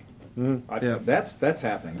happening. That's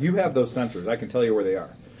happening. You have those sensors. I can tell you where they are.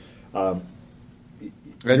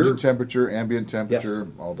 Engine temperature, ambient temperature,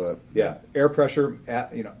 all that. Yeah, air pressure.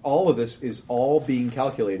 All of this is all being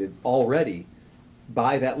calculated already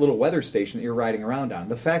by that little weather station that you're riding around on.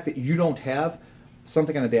 The fact that you don't have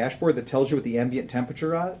something on the dashboard that tells you what the ambient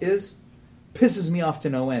temperature is pisses me off to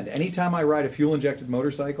no end. Anytime I ride a fuel-injected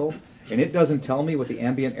motorcycle and it doesn't tell me what the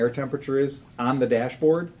ambient air temperature is on the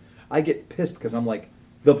dashboard, I get pissed because I'm like,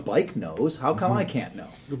 the bike knows. How come I can't know?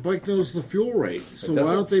 The bike knows the fuel rate. So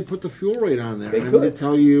why don't they put the fuel rate on there? They could. They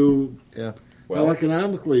tell you how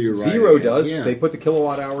economically you're riding. Zero does. Yeah. They put the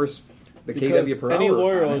kilowatt hours the KW per any hour.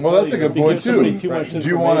 lawyer well, that's a good point too. Do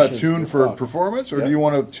you want to tune for performance, or do you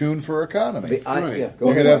want to tune for economy? You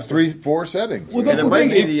could have 3-4 settings. Well, and it might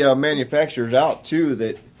be the manufacturers out too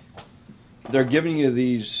that they're giving you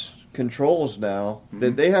these controls now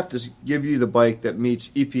that they have to give you the bike that meets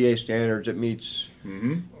EPA standards, that meets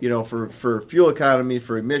for fuel economy,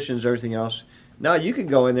 for emissions, everything else. Now you can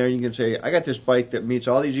go in there and you can say, I got this bike that meets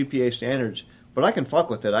all these EPA standards, but I can fuck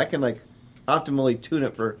with it. I can optimally tune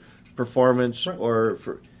it for performance and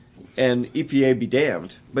EPA be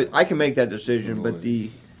damned. But I can make that decision, but the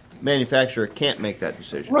manufacturer can't make that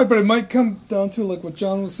decision. Right, but it might come down to, like what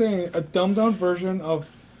John was saying, a dumbed-down version of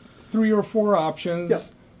 3 or 4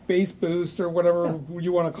 options, base boost or whatever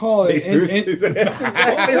you want to call it. It's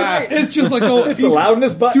just like, it's a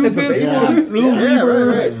loudness button. Do this one, little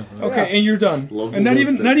reverb. Okay, and you're done. And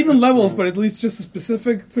not even levels, but at least just a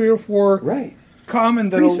specific 3 or 4 common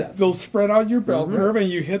they'll spread out your bell curve, and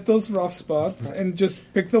you hit those rough spots, and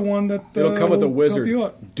just pick the one that it'll come with a wizard.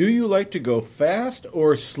 Do you like to go fast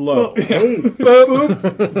or slow? That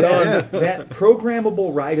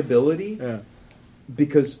programmable rideability,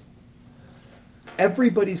 because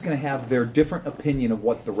everybody's going to have their different opinion of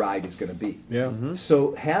what the ride is going to be. Yeah. Mm-hmm.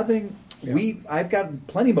 So I've got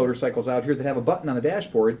plenty of motorcycles out here that have a button on the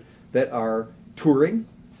dashboard that are touring,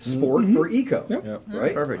 sport, or eco. Yep.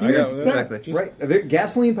 Right? Perfect. Exactly. Right. There are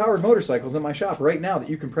gasoline-powered motorcycles in my shop right now that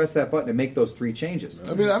you can press that button and make those 3 changes.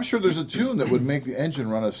 I mean, I'm sure there's a tune that would make the engine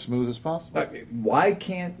run as smooth as possible. Why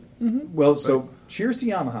can't... Well, so cheers to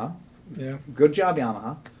Yamaha. Yeah. Good job,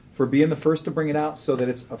 Yamaha, for being the first to bring it out so that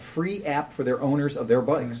it's a free app for their owners of their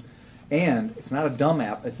bikes. And it's not a dumb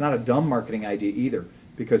app. It's not a dumb marketing idea either.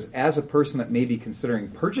 Because as a person that may be considering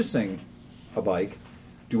purchasing a bike,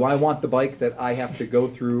 do I want the bike that I have to go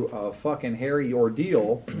through a fucking hairy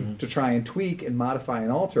ordeal to try and tweak and modify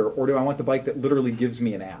and alter? Or do I want the bike that literally gives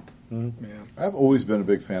me an app? I've always been a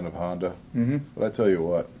big fan of Honda. But I tell you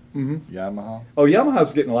what, Yamaha. Oh,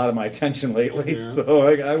 Yamaha's getting a lot of my attention lately. So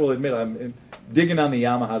I will admit I'm digging on the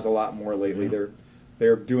Yamahas a lot more lately.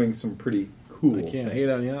 They're doing some pretty cool. I can't hate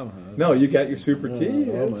on Yamaha. No, you got your Super T.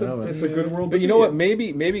 It's a good world. But you know what?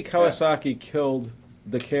 Maybe Kawasaki killed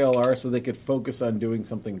the KLR so they could focus on doing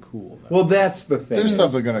something cool. Well, that's the thing. There's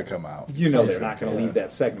something going to come out. They're not going to leave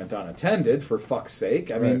that segment unattended, for fuck's sake.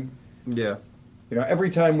 I mean,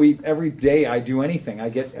 every day I do anything, I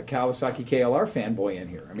get a Kawasaki KLR fanboy in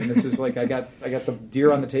here. I mean, this is like I got the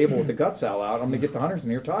deer on the table with the guts out. I'm going to get the hunters in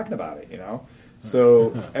here talking about it.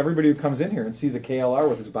 So everybody who comes in here and sees a KLR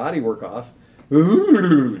with its bodywork off, they're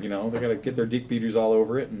going to get their dick beaters all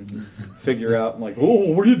over it and figure out, what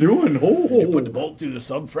are you doing? Did you put the bolt through the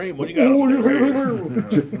subframe? What do you got?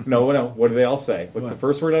 No. What do they all say? What's the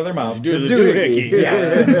first word out of their mouth? Do the doohickey.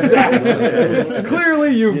 Yes, exactly.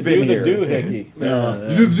 Clearly you've been here. Do the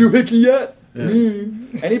doohickey. You do the doohickey yet?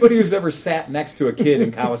 Anybody who's ever sat next to a kid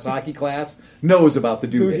in Kawasaki class knows about the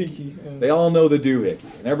doohickey. They all know the doohickey,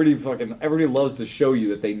 and everybody loves to show you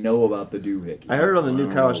that they know about the doohickey. I heard on the new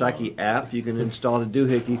Kawasaki app you can install the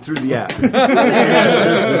doohickey through the app.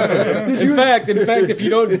 In fact, if you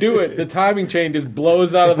don't do it, the timing chain just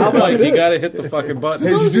blows out of the bike. You got to hit the fucking button.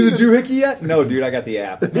 Hey, did you do the doohickey yet? No, dude, I got the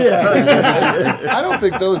app. I don't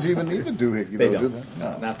think those even need the doohickey. They though, don't. Do they?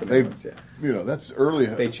 No, not the new ones. Yeah. That's early.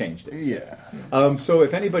 They changed it. Yeah. So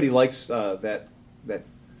if anybody likes that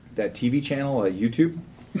TV channel, YouTube.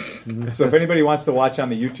 So if anybody wants to watch on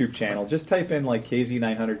the YouTube channel, just type in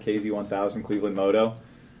KZ900, KZ1000, Cleveland Moto.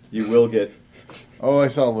 You will get. Oh, I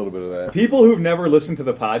saw a little bit of that. People who've never listened to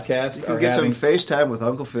the podcast are getting some FaceTime with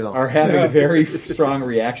Uncle Phil. Are having very strong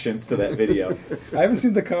reactions to that video. I haven't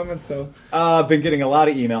seen the comments though. I've been getting a lot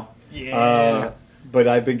of email. Yeah. But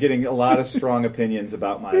I've been getting a lot of strong opinions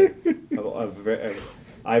about my.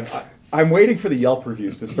 I'm waiting for the Yelp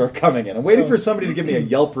reviews to start coming in. I'm waiting for somebody to give me a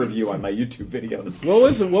Yelp review on my YouTube videos.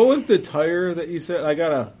 What was the tire that you said? I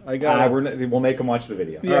gotta. We'll make them watch the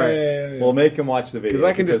video. Yeah, all right. Yeah. We'll make them watch the video because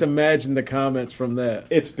I can just imagine the comments from that.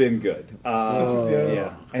 It's been good.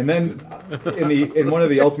 Yeah. And then in one of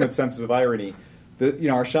the ultimate senses of irony,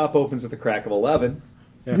 our shop opens at the crack of 11,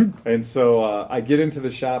 and so I get into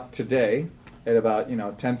the shop today at about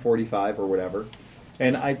 10:45 or whatever.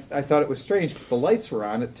 And I thought it was strange because the lights were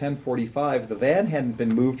on at 10:45. The van hadn't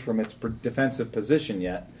been moved from its defensive position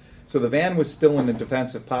yet. So the van was still in a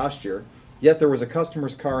defensive posture. Yet there was a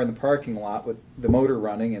customer's car in the parking lot with the motor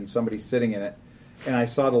running and somebody sitting in it. And I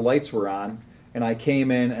saw the lights were on. And I came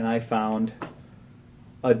in and I found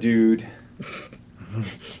a dude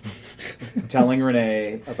telling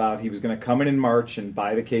Renee about he was going to come in March and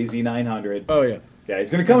buy the KZ900. Oh, yeah. Yeah, he's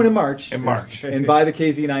going to come in March. In March. And buy the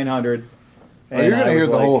KZ900. You're going to hear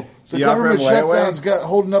the whole The government shutdown's got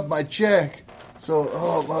holding up my check. So,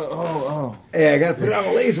 Hey, I got to put it on a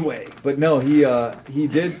layaway. But no, he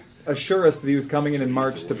did assure us that he was coming in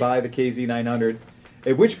March to buy the KZ900.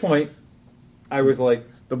 At which point, I was like,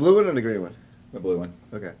 the blue one or the green one? The blue one.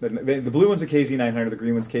 Okay. The blue one's a KZ900. The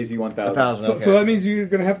green one's KZ1000. So that means you're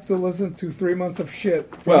going to have to listen to 3 months of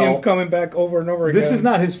shit from him coming back over and over again. This is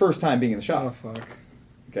not his first time being in the shop. Oh, fuck.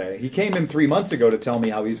 Okay. He came in 3 months ago to tell me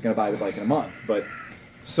how he was going to buy the bike in a month. But,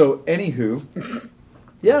 so, anywho,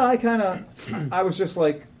 yeah, I was just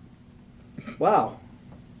like, wow,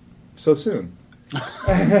 so soon.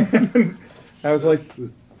 I was like,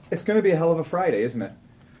 it's going to be a hell of a Friday, isn't it?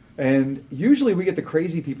 And usually we get the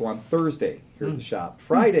crazy people on Thursday here at the shop.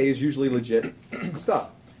 Friday is usually legit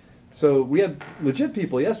stuff. So we had legit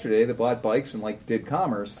people yesterday that bought bikes and did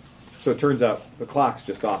commerce. So it turns out the clock's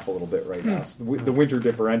just off a little bit right now. So the winter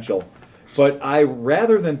differential. But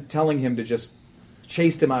rather than telling him to just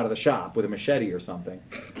chase him out of the shop with a machete or something,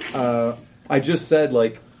 I just said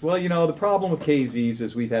well, the problem with KZs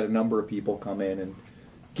is we've had a number of people come in and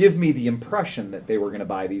give me the impression that they were going to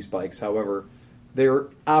buy these bikes. However, they're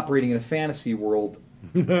operating in a fantasy world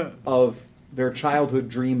of their childhood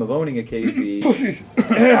dream of owning a KZ,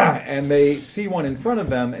 and they see one in front of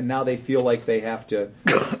them, and now they feel like they have to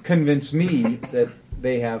convince me that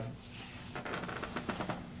they have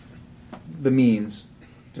the means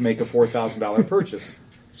to make a $4,000 purchase.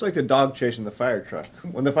 It's like the dog chasing the fire truck.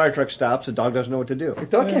 When the fire truck stops, the dog doesn't know what to do. The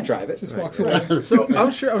dog can't drive it. Just walks away. So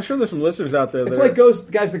I'm sure there's some listeners out there. It's like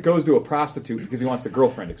guys that goes to a prostitute because he wants the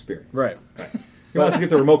girlfriend experience. Right. He wants to get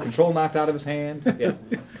the remote control knocked out of his hand. Yeah.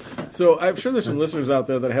 So I'm sure there's some listeners out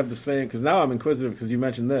there that have the same, because now I'm inquisitive because you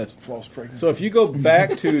mentioned this. False pregnancy. So if you go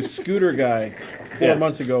back to Scooter Guy 4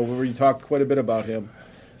 months ago, where you talked quite a bit about him,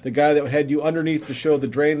 the guy that had you underneath to show the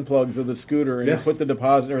drain plugs of the scooter and you put the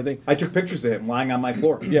deposit and everything. I took pictures of him lying on my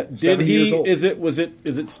floor. Yeah, did he? Is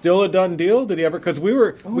it still a done deal? Did he ever? Because we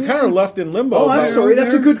kind of left in limbo. Oh, I'm sorry.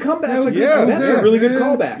 That's a good comeback. That's a really good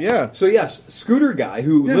callback. Yeah. So yes, Scooter Guy,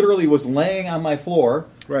 who literally was laying on my floor,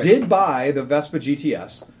 did buy the Vespa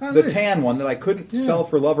GTS, the tan one that I couldn't sell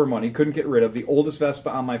for love or money, couldn't get rid of, the oldest Vespa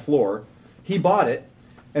on my floor. He bought it,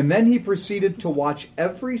 and then he proceeded to watch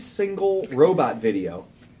every single robot video.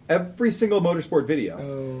 Every single motorsport video.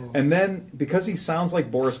 Oh. And then, because he sounds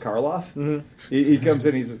like Boris Karloff, he comes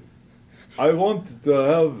in, he's I want to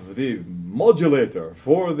have the modulator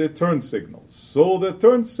for the turn signals, so the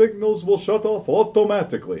turn signals will shut off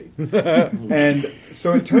automatically. And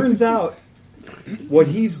so it turns out, what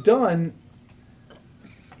he's done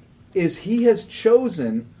is he has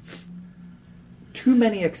chosen too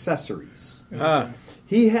many accessories.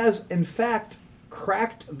 He has, in fact,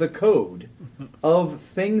 cracked the code of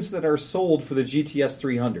things that are sold for the GTS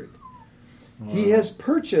 300. Wow. He has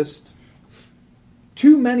purchased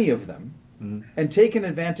too many of them and taken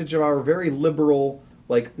advantage of our very liberal,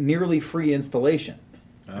 nearly free installation.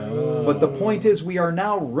 Oh. But the point is, we're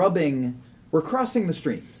crossing the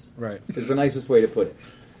streams. Right. Is the nicest way to put it.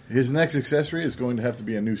 His next accessory is going to have to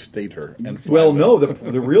be a new stator. Well, no,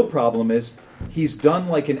 the real problem is he's done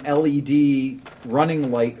an LED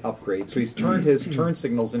running light upgrade. So he's turned his turn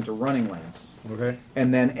signals into running lamps. Okay.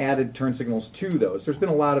 And then added turn signals to those. There's been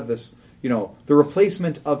a lot of this, the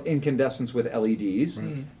replacement of incandescents with LEDs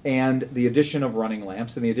and the addition of running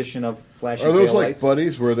lamps and the addition of flashing tail lights. Are those like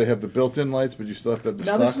Buddies where they have the built-in lights but you still have to have the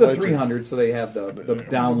stock lights? Now this is the 300, so they have the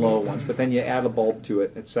down-low ones, but then you add a bulb to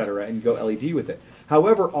it, etc., and you go LED with it.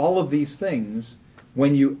 However, all of these things,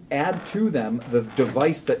 when you add to them the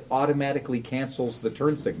device that automatically cancels the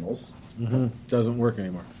turn signals... doesn't work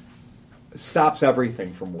anymore. Stops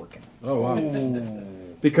everything from working. Oh, wow.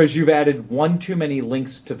 Because you've added one too many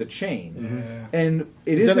links to the chain. And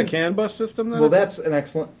is that a CAN bus system then? Well, that's an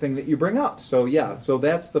excellent thing that you bring up. So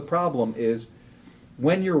that's the problem is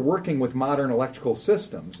when you're working with modern electrical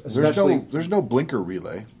systems, especially... There's no blinker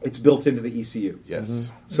relay. It's built into the ECU. Yes.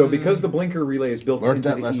 So because the blinker relay is built into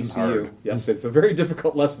the ECU... Hard. Yes, it's a very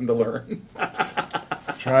difficult lesson to learn.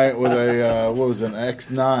 Try it with an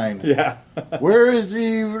X9. Yeah. Where is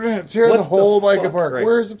tear the whole bike apart. Right.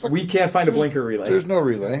 Where is the fucking... We can't find a blinker relay. There's no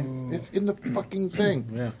relay. It's in the fucking thing.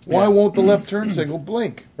 Yeah. Why won't the left turn signal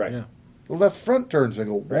blink? Right. Yeah. The left front turn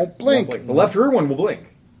signal won't blink. The left rear one will blink.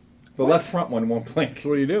 The left front one won't blink. So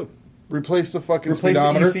what do you do? Replace the fucking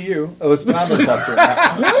speedometer. The ECU. Oh, the speedometer cluster.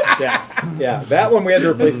 Yeah. That one we had to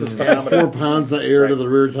replace the speedometer. 4 pounds of air to the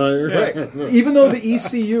rear tire. Right. Even though the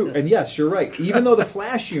ECU, and yes, you're right, even though the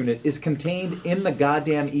flash unit is contained in the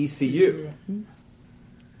goddamn ECU,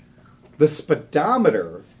 the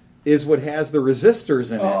speedometer is what has the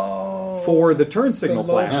resistors in it for the turn signal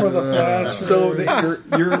flash. For the flash. So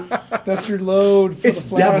that That's your load for the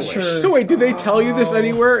flasher. So wait, did they tell you this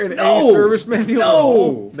anywhere in any service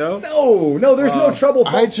manual? No. There's no trouble.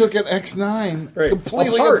 I took an X9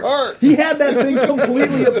 completely apart. He had that thing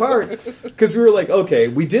completely apart because we were like, okay,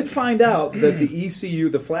 we did find out that the ECU,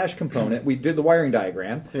 the flash component, we did the wiring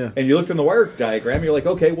diagram, and you looked in the wire diagram, you're like,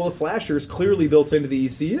 okay, well, the flasher is clearly built into the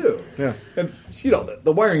ECU. Yeah. And,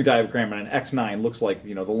 the wiring diagram on an X9 looks like,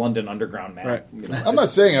 the London Underground map. Right. I'm not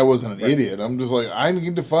saying I wasn't an idiot. I'm just like, I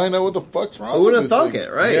need to find out what the fuck's wrong with this. Who would have thunk it,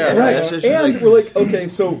 right? Yeah, right. And we're like, okay,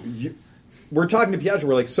 so we're talking to Piaggio.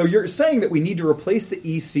 We're like, so you're saying that we need to replace the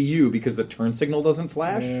ECU because the turn signal doesn't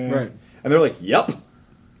flash? Right. And they're like, yep.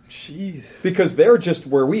 Jeez. Because they're just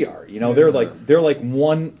where we are. They're like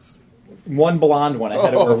one blonde one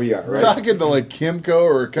ahead of where we are. Right? Talking to like Kimco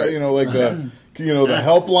or the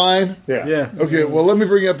helpline. Yeah. Okay, well, let me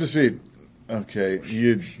bring you up to speed. Okay,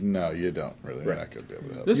 you don't really. You're not going to be able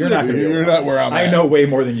to help. You're not where I'm at. I know way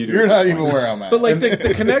more than you do. You're not even where I'm at. But like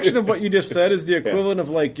the connection of what you just said is the equivalent of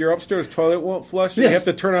like your upstairs toilet won't flush. And you have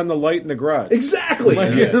to turn on the light in the garage. Exactly.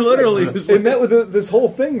 Literally. And this whole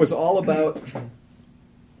thing was all about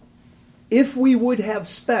if we would have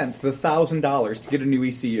spent the $1,000 to get a new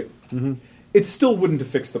ECU. Mm-hmm. It still wouldn't have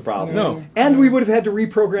fixed the problem. No. And we would have had to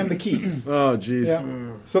reprogram the keys. Oh, jeez.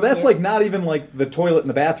 Yeah. So that's like not even like the toilet in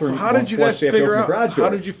the bathroom. So how did you guys figure out? How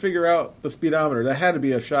did you figure out the speedometer? That had to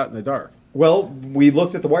be a shot in the dark. Well, we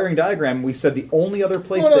looked at the wiring diagram. And we said the only other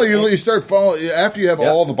place. Well, no, you start following after you have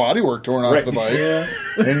all the bodywork torn off the bike,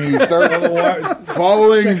 and you start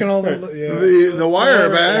following the wire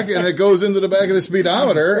back, and it goes into the back of the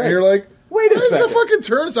speedometer, and you're like, wait a second. It's a fucking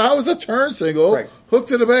turn. How is a turn signal hooked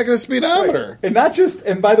to the back of the speedometer? Right.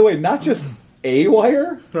 And by the way, not just a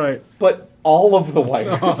wire, but all of the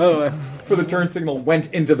wires for the turn signal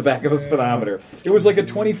went into the back of the speedometer. It was like a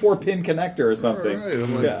 24-pin connector or something.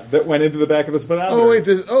 That went into the back of the speedometer. Oh, wait.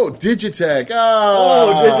 Digitech.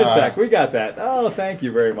 Oh, Digitech. We got that. Oh, thank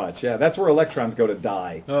you very much. Yeah, that's where electrons go to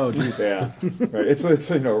die. Oh, geez. Yeah. Right. It's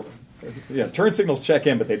turn signals check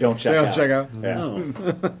in, but they don't check out. They don't check out.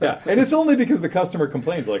 Yeah. Yeah. And it's only because the customer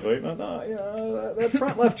complains, like, that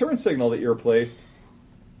front left turn signal that you replaced,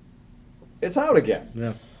 it's out again.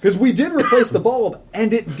 Yeah. Because we did replace the bulb,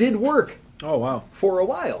 and it did work. Oh, wow. For a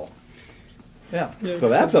while. Yeah. So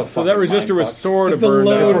that's a So that resistor was sort of burned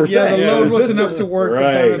out. The load was enough to work.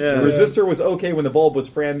 Right. The resistor was okay when the bulb was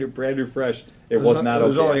brand new fresh. It was not okay. It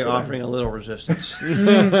was only offering a little resistance.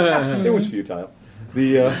 It was futile.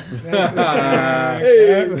 I'm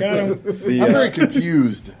very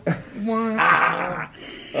confused.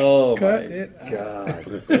 Oh, my God.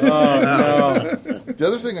 The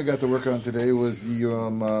other thing I got to work on today was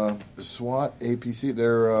the SWAT APC,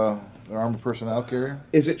 their armored personnel carrier.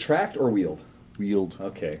 Is it tracked or wheeled? Wheeled.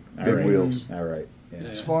 Okay. Big wheels. All right. Yeah.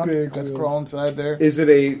 It's fun. Got to crawl inside there. Is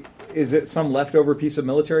it some leftover piece of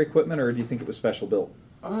military equipment, or do you think it was special built?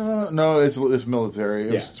 No, it's military.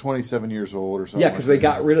 It was 27 years old or something. Yeah, because they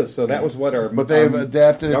got rid of. So that was what our. But they've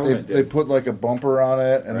adapted it. They put like a bumper on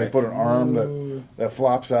it, and they put an arm that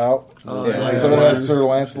flops out. So it has Sir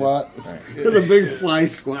Lancelot. With a big fly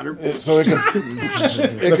swatter. So it can.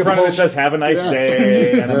 The front of it says "Have a nice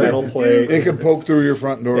day" and a metal plate. It can poke through your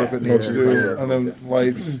front door if it needs to, and then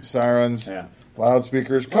lights, sirens,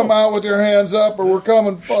 loudspeakers. Come out with your hands up, or we're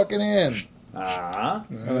coming fucking in.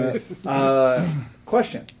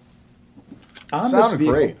 Question. Sounded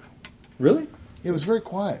great. Really? It was very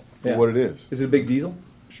quiet for what it is. Is it a big diesel?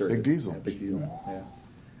 Sure. Big diesel. Yeah, big diesel. Yeah.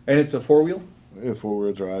 And it's a 4-wheel? Yeah,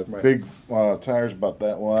 4-wheel drive. Right. Big tires about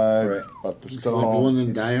that wide. About the stone. It's like the one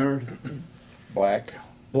in Die Hard? Black.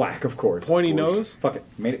 Black, of course. Pointy nose? Fuck it.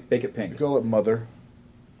 Make it pink. Call it Mother.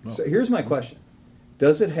 No. So here's my question.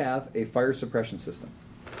 Does it have a fire suppression system?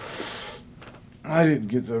 I didn't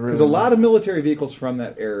get the. Because a lot of military vehicles from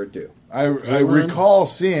that era do. I recall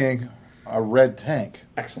seeing a red tank.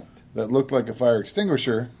 Excellent. That looked like a fire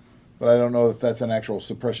extinguisher, but I don't know if that's an actual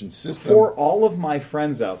suppression system. For all of my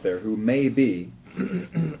friends out there who may be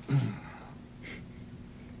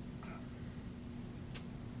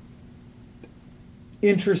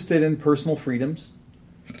interested in personal freedoms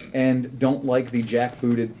and don't like the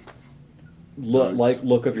jackbooted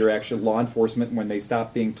look of your actual law enforcement when they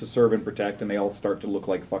stop being to serve and protect and they all start to look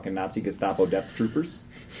like fucking Nazi Gestapo death troopers.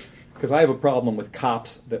 Because I have a problem with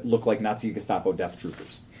cops that look like Nazi Gestapo death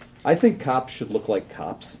troopers. I think cops should look like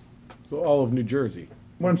cops. So all of New Jersey.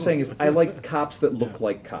 What I'm saying is I like cops that look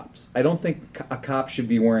like cops. I don't think a cop should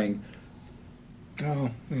be wearing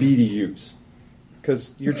BDUs.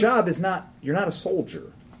 Because your job is not, you're not a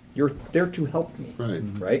soldier. You're there to help me.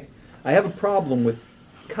 Right? I have a problem with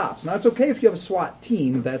cops. Now, it's okay if you have a SWAT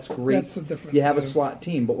team. That's great. That's a different you have a SWAT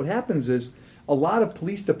team. But what happens is a lot of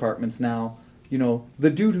police departments now, the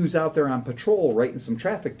dude who's out there on patrol writing some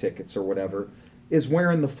traffic tickets or whatever is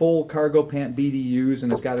wearing the full cargo pant BDUs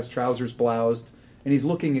and has got his trousers bloused, and he's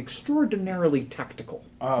looking extraordinarily tactical.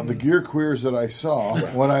 The gear queers that I saw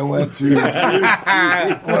when I went to get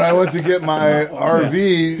my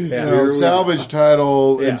RV, salvage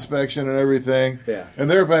title inspection and everything, and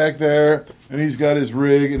they're back there, and he's got his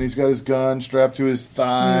rig and he's got his gun strapped to his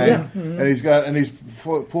thigh, and he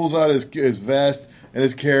pulls out his vest and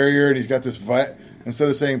his carrier, and he's got this. Instead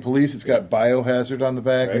of saying police, it's got biohazard on the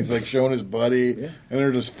back. Right. And he's like showing his buddy, and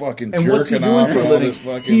they're just fucking jerking what's he doing off. For a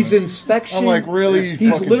living? He's inspecting. I'm like, really,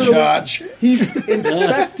 you fucking judge? He's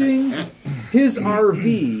inspecting his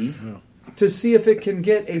RV to see if it can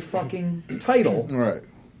get a fucking title, right?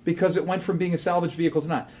 Because it went from being a salvage vehicle to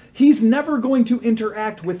not. He's never going to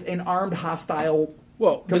interact with an armed hostile.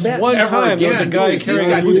 Well, this one time there was a guy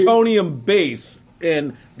carrying a plutonium base.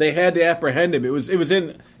 And they had to apprehend him. It was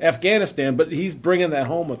in Afghanistan, but he's bringing that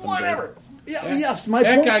home with him. Whatever. Yes,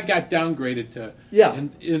 that guy got downgraded to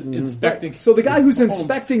inspecting. Right. So the guy who's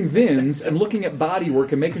inspecting VINs and looking at body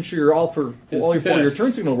work and making sure all your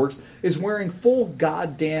turn signal works is wearing full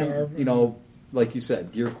goddamn, like you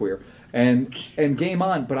said, gear queer and game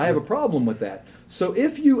on. But I have a problem with that. So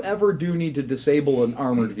if you ever do need to disable an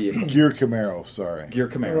armored vehicle, Gear Camaro, sorry, Gear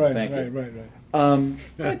Camaro, thank you. Right.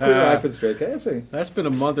 Queer eye for the straight guy. That's been a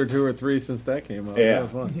month or 2 or 3 since that came out. Yeah.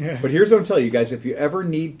 That was fun. Yeah. But here's what I'm telling you guys: if you ever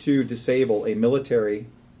need to disable a military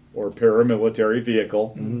or paramilitary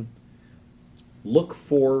vehicle, look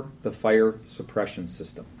for the fire suppression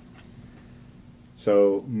system.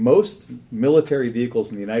 So most military vehicles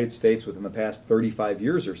in the United States within the past 35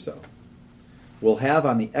 years or so will have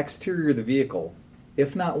on the exterior of the vehicle,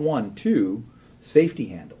 if not 1, 2, safety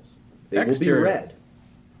handles. They will be red.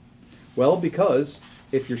 Well, because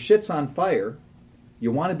if your shit's on fire,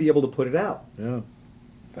 you want to be able to put it out. Yeah.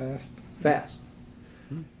 Fast.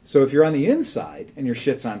 So if you're on the inside and your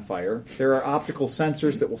shit's on fire, there are optical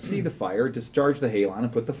sensors that will see the fire, discharge the halon,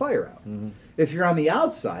 and put the fire out. If you're on the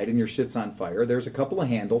outside and your shit's on fire, there's a couple of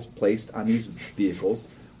handles placed on these vehicles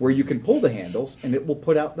where you can pull the handles and it will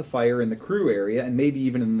put out the fire in the crew area and maybe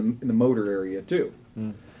even in the motor area too.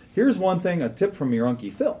 Here's one thing, a tip from your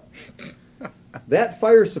Unky Phil. That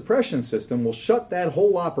fire suppression system will shut that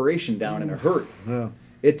whole operation down in a hurry. Yeah.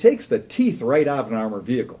 It takes the teeth right out of an armored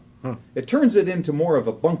vehicle. It turns it into more of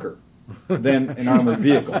a bunker than an armored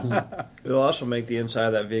vehicle. It'll also make the inside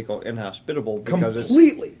of that vehicle inhospitable because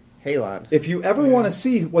completely. It's halon. If you ever want to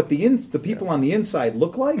see what the people on the inside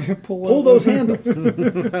look like, pull those handles.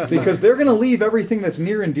 Because they're going to leave everything that's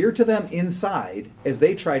near and dear to them inside as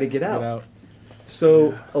they try to get out.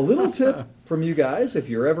 So a little tip from you guys, if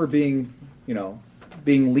you're ever being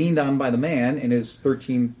leaned on by the man in his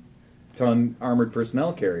 13-ton armored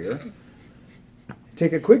personnel carrier,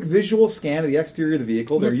 take a quick visual scan of the exterior of the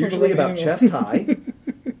vehicle. They're usually about chest high.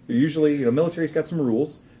 They're usually, military's got some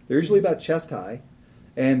rules. They're usually about chest high.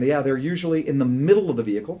 And, they're usually in the middle of the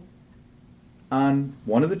vehicle on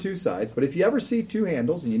one of the 2 sides. But if you ever see 2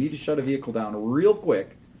 handles and you need to shut a vehicle down real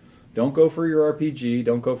quick, don't go for your RPG.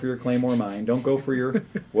 Don't go for your Claymore Mine. Don't go for your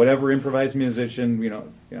whatever improvised musician.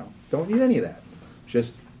 Don't need any of that.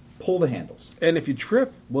 Just pull the handles. And if you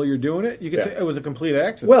trip while you're doing it, you can say it was a complete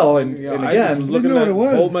accident. Well, and again, I just looking at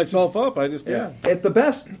hold myself up. I just At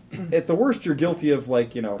the worst, you're guilty of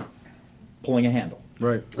pulling a handle.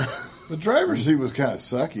 Right. The driver's seat was kind of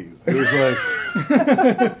sucky. It was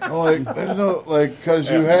there's no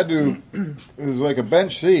because you had to. It was like a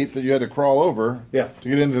bench seat that you had to crawl over to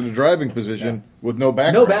get into the driving position with no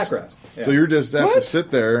backrest. No backrest. Yeah. So you just have to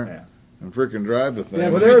sit there and freaking drive the thing. Yeah,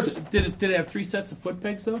 did it have 3 sets of foot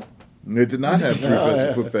pegs though? It did not have 3 sets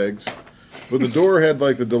of foot pegs. But the door had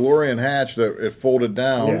the DeLorean hatch that it folded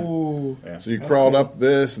down. Yeah. So you crawled up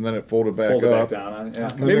this, and then it folded back up. Down. And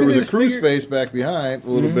there was a crew space back behind a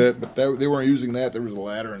little bit, but they weren't using that. There was a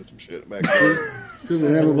ladder and some shit back there. Didn't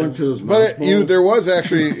we have a bunch of those? But there was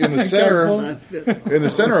actually in the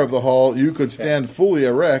center of the hall, you could stand fully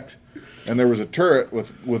erect. And there was a turret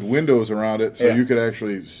with windows around it, so you could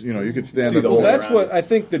actually, you could stand up. Well, that's what I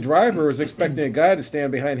think the driver was expecting a guy to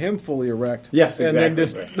stand behind him fully erect. Yes, exactly. And then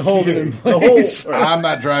just hold it in place. I'm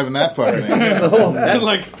not driving that fucking thing.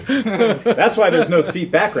 That's why there's no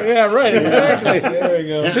seat backrest. Yeah, right, exactly. There we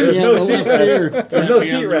go. There's no seat rest. There's no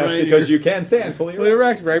seat rest because you can stand fully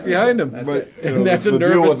erect right behind him. But the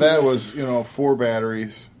deal with that was, 4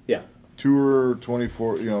 batteries. Yeah. 2 or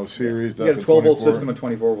 24, series. You had a 12-volt system, a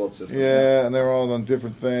 24-volt system. Yeah, and they were all on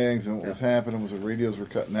different things, and what was happening was the radios were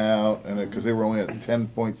cutting out, and because they were only at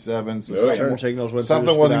 10.7, so turn signals went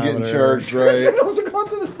something wasn't getting charged right. Signals are going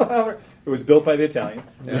through the speedometer. It was built by the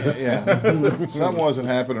Italians. Yeah. Something wasn't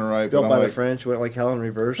happening right. Built by the French, went like hell in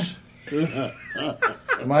reverse.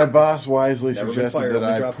 My boss wisely suggested that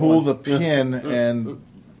I pull the pin and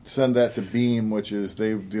send that to Beam, which is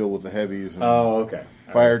they deal with the heavies. And okay.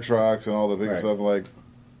 Fire trucks and all the big stuff. Like,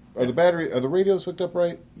 are the radios hooked up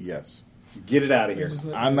right? Yes. Get it out of here.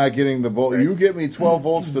 I'm not getting the volt. You get me 12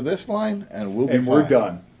 volts to this line, and we'll be fine. We're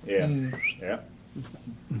done. Yeah. Yeah.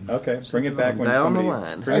 Okay. Bring it back when down somebody... the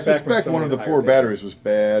line. I suspect one of the 4 batteries was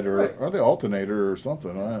bad, or the alternator or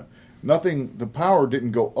something. Nothing. The power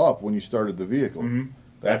didn't go up when you started the vehicle. Mm-hmm.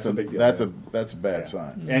 That's a big deal. That's a bad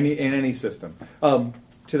sign. In any system.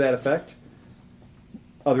 To that effect,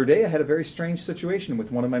 other day I had a very strange situation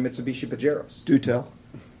with one of my Mitsubishi Pajeros. Do tell.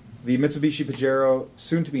 The Mitsubishi Pajero,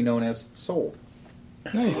 soon to be known as, sold.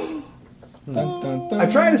 Nice.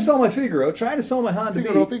 I'm trying to sell my Figaro, trying to sell my Honda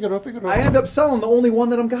Figaro. I end up selling the only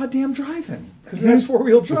one that I'm goddamn driving because it has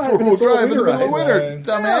 4-wheel drive. In the winter,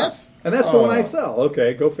 dumbass. Yeah. And that's the one I sell.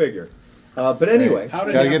 Okay, go figure. But anyway,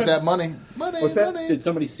 gotta get that money. What's that? Did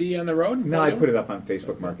somebody see you on the road? No, I put it up on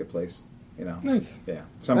Facebook Marketplace. You know, nice. Yeah,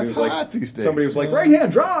 somebody was hot these days. Somebody was like,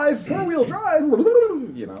 right-hand drive, 4-wheel drive.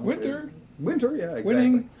 You know, winter, yeah, exactly.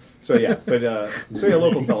 Winning. So yeah, but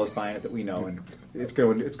local fellas buying it that we know, and it's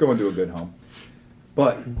going to a good home.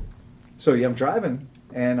 But so yeah, I'm driving,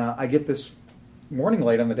 and I get this warning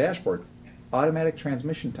light on the dashboard: automatic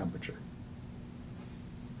transmission temperature.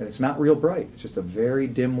 And it's not real bright; it's just a very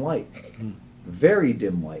dim light, and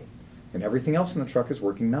everything else in the truck is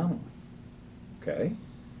working nominally. Okay.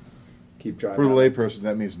 Keep driving. For the layperson,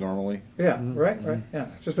 that means normally. Yeah, right. Yeah,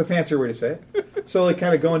 it's just a fancier way to say it. So, like,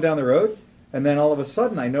 kind of going down the road, and then all of a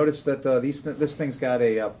sudden, I noticed that this thing's got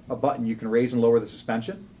a button you can raise and lower the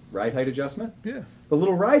suspension, ride height adjustment. Yeah. The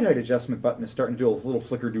little ride height adjustment button is starting to do a little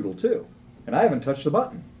flicker doodle too, and I haven't touched the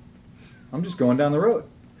button. I'm just going down the road.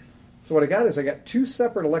 So what I got is 2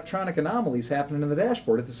 separate electronic anomalies happening in the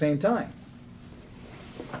dashboard at the same time.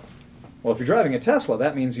 Well, if you're driving a Tesla,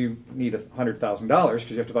 that means you need $100,000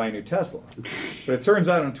 because you have to buy a new Tesla. But it turns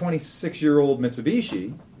out on a 26-year-old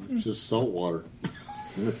Mitsubishi... It's just salt water.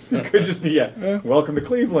 It could just be, welcome to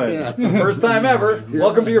Cleveland. Yeah. First time ever. Yeah.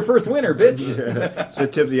 Welcome to your first winter, bitch. Yeah. It's the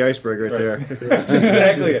tip of the iceberg right there. That's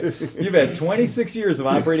exactly it. You've had 26 years of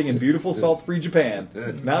operating in beautiful, salt-free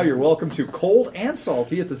Japan. Now you're welcome to cold and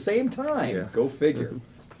salty at the same time. Yeah. Go figure.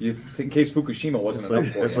 In case Fukushima wasn't enough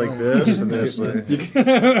for you. It's like this, and this. Like... You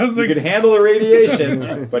could handle the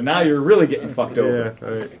radiation, but now you're really getting fucked over. Yeah,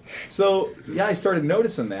 right. So, I started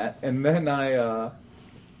noticing that, and then I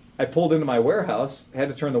pulled into my warehouse, had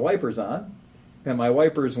to turn the wipers on, and my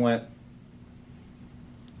wipers went...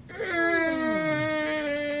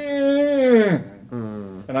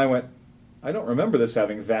 And I went... I don't remember this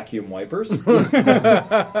having vacuum wipers. But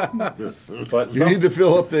you need to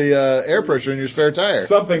fill up the air pressure in your spare tire.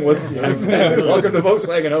 Something was... Exactly. Welcome to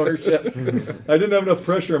Volkswagen ownership. I didn't have enough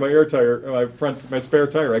pressure in my air tire, my spare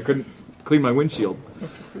tire. I couldn't clean my windshield.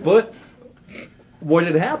 But what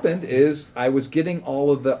had happened is I was getting all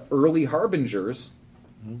of the early harbingers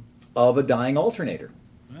of a dying alternator.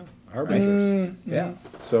 Well, harbingers. Mm-hmm. Yeah.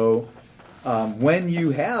 So when you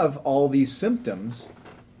have all these symptoms...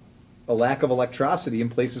 a lack of electricity in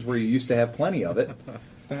places where you used to have plenty of it.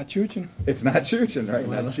 It's not chooching. It's not chooching, right? It's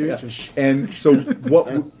not chooching. Yeah. And so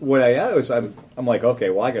what I had was I'm like, okay,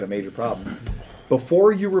 well, I got a major problem.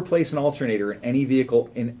 Before you replace an alternator in any vehicle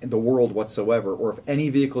in the world whatsoever, or if any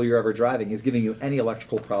vehicle you're ever driving is giving you any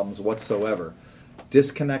electrical problems whatsoever,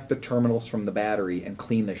 disconnect the terminals from the battery and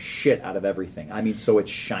clean the shit out of everything. I mean, so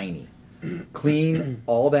it's shiny. Clean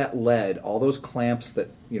all that lead, all those clamps that,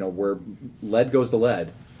 where lead goes to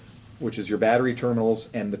lead, which is your battery terminals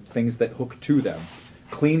and the things that hook to them.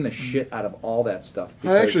 Clean the shit out of all that stuff.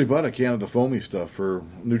 I actually bought a can of the foamy stuff for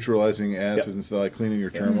neutralizing acid and stuff, like cleaning your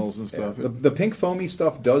terminals and stuff. Yeah. The pink foamy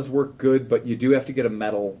stuff does work good, but you do have to get a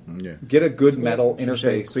metal. Yeah. Get a good metal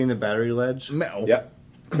interface. Clean the battery leads? Metal. Yep.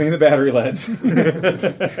 Clean the battery leads.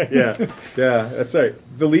 Yeah, that's right.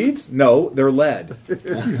 The leads? No, they're lead.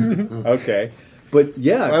 Okay. But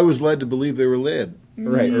yeah. I was led to believe they were lead.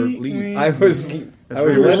 Right. Or lead. I was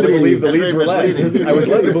led to believe the leads were lead. I was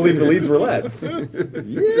led to believe the leads were lead.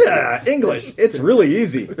 Yeah, English. It's really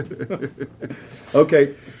easy.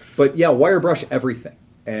 Okay. But yeah, wire brush everything.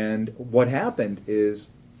 And what happened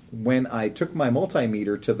is when I took my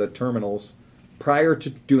multimeter to the terminals prior to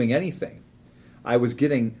doing anything, I was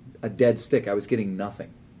getting a dead stick. I was getting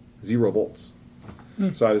nothing. 0 volts.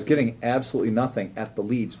 So I was getting absolutely nothing at the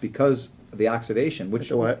leads because of the oxidation.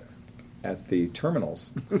 Which what? at the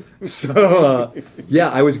terminals. So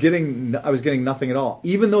I was getting nothing at all.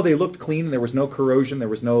 Even though they looked clean, there was no corrosion, there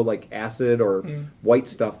was no like acid or white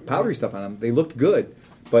stuff, powdery stuff on them. They looked good,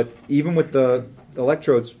 but even with the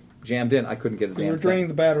electrodes jammed in, I couldn't get a damn thing. So you were draining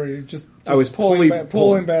the battery, just I was pulling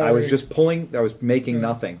battery. I was just pulling. I was making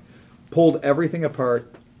nothing. Pulled everything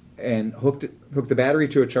apart and hooked the battery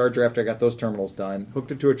to a charger after I got those terminals done.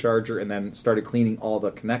 Hooked it to a charger and then started cleaning all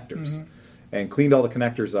the connectors, and cleaned all the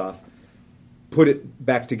connectors off. Put it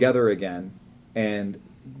back together again, and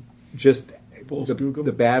just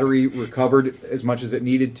the battery recovered as much as it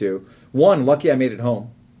needed to. Lucky I made it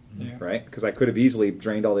home, right? Because I could have easily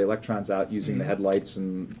drained all the electrons out using the headlights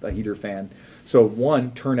and the heater fan. So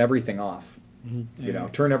turn everything off.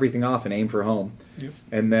 Turn everything off and aim for home. Yep.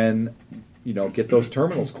 And then, get those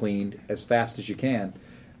terminals cleaned as fast as you can.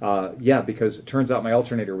 Because it turns out my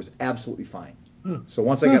alternator was absolutely fine. So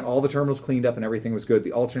once I got all the terminals cleaned up and everything was good,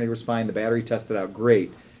 the alternator was fine, the battery tested out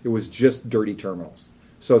great. It was just dirty terminals.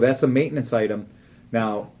 So that's a maintenance item.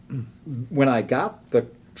 Now, when I got the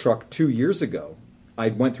truck 2 years ago, I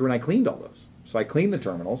went through and I cleaned all those. So I cleaned the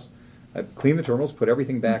terminals. Put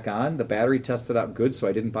everything back on. The battery tested out good, so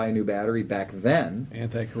I didn't buy a new battery back then.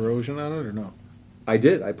 Anti-corrosion on it or no? I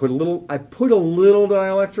did. I put a little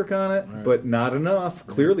dielectric on it, but not enough.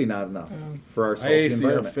 Clearly not enough for our salty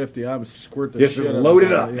environment. ACF50, I would squirt the shit out of it. Load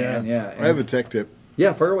it up, man. Yeah. I have a tech tip.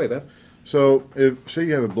 Yeah, fire away, Beth. So, say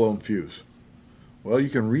you have a blown fuse. Well, you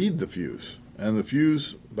can read the fuse. And the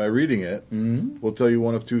fuse, by reading it, will tell you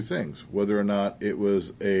one of two things. Whether or not it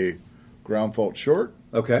was a ground fault short,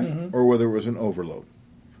 or whether it was an overload.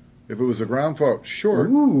 If it was a ground fault short,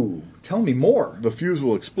 tell me more. The fuse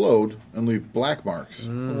will explode and leave black marks.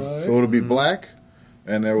 Right. So it'll be black,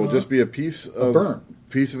 and there will just be a piece of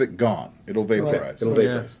it gone. It'll vaporize.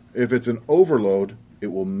 Vaporize. If it's an overload, it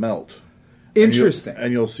will melt. Interesting.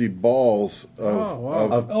 And you'll see balls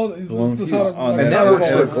of blown fuse. And that works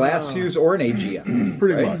for a glass fuse or an AGM.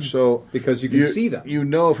 Pretty much. So because you can see them. You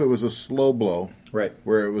know if it was a slow blow. Right.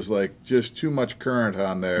 Where it was like just too much current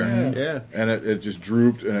on there. And it just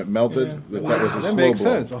drooped and it melted. That was a slow blow. That makes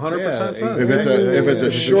sense. 100% sense. If it's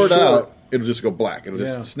a short out, it'll just go black. It'll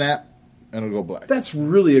just snap and it'll go black. That's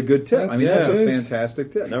really a good tip. That's a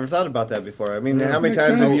fantastic tip. Never thought about that before. I mean, how many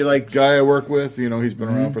times have you like... Guy I work with, he's been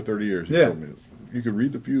around for 30 years. He told me, you can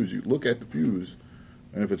read the fuse. You look at the fuse,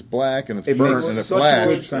 and if it's black and it's burnt and it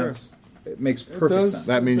flashed... sense. It makes perfect sense.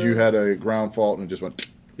 That means you had a ground fault and it just went...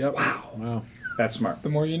 Yep. Wow. That's smart. The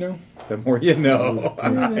more you know. The more you know.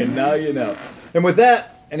 And now you know. And with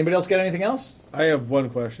that, anybody else got anything else? I have one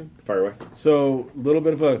question. Fire away. So, a little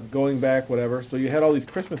bit of a going back, whatever. So, you had all these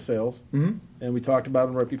Christmas sales, and we talked about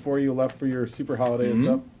them right before you left for your super holiday and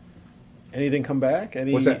stuff. Anything come back?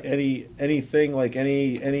 What's that? Anything like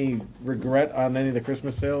any regret on any of the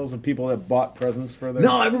Christmas sales and people that bought presents for them?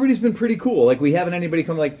 No, everybody's been pretty cool. Like we haven't anybody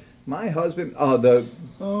come like my husband.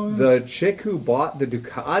 The chick who bought the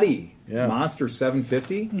Ducati Monster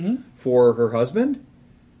 750 for her husband.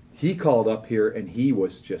 He called up here and he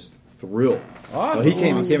was just thrilled. Awesome. He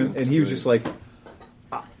came and he was just like,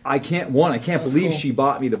 I can't believe she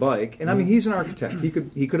bought me the bike. And I mean, he's an architect. He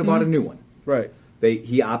could have bought a new one. Right.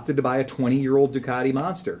 He opted to buy a 20-year-old Ducati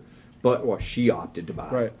Monster, she opted to buy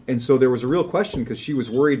it. Right. And so there was a real question because she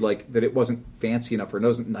was worried that it wasn't fancy enough or it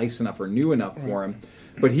wasn't nice enough or new enough for him.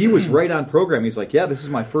 But he was right on program. He's like, yeah, this is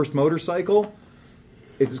my first motorcycle.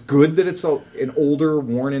 It's good that it's an older,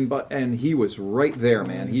 worn-in, and he was right there,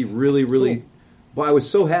 man. He really, really... Cool. Well, I was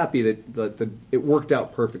so happy that it worked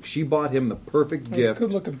out perfect. She bought him the perfect gift. It's a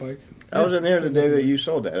good-looking bike. I was in there the day that you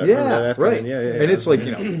sold that. I remember that right. Yeah. And it's like,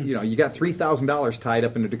 you got $3,000 tied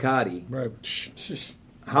up in a Ducati. Right.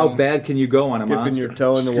 How bad can you go on a Dipping Monster? your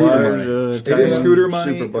toe in the water. It is scooter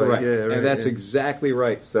money. Super right. Yeah, right. And that's exactly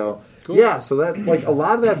right. So, cool. So that like a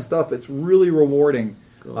lot of that stuff, it's really rewarding.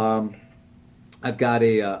 Cool. I got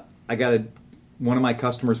one of my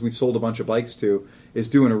customers we've sold a bunch of bikes to is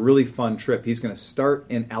doing a really fun trip. He's going to start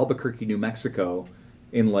in Albuquerque, New Mexico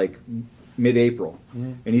in like mid-April.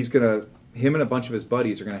 And him and a bunch of his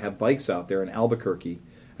buddies are going to have bikes out there in Albuquerque.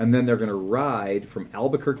 And then they're going to ride from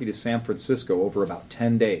Albuquerque to San Francisco over about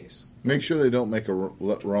 10 days. Make sure they don't make a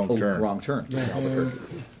wrong turn. Wrong turn. Albuquerque.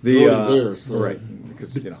 Right,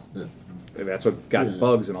 because, that's what got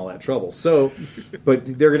bugs and all that trouble. So,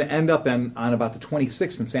 but they're going to end up on about the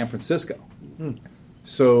 26th in San Francisco.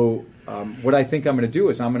 So what I think I'm going to do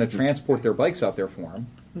is I'm going to transport their bikes out there for them.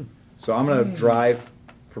 So I'm going to drive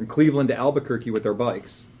from Cleveland to Albuquerque with their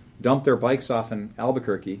bikes, dump their bikes off in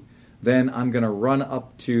Albuquerque, then I'm going to run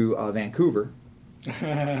up to Vancouver.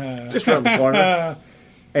 Just around the corner.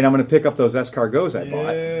 And I'm going to pick up those Escargots I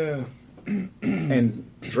bought. And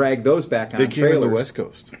drag those back on trailers. They came in the West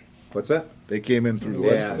Coast. What's that? They came in through the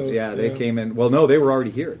West Coast. Yeah, they came in. Well, no, they were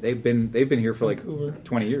already here. They've been here for Vancouver.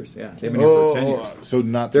 20 years. Yeah, they've been here for 10 years. So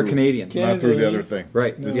they're Canadian. Not through the other thing.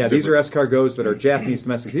 Right. No. Yeah, these are escargots that are Japanese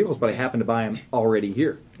domestic peoples, but I happen to buy them already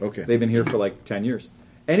here. Okay. They've been here for like 10 years.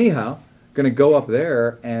 Anyhow, going to go up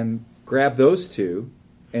there and grab those two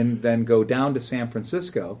and then go down to San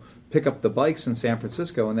Francisco, pick up the bikes in San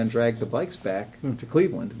Francisco, and then drag the bikes back to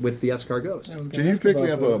Cleveland with the escargots. Can you pick me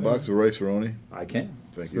up a box of rice-a-roni? I can.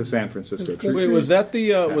 It's the San Francisco treat. Wait, was that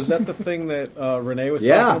the thing that Renee was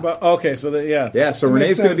talking about? Okay, so so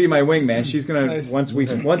Renee's going to be my wingman. She's going to once we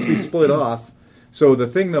split off. So the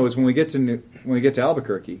thing though is when we get to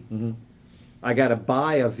Albuquerque, I got to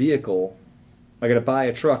buy a vehicle. I got to buy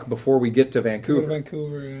a truck before we get to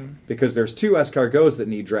Vancouver. Because there's 2 escargots that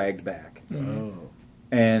need dragged back. Oh.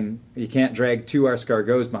 And you can't drag 2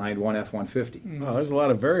 escargots behind one F-150. Oh, there's a lot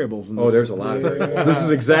of variables in this. Oh, there's a lot of variables. This is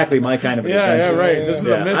exactly my kind of adventure. Yeah, right. This is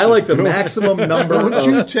a mission. I like the maximum number.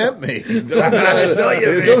 Don't you tempt me.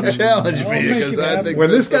 Don't challenge me. Because I think when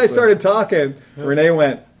this guy started talking, Renee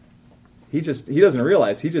went, he doesn't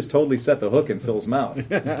realize he just totally set the hook in Phil's mouth.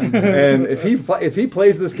 And if he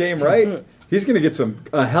plays this game right, he's going to get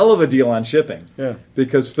a hell of a deal on shipping. Yeah.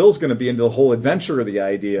 Because Phil's going to be into the whole adventure of the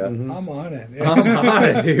idea. I'm on it. Yeah. I'm on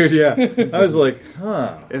it, dude. Yeah. I was like,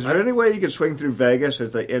 huh. Is there any way you could swing through Vegas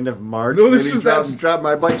at the end of March? No, drop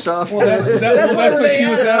my bikes off. Well, that's what she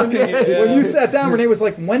was asking. When you sat down, Renee was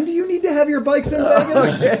like, when do you need to have your bikes in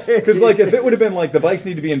Vegas? Because like if it would have been like the bikes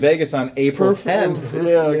need to be in Vegas on April 10th,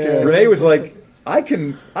 Renee was like, I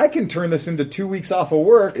can turn this into 2 weeks off of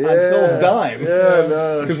work on Phil's dime.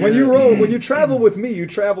 Because when you travel with me, you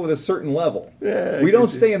travel at a certain level. We don't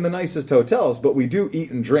stay in the nicest hotels, but we do eat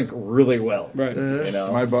and drink really well. Right. You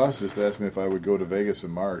know? My boss just asked me if I would go to Vegas in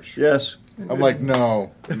March. Yes. I'm like,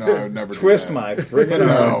 no, I would never twist do that. my friggin'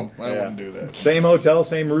 No, I wouldn't do that. Same hotel,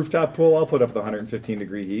 same rooftop pool. I'll put up the 115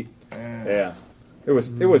 degree heat. Yeah. It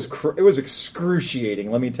was excruciating,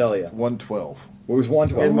 let me tell you. 112. It was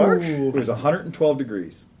 112. In March? It was 112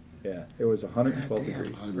 degrees. Yeah, it was 112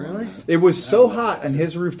 degrees. Really? It was so hot on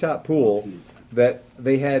his rooftop pool that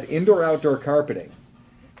they had indoor-outdoor carpeting,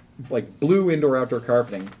 like blue indoor-outdoor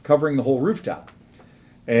carpeting, covering the whole rooftop.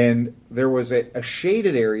 And there was a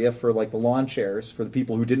shaded area for like the lawn chairs for the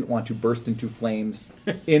people who didn't want to burst into flames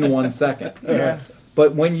in 1 second.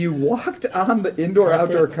 But when you walked on the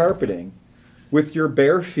indoor-outdoor carpeting with your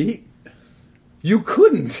bare feet, you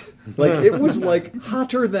couldn't. Like, it was like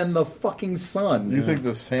hotter than the fucking sun. You think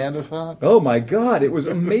the sand is hot? Oh my God, it was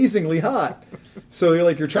amazingly hot. So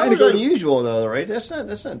you're trying to go. That's unusual though, right? That's not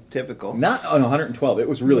typical. Not on 112. It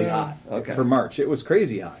was really hot. Okay. For March, it was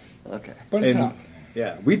crazy hot. Okay. But it's hot.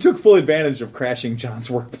 Yeah, we took full advantage of crashing John's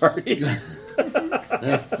work party.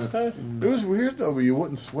 It was weird though, but you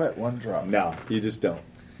wouldn't sweat one drop. No, you just don't.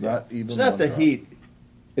 Not even. It's not the drop. heat.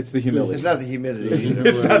 It's the humidity. It's not the humidity.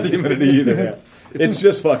 It's not the humidity either. Yeah. It's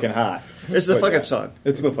just fucking hot. It's the fucking sun.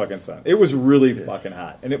 It's the fucking sun. It was really fucking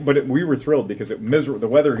hot, but we were thrilled because the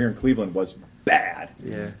weather here in Cleveland was bad.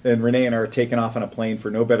 Yeah. And Renee and I are taking off on a plane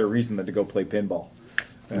for no better reason than to go play pinball.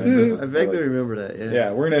 I vaguely remember that.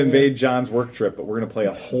 Yeah. We're going to invade John's work trip, but we're going to play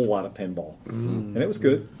a whole lot of pinball, and it was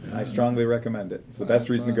good. I strongly recommend it. It's the best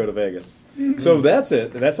reason to go to Vegas. So that's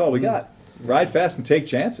it. That's all we got. Ride fast and take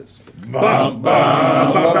chances. I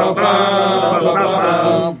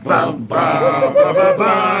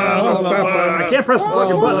can't press the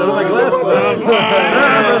fucking button. I don't have my glasses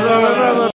on.